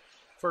apiece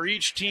for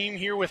each team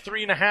here with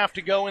 3.5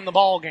 to go in the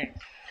ball game.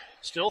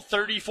 Still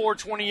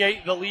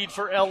 34-28, the lead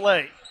for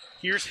L.A.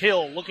 Here's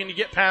Hill looking to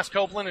get past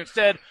Copeland.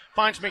 Instead,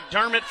 finds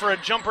McDermott for a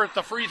jumper at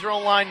the free throw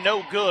line.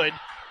 No good.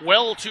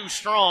 Well too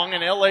strong,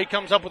 and L.A.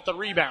 comes up with the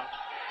rebound.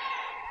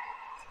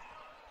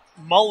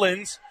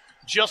 Mullins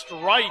just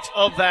right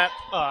of that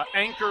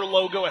anchor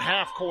logo at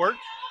half court.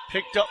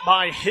 Picked up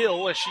by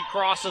Hill as she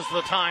crosses the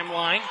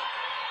timeline.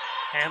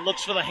 And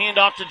looks for the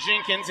handoff to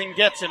Jenkins and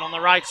gets it on the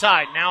right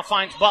side. Now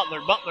finds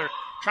Butler. Butler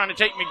trying to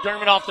take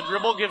McDermott off the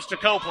dribble. Gives to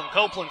Copeland.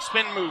 Copeland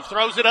spin move.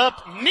 Throws it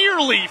up.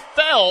 Nearly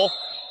fell.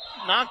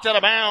 Knocked out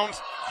of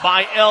bounds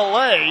by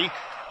L.A.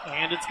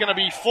 And it's going to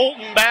be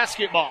Fulton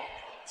basketball.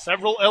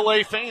 Several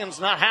L.A. fans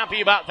not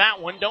happy about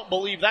that one. Don't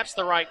believe that's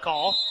the right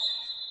call.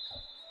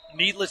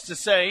 Needless to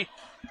say,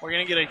 we're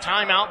going to get a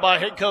timeout by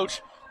head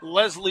coach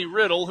Leslie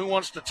Riddle, who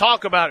wants to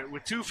talk about it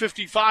with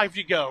 2:55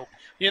 to go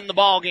in the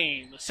ball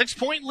game. A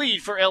 6-point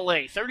lead for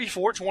L.A.,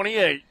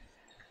 34-28.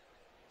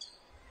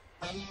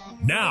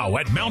 Now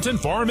at Mountain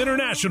Farm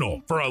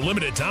International, for a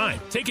limited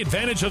time, take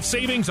advantage of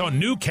savings on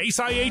new Case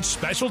IH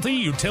specialty,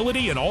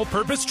 utility, and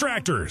all-purpose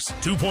tractors.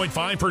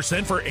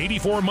 2.5% for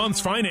 84 months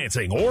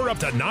financing or up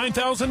to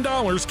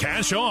 $9,000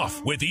 cash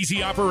off. With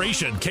easy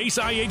operation, Case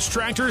IH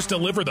tractors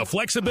deliver the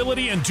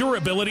flexibility and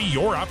durability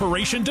your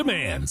operation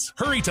demands.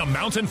 Hurry to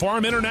Mountain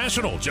Farm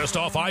International just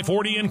off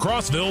I-40 in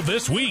Crossville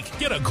this week.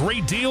 Get a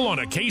great deal on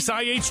a Case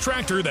IH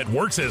tractor that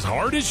works as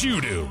hard as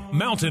you do.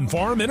 Mountain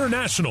Farm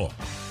International.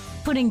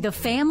 Putting the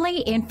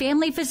family in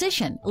family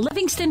physician,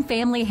 Livingston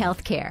Family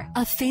Healthcare.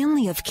 A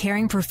family of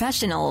caring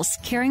professionals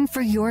caring for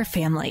your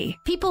family.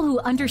 People who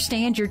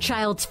understand your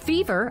child's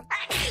fever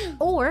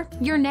or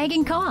your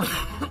nagging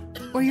cough.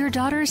 Or your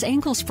daughter's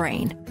ankle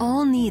sprain.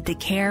 All need the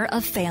care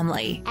of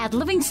family. At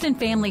Livingston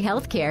Family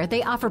Healthcare,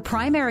 they offer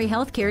primary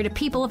health care to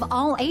people of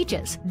all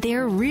ages.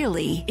 There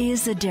really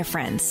is a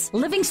difference.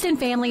 Livingston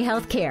Family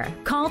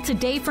Healthcare. Call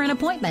today for an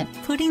appointment.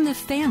 Putting the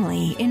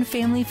family in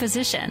family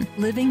physician.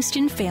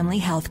 Livingston Family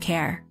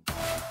Healthcare.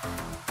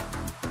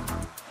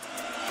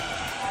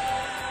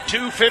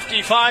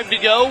 2:55 to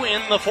go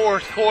in the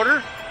fourth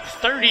quarter.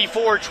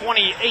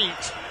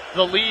 34-28,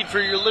 the lead for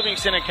your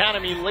Livingston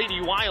Academy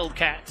Lady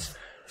Wildcats.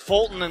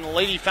 Fulton and the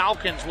Lady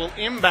Falcons will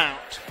inbound.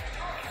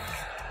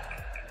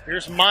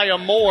 Here's Maya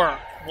Moore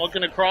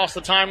looking across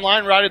the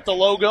timeline right at the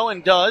logo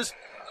and does.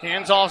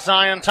 Hands off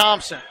Zion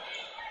Thompson.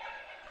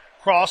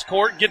 Cross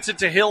court, gets it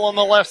to Hill on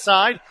the left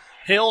side.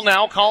 Hill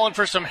now calling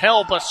for some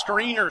help, a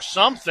screen or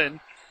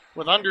something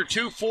with under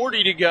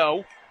 2:40 to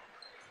go.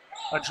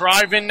 A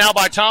drive in now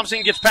by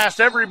Thompson, gets past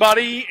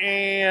everybody,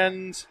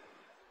 and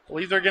I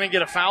believe they're going to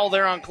get a foul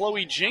there on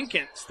Chloe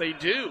Jenkins. They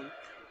do.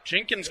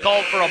 Jenkins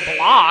called for a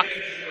block.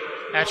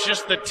 That's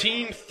just the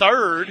team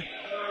third.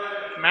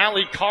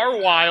 Mally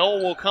Carwile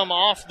will come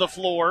off the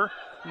floor.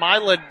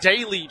 Mila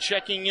Daly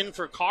checking in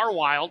for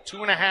Carwile.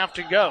 2.5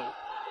 to go.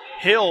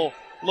 Hill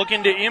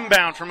looking to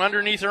inbound from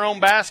underneath her own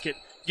basket.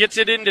 Gets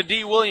it into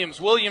D.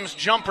 Williams. Williams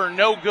jumper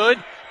no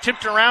good.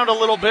 Tipped around a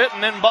little bit,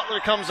 and then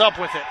Butler comes up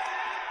with it.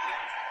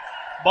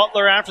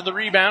 Butler after the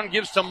rebound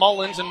gives to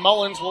Mullins, and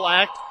Mullins will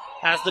act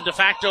as the de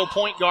facto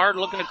point guard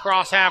looking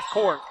across half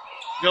court.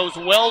 Goes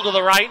well to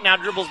the right, now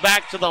dribbles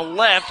back to the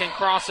left and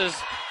crosses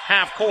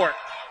half court.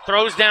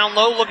 Throws down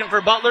low, looking for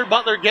Butler.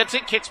 Butler gets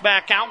it, kicks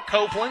back out.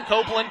 Copeland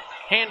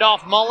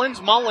handoff Mullins.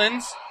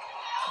 Mullins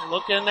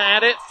looking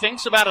at it,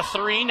 thinks about a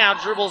three, now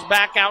dribbles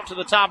back out to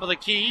the top of the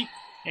key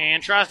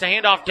and tries to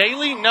hand off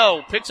Daly.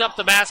 No, picks up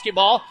the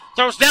basketball,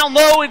 throws down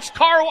low. It's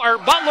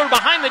Butler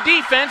behind the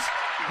defense.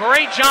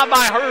 Great job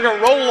by her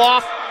to roll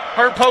off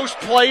her post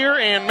player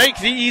and make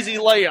the easy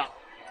layup.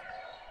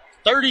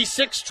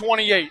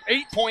 36-28,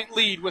 8-point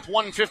lead with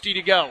 1:50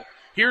 to go.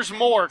 Here's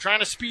Moore trying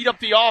to speed up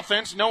the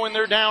offense, knowing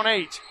they're down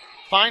 8.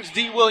 Finds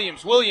D.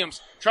 Williams.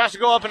 Williams tries to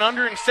go up and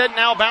under. Instead,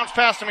 now bounce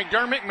pass to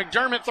McDermott.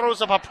 McDermott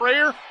throws up a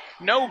prayer.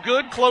 No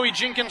good. Chloe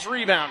Jenkins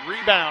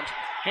rebound.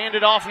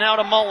 Handed off now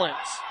to Mullins.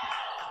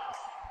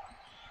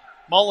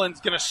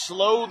 Mullins going to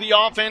slow the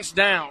offense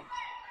down.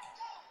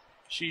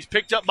 She's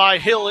picked up by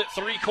Hill at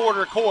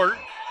three-quarter court.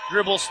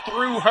 Dribbles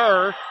through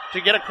her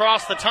to get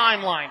across the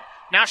timeline.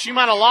 Now she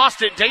might have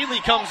lost it. Daly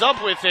comes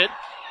up with it.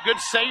 Good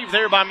save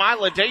there by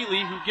Mila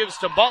Daly, who gives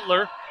to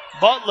Butler.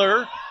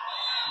 Butler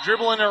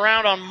dribbling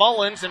around on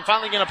Mullins and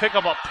finally going to pick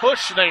up a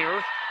push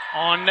there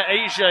on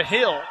Asia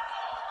Hill.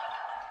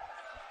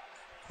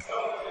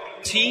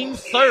 Team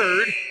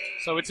third,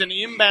 so it's an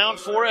inbound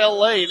for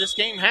LA. This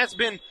game has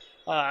been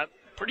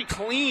pretty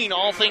clean,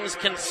 all things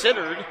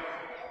considered.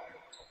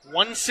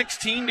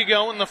 1:16 to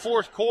go in the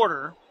fourth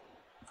quarter.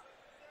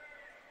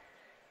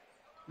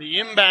 The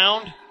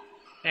inbound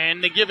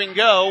and the give and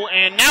go,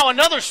 and now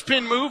another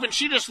spin move, and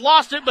she just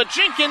lost it, but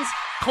Jenkins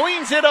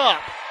cleans it up.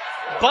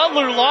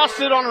 Butler lost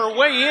it on her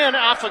way in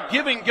off a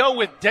give and go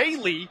with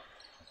Daly,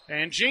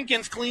 and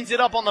Jenkins cleans it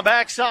up on the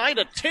backside.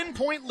 A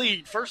 10-point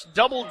lead, first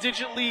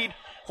double-digit lead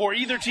for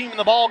either team in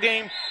the ball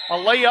game. A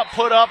layup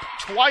put up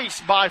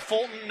twice by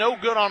Fulton, no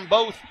good on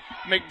both.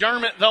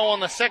 McDermott, though, on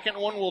the second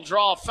one will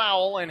draw a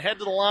foul and head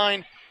to the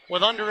line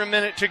with under a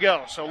minute to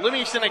go. So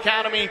Livingston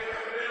Academy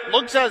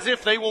looks as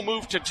if they will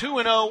move to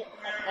 2-0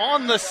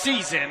 on the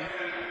season.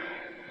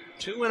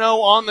 2-0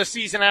 on the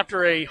season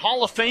after a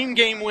Hall of Fame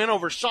game win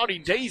over Saudi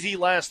Daisy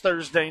last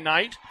Thursday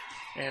night.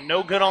 And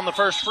no good on the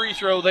first free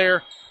throw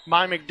there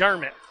by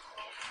McDermott.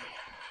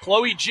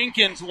 Chloe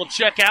Jenkins will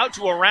check out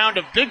to a round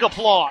of big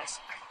applause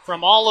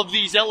from all of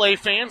these LA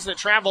fans that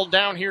traveled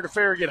down here to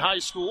Farragut High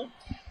School.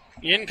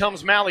 In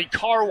comes Mally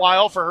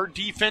Carwile for her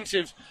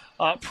defensive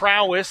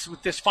prowess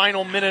with this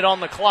final minute on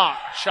the clock.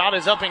 Shot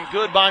is up and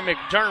good by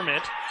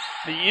McDermott.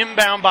 The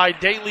inbound by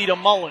Daly to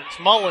Mullins.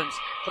 Mullins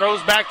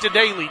throws back to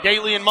Daly.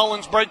 Daly and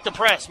Mullins break the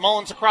press.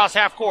 Mullins across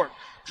half court.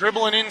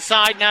 Dribbling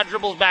inside, now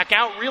dribbles back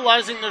out,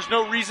 realizing there's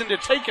no reason to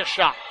take a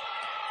shot.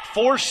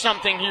 Force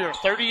something here.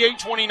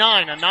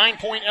 38-29, a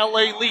 9-point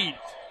LA lead.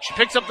 She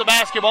picks up the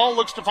basketball,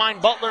 looks to find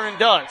Butler and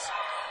does.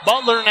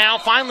 Butler now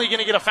finally going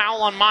to get a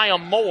foul on Maya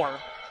Moore.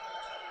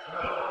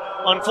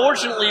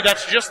 Unfortunately,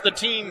 that's just the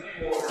team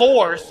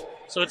fourth,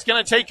 so it's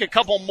going to take a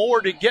couple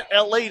more to get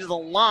LA to the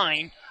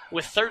line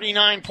with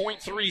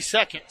 39.3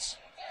 seconds.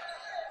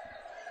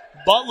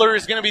 Butler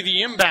is going to be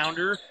the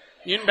inbounder.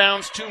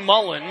 Inbounds to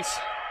Mullins.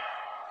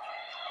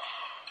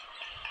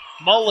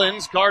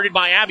 Mullins guarded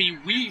by Abby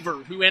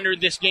Weaver, who entered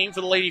this game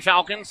for the Lady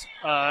Falcons,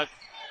 the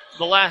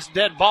last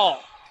dead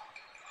ball.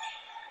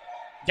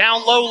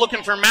 Down low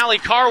looking for Mally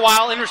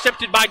Carwile,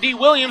 intercepted by D.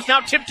 Williams,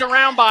 now tipped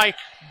around by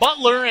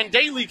Butler, and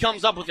Daly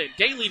comes up with it.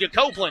 Daly to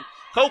Copeland.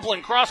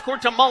 Copeland cross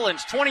court to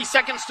Mullins. 20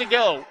 seconds to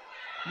go.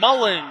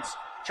 Mullins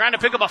trying to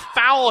pick up a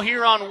foul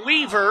here on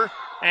Weaver,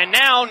 and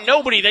now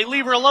nobody. They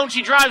leave her alone.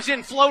 She drives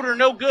in, floater,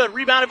 no good.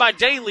 Rebounded by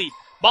Daly.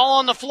 Ball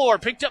on the floor,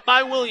 picked up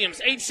by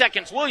Williams. 8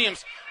 seconds.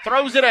 Williams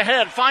throws it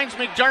ahead, finds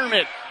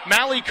McDermott.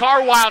 Mally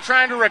Carwile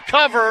trying to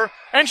recover,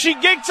 and she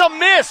gets a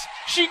miss.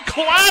 She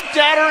clapped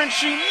at her, and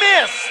she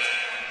missed.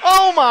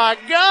 Oh, my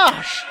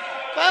gosh.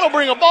 That'll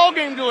bring a ball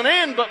game to an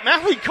end, but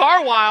Mally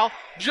Carwile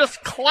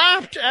just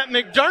clapped at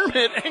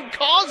McDermott and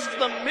caused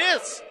the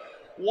miss.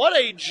 What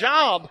a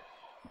job.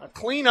 A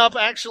cleanup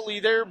actually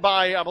there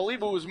by, I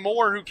believe it was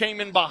Moore who came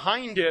in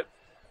behind it.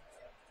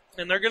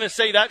 And they're going to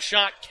say that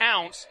shot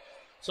counts.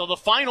 So the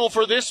final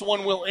for this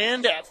one will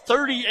end at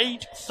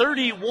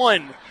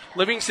 38-31.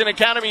 Livingston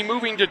Academy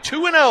moving to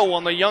 2-0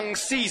 on the young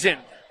season.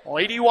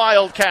 Lady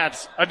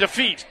Wildcats, a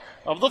defeat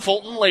of the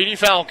Fulton Lady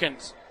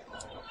Falcons.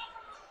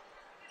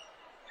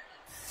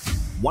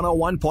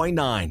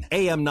 101.9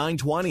 AM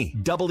 920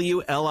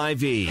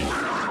 WLIV.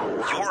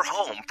 Your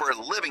home for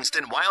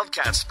Livingston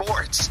Wildcat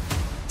sports.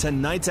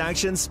 Tonight's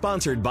action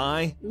sponsored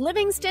by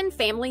Livingston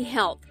Family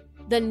Health,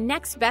 the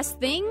next best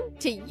thing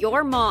to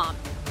your mom.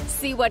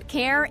 See what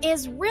care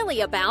is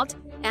really about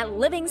at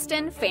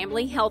Livingston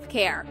Family Health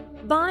Care.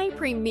 By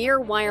Premier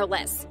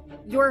Wireless,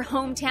 your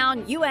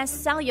hometown U.S.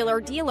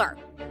 cellular dealer.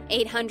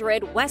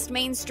 800 West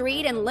Main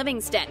Street in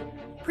Livingston.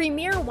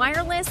 Premier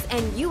Wireless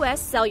and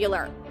U.S.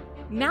 Cellular.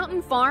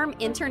 Mountain Farm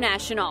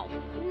International.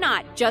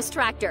 Not just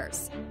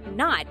tractors.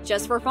 Not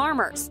just for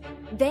farmers.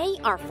 They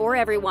are for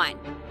everyone.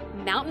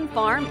 Mountain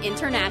Farm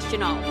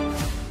International.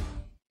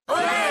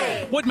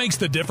 What makes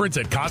the difference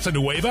at Casa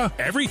Nueva?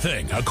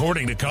 Everything,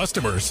 according to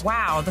customers.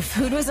 Wow, the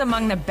food was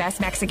among the best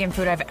Mexican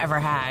food I've ever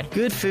had.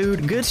 Good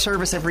food, good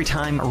service every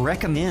time.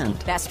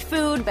 Recommend. Best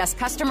food, best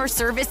customer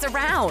service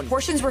around.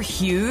 Portions were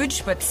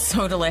huge, but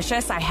so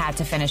delicious, I had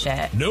to finish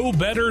it. No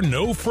better,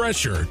 no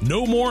fresher,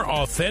 no more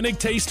authentic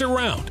taste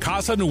around.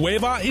 Casa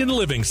Nueva in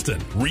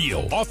Livingston.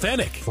 Real,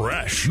 authentic,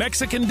 fresh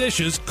Mexican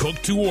dishes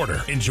cooked to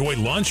order. Enjoy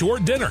lunch or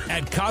dinner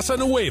at Casa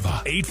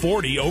Nueva,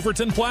 840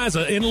 Overton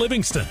Plaza in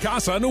Livingston.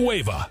 Casa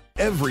Nueva.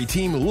 Every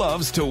team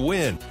loves to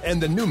win,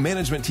 and the new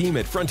management team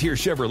at Frontier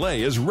Chevrolet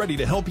is ready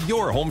to help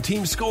your home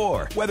team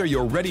score. Whether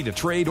you're ready to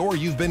trade or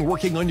you've been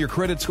working on your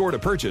credit score to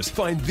purchase,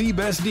 find the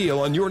best deal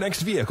on your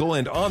next vehicle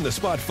and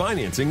on-the-spot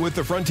financing with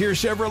the Frontier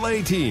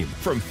Chevrolet team.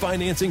 From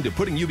financing to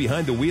putting you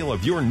behind the wheel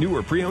of your new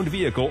or pre-owned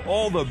vehicle,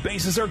 all the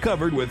bases are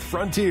covered with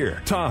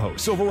Frontier. Tahoe,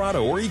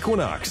 Silverado, or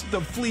Equinox,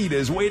 the fleet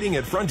is waiting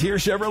at Frontier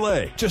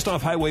Chevrolet, just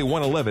off Highway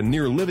 111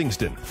 near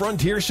Livingston.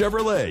 Frontier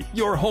Chevrolet,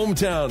 your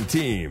hometown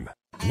team.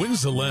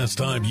 When's the last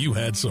time you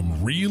had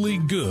some really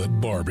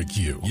good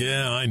barbecue?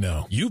 Yeah, I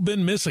know. You've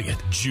been missing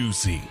it.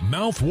 Juicy,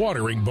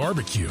 mouth-watering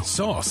barbecue.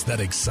 Sauce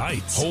that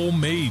excites.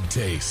 Homemade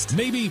taste.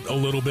 Maybe a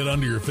little bit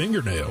under your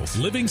fingernails.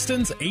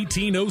 Livingston's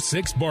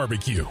 1806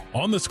 barbecue.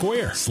 On the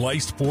square.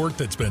 Sliced pork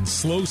that's been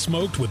slow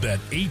smoked with that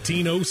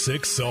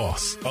 1806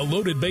 sauce. A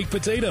loaded baked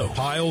potato.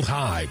 Piled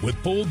high with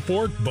pulled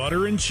pork,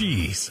 butter, and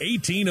cheese.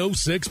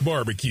 1806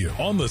 barbecue.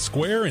 On the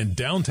square in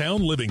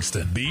downtown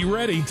Livingston. Be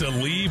ready to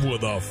leave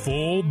with a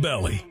full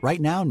belly.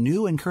 Right now,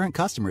 new and current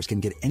customers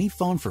can get any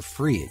phone for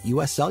free at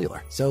U.S.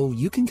 Cellular, so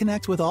you can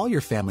connect with all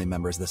your family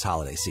members this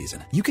holiday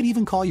season. You can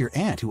even call your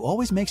aunt, who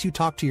always makes you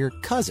talk to your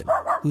cousin,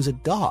 who's a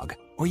dog.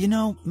 Or,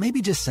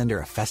 maybe just send her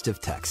a festive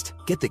text.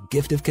 Get the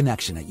gift of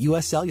connection at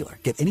U.S. Cellular.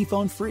 Get any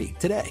phone free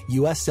today.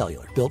 U.S.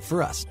 Cellular, built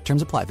for us.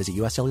 Terms apply. Visit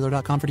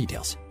uscellular.com for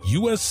details.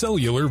 U.S.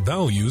 Cellular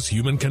values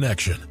human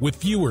connection with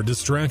fewer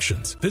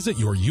distractions. Visit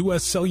your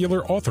U.S.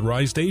 Cellular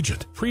authorized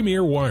agent.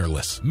 Premier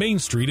Wireless, Main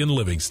Street in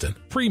Livingston.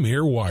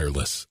 Premier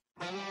Wireless.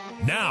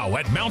 Now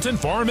at Mountain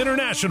Farm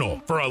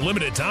International. For a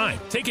limited time,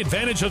 take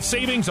advantage of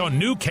savings on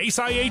new Case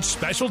IH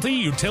specialty,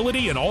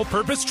 utility, and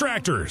all-purpose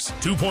tractors.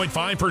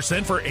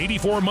 2.5% for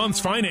 84 months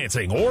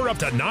financing or up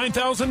to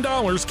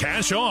 $9,000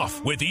 cash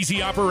off. With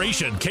easy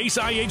operation, Case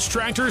IH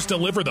tractors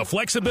deliver the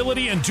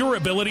flexibility and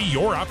durability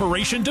your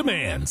operation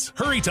demands.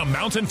 Hurry to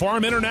Mountain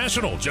Farm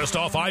International just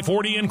off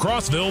I-40 in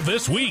Crossville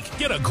this week.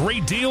 Get a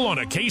great deal on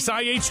a Case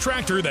IH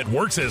tractor that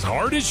works as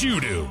hard as you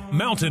do.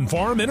 Mountain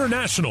Farm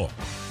International.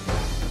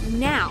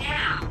 Now,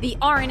 the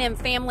R&M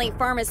Family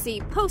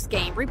Pharmacy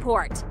post-game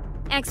report.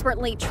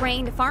 Expertly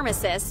trained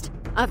pharmacists,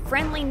 a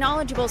friendly,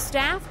 knowledgeable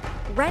staff,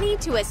 ready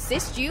to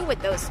assist you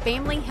with those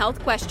family health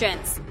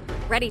questions.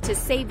 Ready to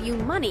save you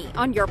money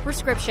on your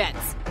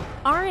prescriptions.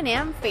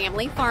 R&M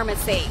Family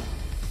Pharmacy.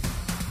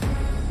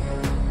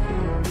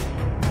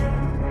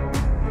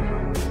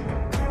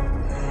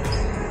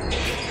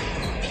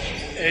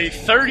 A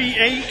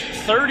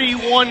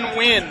 38-31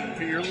 win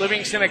for your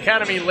Livingston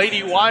Academy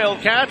Lady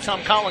Wildcats.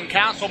 I'm Colin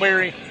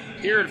Castleberry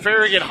here at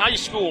Farragut High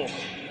School,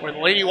 where the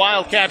Lady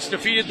Wildcats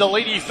defeated the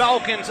Lady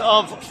Falcons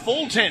of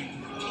Fulton.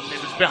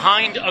 It was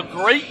behind a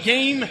great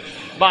game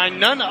by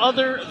none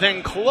other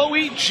than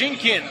Chloe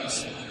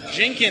Jenkins.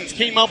 Jenkins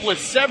came up with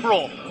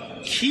several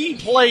key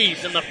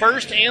plays in the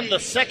first and the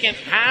second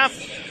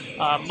half,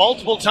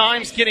 multiple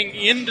times getting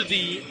into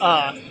the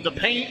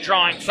paint,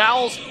 drawing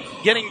fouls,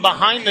 getting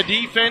behind the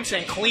defense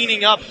and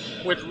cleaning up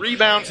with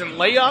rebounds and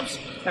layups.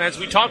 And as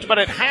we talked about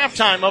at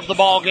halftime of the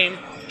ball game,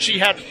 she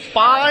had the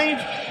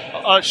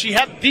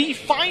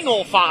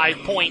final 5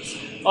 points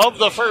of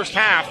the first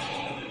half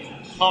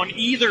on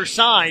either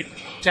side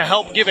to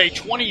help give a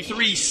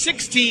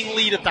 23-16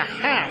 lead at the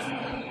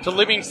half to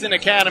Livingston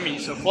Academy.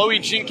 So Chloe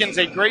Jenkins,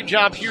 a great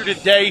job here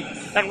today.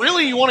 And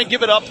really you want to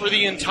give it up for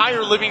the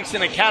entire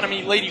Livingston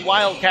Academy Lady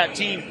Wildcat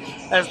team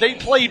as they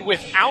played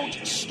without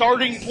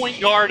starting point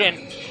guard and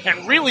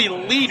really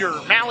leader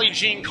Mally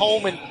Jean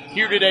Coleman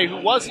here today, who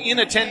was in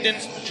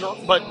attendance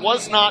but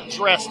was not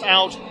dressed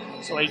out.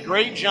 So a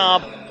great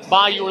job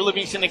by your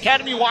Livingston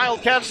Academy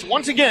Wildcats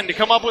once again to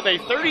come up with a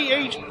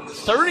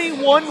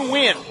 38-31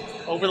 win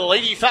over the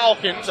Lady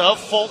Falcons of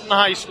Fulton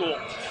High School.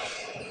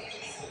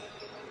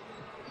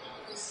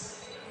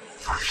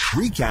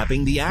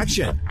 Recapping the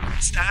action.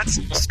 Stats,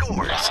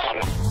 scores.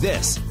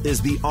 This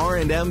is the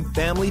R&M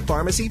Family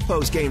Pharmacy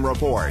postgame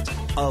report.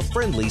 A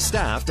friendly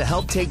staff to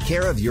help take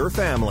care of your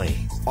family.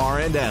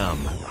 R&M.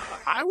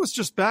 I was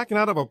just backing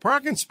out of a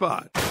parking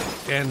spot,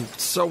 and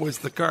so was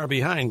the car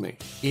behind me.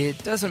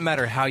 It doesn't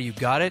matter how you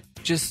got it,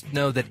 just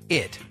know that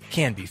it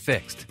can be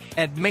fixed.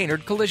 At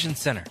Maynard Collision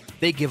Center,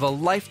 they give a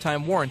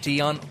lifetime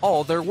warranty on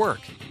all their work.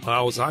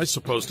 How was I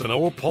supposed to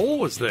know a pole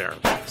was there?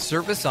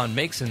 Service on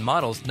makes and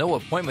models, no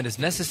appointment is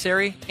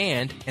necessary,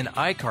 and an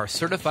ICAR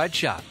certified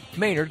shop.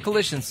 Maynard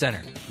Collision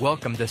Center.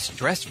 Welcome to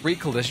stress-free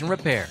collision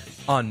repair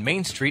on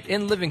Main Street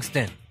in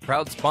Livingston.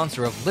 Proud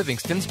sponsor of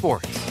Livingston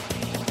Sports.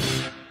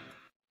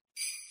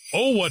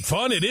 Oh, what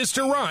fun it is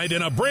to ride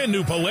in a brand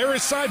new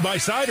Polaris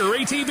side-by-side or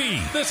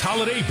ATV. This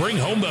holiday, bring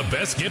home the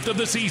best gift of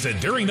the season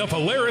during the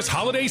Polaris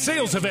Holiday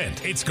Sales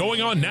Event. It's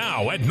going on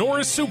now at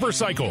Norris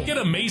Supercycle. Get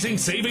amazing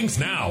savings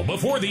now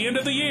before the end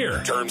of the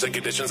year. Terms and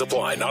conditions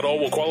apply. Not all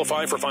will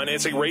qualify for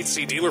financing rates.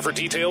 See dealer for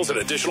details and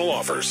additional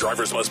offers.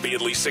 Drivers must be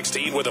at least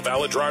 16 with a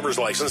valid driver's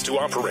license to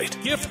operate.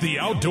 Gift the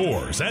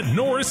outdoors at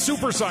Norris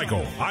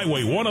Supercycle.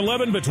 Highway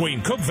 111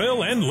 between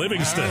Cookville and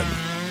Livingston.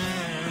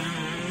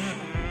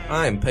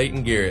 I'm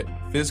Peyton Garrett,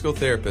 physical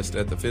therapist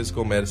at the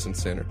Physical Medicine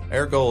Center.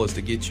 Our goal is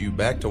to get you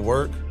back to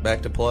work,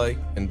 back to play,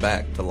 and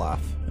back to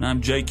life. And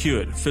I'm Jay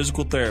Hewitt,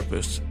 physical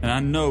therapist, and I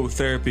know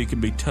therapy can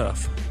be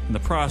tough, and the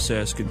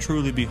process can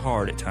truly be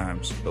hard at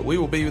times. But we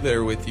will be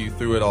there with you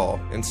through it all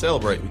and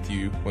celebrate with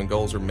you when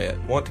goals are met.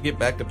 Want to get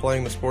back to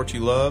playing the sport you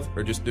love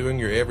or just doing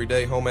your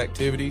everyday home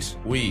activities?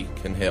 We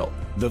can help.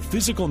 The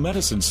Physical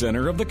Medicine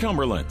Center of the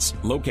Cumberlands,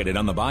 located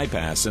on the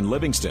bypass in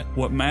Livingston.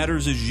 What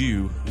matters is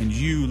you, and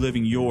you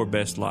living your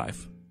best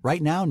life.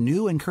 Right now,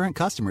 new and current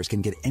customers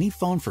can get any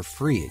phone for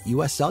free at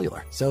U.S.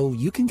 Cellular, so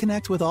you can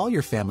connect with all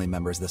your family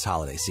members this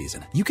holiday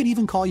season. You can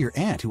even call your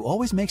aunt who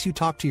always makes you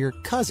talk to your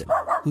cousin,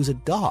 who's a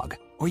dog.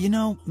 Or,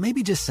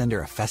 maybe just send her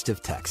a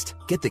festive text.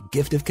 Get the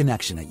gift of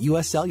connection at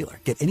U.S.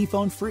 Cellular. Get any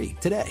phone free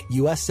today.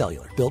 U.S.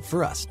 Cellular, built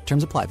for us.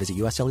 Terms apply. Visit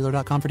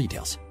uscellular.com for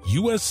details.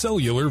 U.S.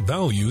 Cellular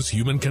values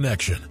human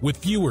connection with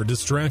fewer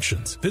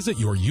distractions. Visit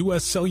your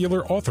U.S.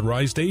 Cellular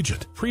authorized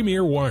agent.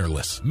 Premier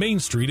Wireless, Main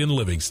Street in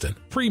Livingston.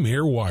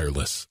 Premier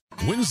Wireless.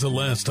 When's the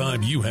last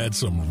time you had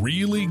some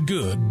really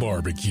good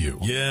barbecue?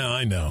 Yeah,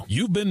 I know.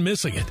 You've been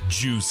missing it.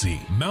 Juicy,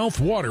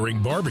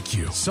 mouth-watering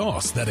barbecue.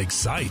 Sauce that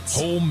excites.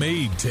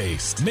 Homemade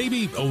taste.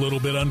 Maybe a little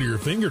bit under your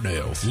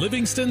fingernails.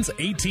 Livingston's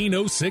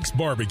 1806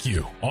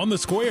 barbecue. On the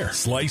square.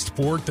 Sliced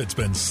pork that's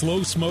been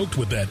slow smoked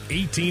with that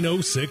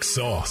 1806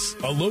 sauce.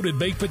 A loaded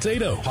baked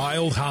potato.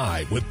 Piled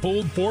high with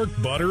pulled pork,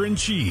 butter, and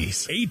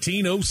cheese.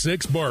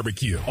 1806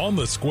 barbecue. On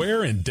the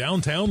square in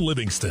downtown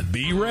Livingston.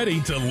 Be ready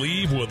to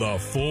leave with a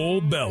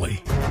full belly.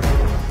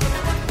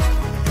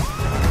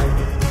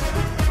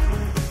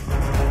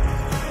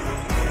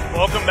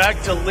 Welcome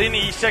back to Lynn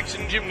E.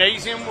 Sexton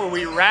Gymnasium, where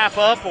we wrap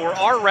up, or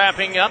are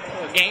wrapping up,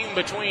 a game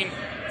between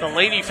the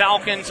Lady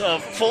Falcons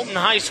of Fulton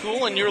High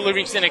School and your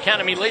Livingston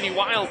Academy Lady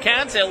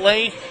Wildcats.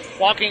 LA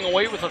walking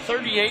away with a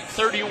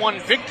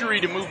 38-31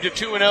 victory to move to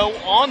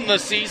 2-0 on the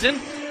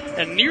season,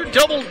 and near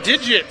double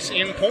digits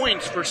in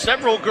points for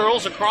several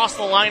girls across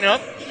the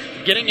lineup.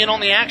 Getting in on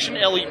the action,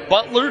 Ellie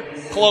Butler,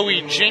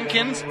 Chloe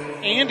Jenkins,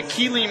 and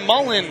Keely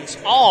Mullins,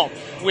 all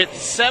with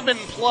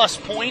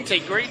 7+ points. A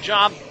great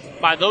job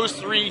by those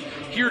three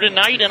here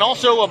tonight. And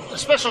also a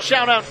special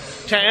shout out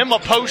to Emma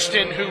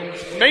Poston,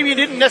 who maybe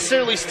didn't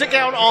necessarily stick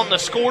out on the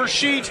score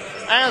sheet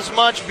as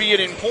much, be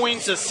it in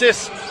points,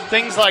 assists,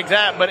 things like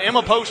that. But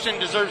Emma Poston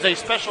deserves a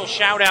special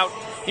shout out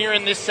here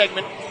in this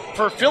segment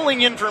for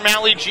filling in for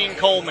Mally Jean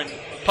Coleman.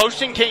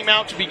 Poston came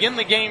out to begin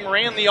the game,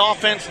 ran the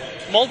offense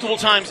multiple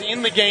times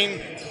in the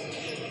game,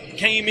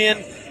 came in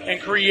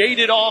and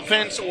created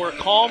offense or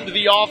calmed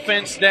the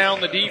offense down,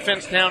 the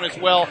defense down as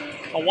well.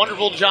 A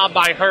wonderful job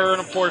by her.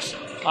 And, of course,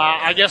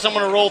 I guess I'm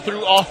going to roll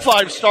through all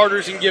 5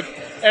 starters and give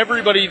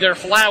everybody their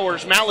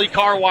flowers. Mally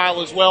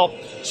Carwile as well,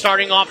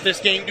 starting off this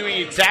game, doing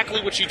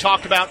exactly what she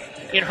talked about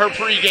in her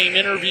pregame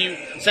interview,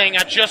 saying,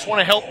 I just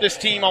want to help this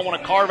team. I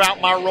want to carve out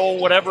my role,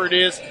 whatever it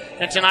is.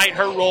 And tonight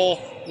her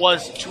role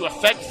was to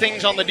affect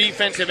things on the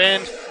defensive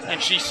end,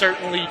 and she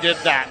certainly did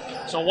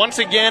that. So once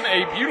again,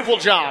 a beautiful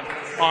job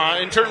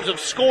in terms of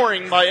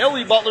scoring by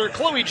Ellie Butler,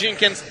 Chloe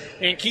Jenkins,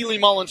 and Keely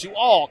Mullins, who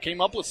all came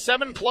up with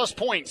 7+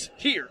 points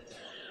here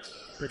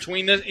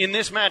in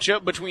this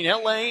matchup between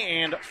LA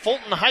and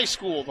Fulton High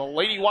School. The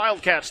Lady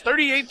Wildcats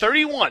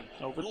 38-31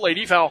 over the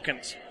Lady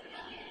Falcons.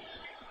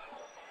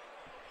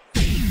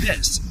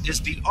 This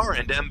is the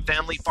R&M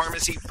Family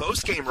Pharmacy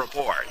postgame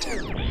report.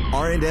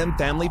 R&M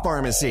Family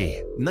Pharmacy,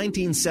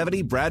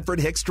 1970 Bradford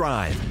Hicks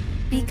Drive.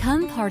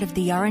 Become part of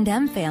the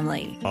R&M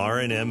family.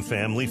 R&M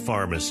Family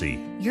Pharmacy.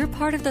 You're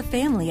part of the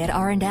family at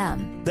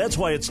R&M. That's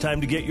why it's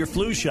time to get your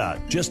flu shot.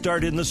 Just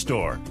start in the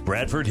store.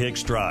 Bradford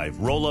Hicks Drive.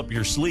 Roll up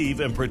your sleeve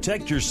and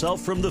protect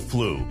yourself from the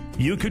flu.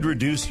 You could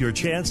reduce your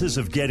chances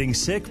of getting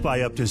sick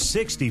by up to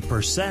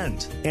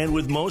 60%. And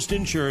with most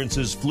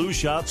insurances, flu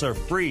shots are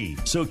free.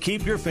 So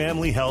keep your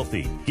family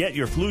healthy. Get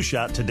your flu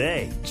shot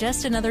today.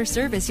 Just another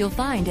service you'll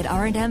find at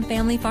R&M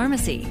Family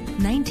Pharmacy,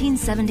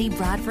 1970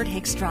 Bradford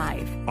Hicks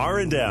Drive.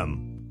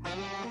 R&M.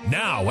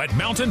 Now at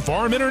Mountain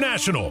Farm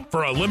International.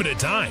 For a limited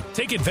time,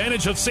 take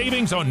advantage of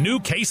savings on new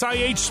Case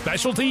IH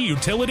specialty,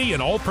 utility,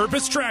 and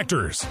all-purpose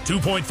tractors.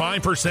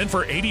 2.5%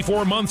 for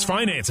 84 months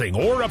financing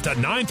or up to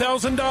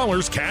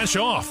 $9,000 cash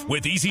off.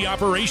 With easy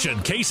operation,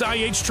 Case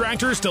IH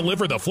tractors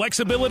deliver the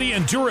flexibility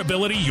and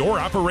durability your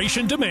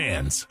operation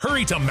demands.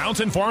 Hurry to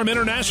Mountain Farm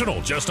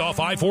International just off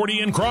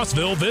I-40 in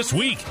Crossville this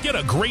week. Get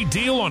a great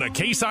deal on a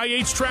Case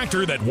IH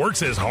tractor that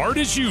works as hard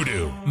as you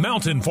do.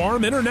 Mountain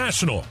Farm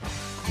International.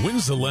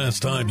 When's the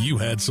last time you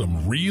had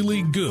some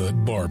really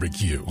good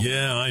barbecue?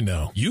 Yeah, I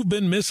know. You've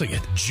been missing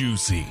it.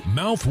 Juicy,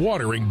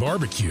 mouth-watering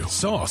barbecue.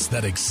 Sauce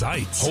that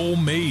excites.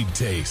 Homemade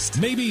taste.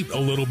 Maybe a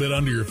little bit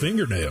under your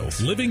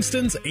fingernails.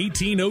 Livingston's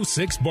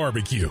 1806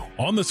 barbecue.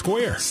 On the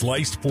square.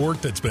 Sliced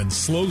pork that's been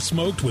slow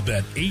smoked with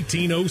that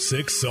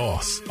 1806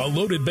 sauce. A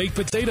loaded baked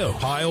potato.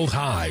 Piled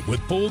high with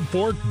pulled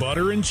pork,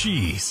 butter, and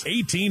cheese.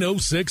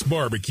 1806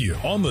 barbecue.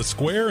 On the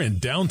square in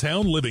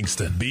downtown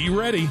Livingston. Be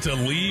ready to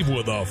leave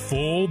with a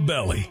full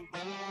belly.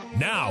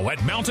 Now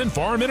at Mountain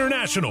Farm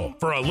International.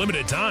 For a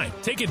limited time,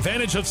 take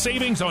advantage of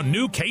savings on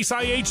new Case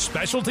IH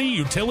specialty,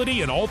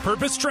 utility, and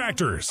all-purpose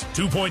tractors.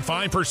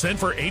 2.5%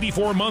 for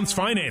 84 months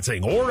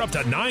financing or up to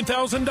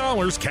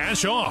 $9,000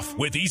 cash off.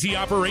 With easy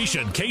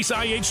operation, Case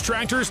IH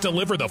tractors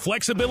deliver the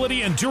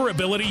flexibility and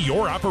durability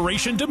your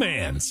operation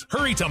demands.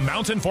 Hurry to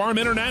Mountain Farm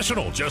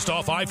International just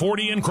off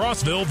I-40 in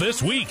Crossville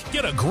this week.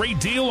 Get a great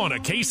deal on a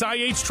Case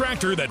IH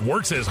tractor that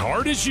works as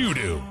hard as you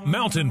do.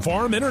 Mountain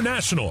Farm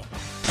International.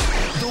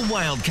 The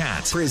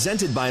Wildcats,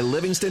 presented by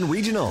Livingston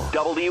Regional,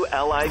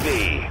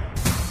 WLIV.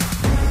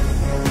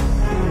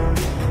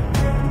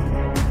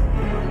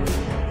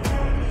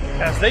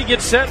 As they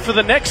get set for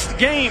the next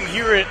game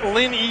here at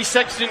Lynn E.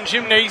 Sexton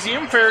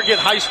Gymnasium, Farragut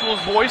High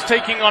School's boys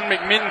taking on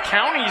McMinn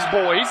County's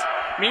boys.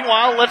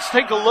 Meanwhile, let's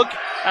take a look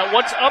at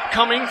what's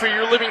upcoming for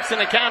your Livingston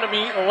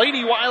Academy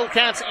Lady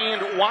Wildcats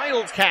and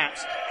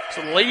Wildcats.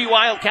 So the Lady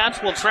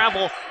Wildcats will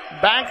travel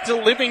back to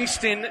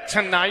Livingston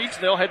tonight.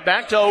 They'll head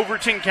back to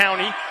Overton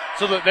County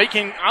so that they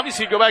can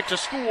obviously go back to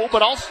school,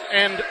 but also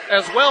and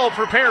as well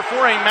prepare for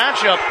a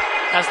matchup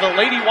as the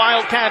Lady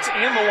Wildcats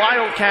and the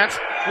Wildcats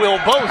will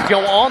both go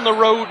on the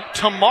road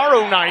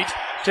tomorrow night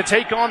to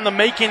take on the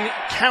Macon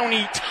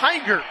County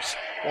Tigers.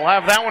 We'll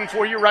have that one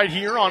for you right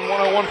here on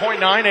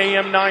 101.9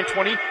 AM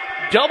 920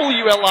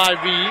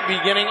 WLIV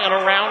beginning at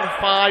around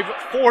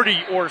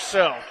 5:40 or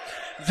so.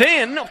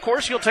 Then, of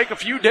course, you'll take a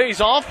few days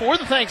off for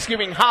the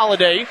Thanksgiving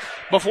holiday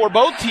before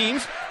both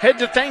teams head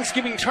to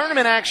Thanksgiving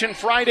tournament action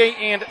Friday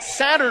and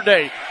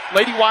Saturday.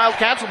 Lady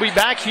Wildcats will be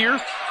back here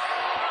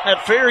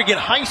at Farragut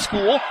High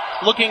School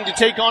looking to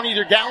take on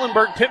either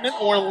Gatlinburg, Pittman,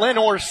 or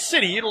Lenoir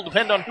City. It'll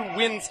depend on who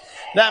wins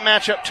that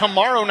matchup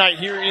tomorrow night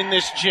here in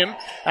this gym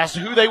as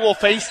to who they will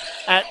face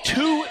at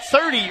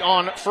 2:30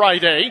 on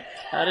Friday.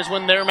 That is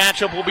when their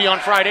matchup will be on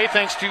Friday,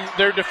 thanks to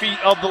their defeat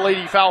of the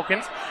Lady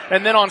Falcons.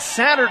 And then on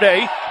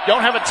Saturday,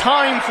 don't have a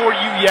time for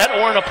you yet,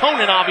 or an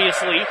opponent,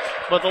 obviously,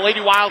 but the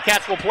Lady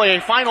Wildcats will play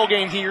a final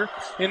game here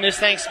in this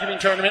Thanksgiving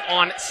tournament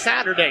on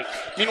Saturday.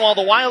 Meanwhile,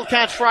 the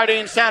Wildcats Friday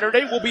and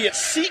Saturday will be at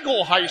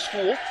Siegel High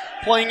School,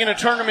 playing in a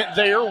tournament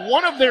there.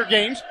 One of their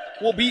games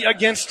will be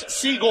against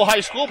Siegel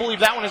High School. I believe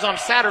that one is on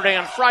Saturday.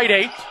 On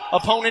Friday,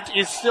 opponent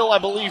is still, I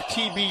believe,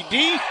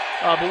 TBD,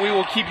 but we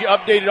will keep you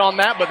updated on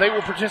that, but they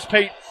will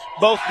participate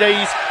both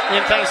days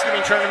in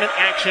Thanksgiving tournament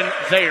action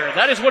there.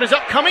 That is what is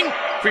upcoming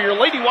for your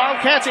Lady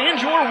Wildcats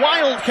and your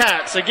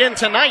Wildcats. Again,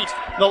 tonight,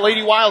 the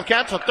Lady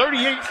Wildcats, a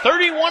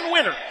 38-31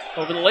 winner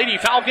over the Lady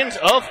Falcons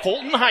of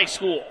Fulton High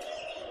School.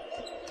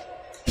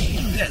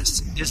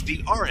 This is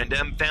the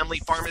R&M Family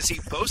Pharmacy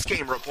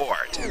postgame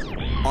report.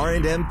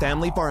 R&M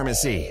Family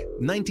Pharmacy,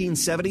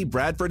 1970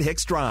 Bradford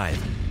Hicks Drive.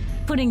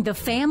 Putting the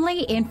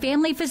family in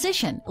family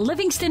physician,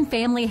 Livingston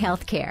Family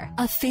Healthcare.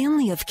 A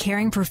family of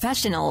caring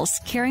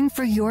professionals caring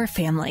for your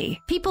family.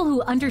 People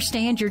who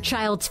understand your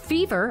child's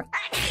fever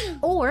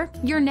or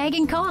your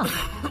nagging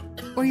cough.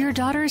 Or your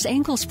daughter's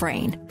ankle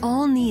sprain,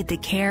 all need the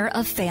care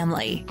of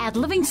family. At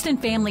Livingston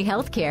Family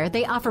Healthcare,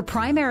 they offer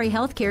primary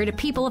health care to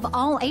people of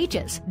all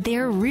ages.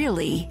 There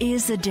really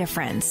is a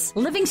difference.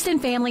 Livingston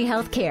Family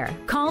Healthcare.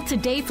 Call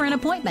today for an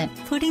appointment.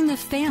 Putting the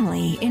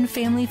family in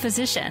family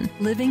physician.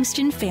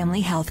 Livingston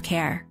Family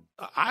Healthcare.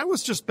 I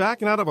was just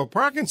backing out of a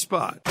parking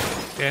spot,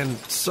 and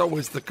so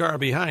was the car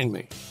behind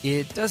me.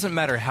 It doesn't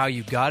matter how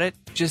you got it,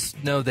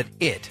 just know that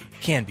it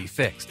can be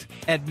fixed.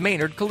 At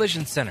Maynard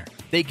Collision Center,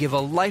 they give a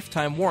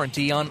lifetime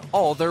warranty on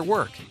all their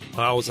work.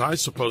 How was I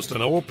supposed to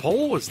know a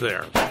pole was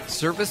there?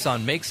 Service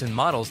on makes and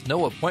models,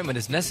 no appointment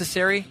is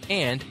necessary,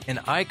 and an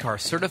ICAR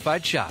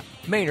certified shop.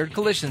 Maynard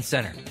Collision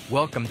Center.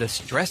 Welcome to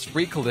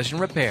stress-free collision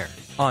repair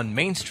on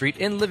Main Street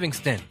in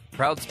Livingston.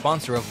 Proud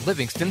sponsor of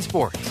Livingston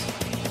Sports.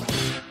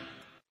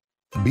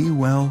 Be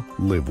well,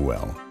 live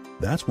well.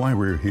 That's why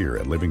we're here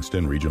at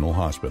Livingston Regional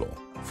Hospital.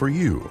 For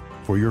you,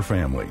 for your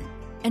family.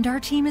 And our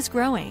team is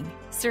growing,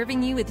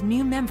 serving you with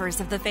new members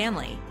of the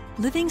family.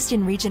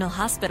 Livingston Regional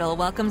Hospital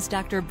welcomes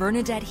Dr.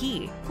 Bernadette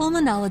He,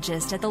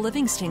 pulmonologist at the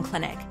Livingston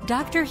Clinic.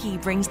 Dr. He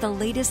brings the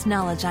latest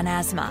knowledge on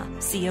asthma,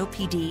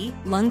 COPD,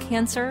 lung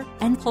cancer,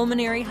 and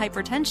pulmonary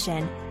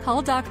hypertension.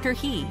 Call Dr.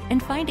 He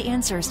and find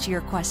answers to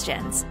your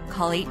questions.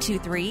 Call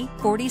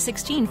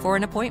 823-4016 for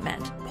an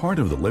appointment. Part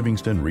of the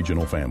Livingston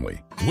Regional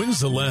family. When's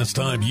the last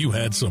time you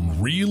had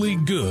some really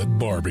good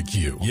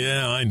barbecue?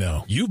 Yeah, I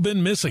know. You've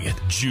been missing it.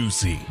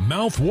 Juicy,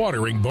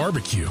 mouth-watering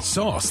barbecue.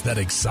 Sauce that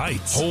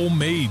excites.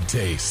 Homemade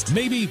taste.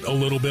 Maybe a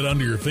little bit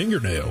under your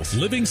fingernails.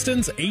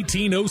 Livingston's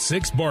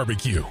 1806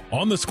 barbecue.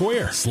 On the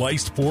square.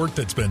 Sliced pork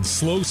that's been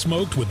slow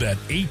smoked with that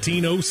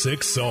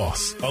 1806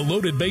 sauce. A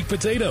loaded baked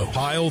potato.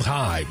 Piled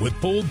high with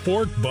pulled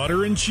pork,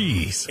 butter, and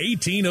cheese.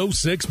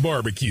 1806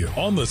 barbecue.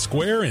 On the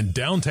square in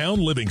downtown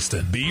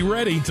Livingston. Be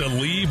ready to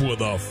leave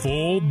with a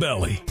full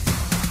belly.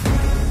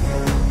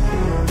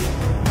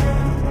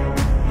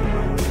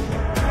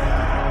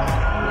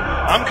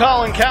 I'm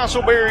Colin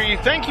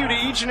Castleberry. Thank you to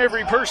each and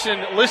every person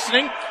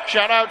listening.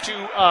 Shout out to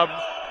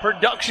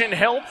production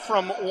help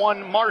from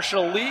one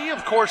Marsha Lee.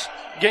 Of course,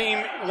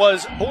 game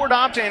was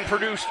board-opped and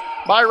produced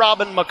by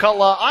Robin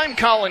McCullough. I'm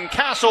Colin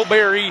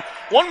Castleberry.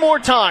 One more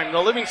time, the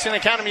Livingston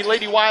Academy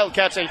Lady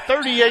Wildcats, a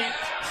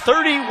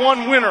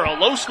 38-31 winner, a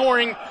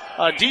low-scoring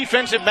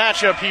defensive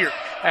matchup here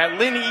at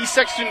Lynn E.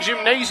 Sexton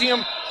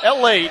Gymnasium.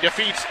 LA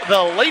defeats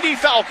the Lady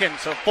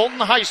Falcons of Fulton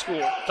High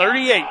School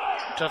 38-31.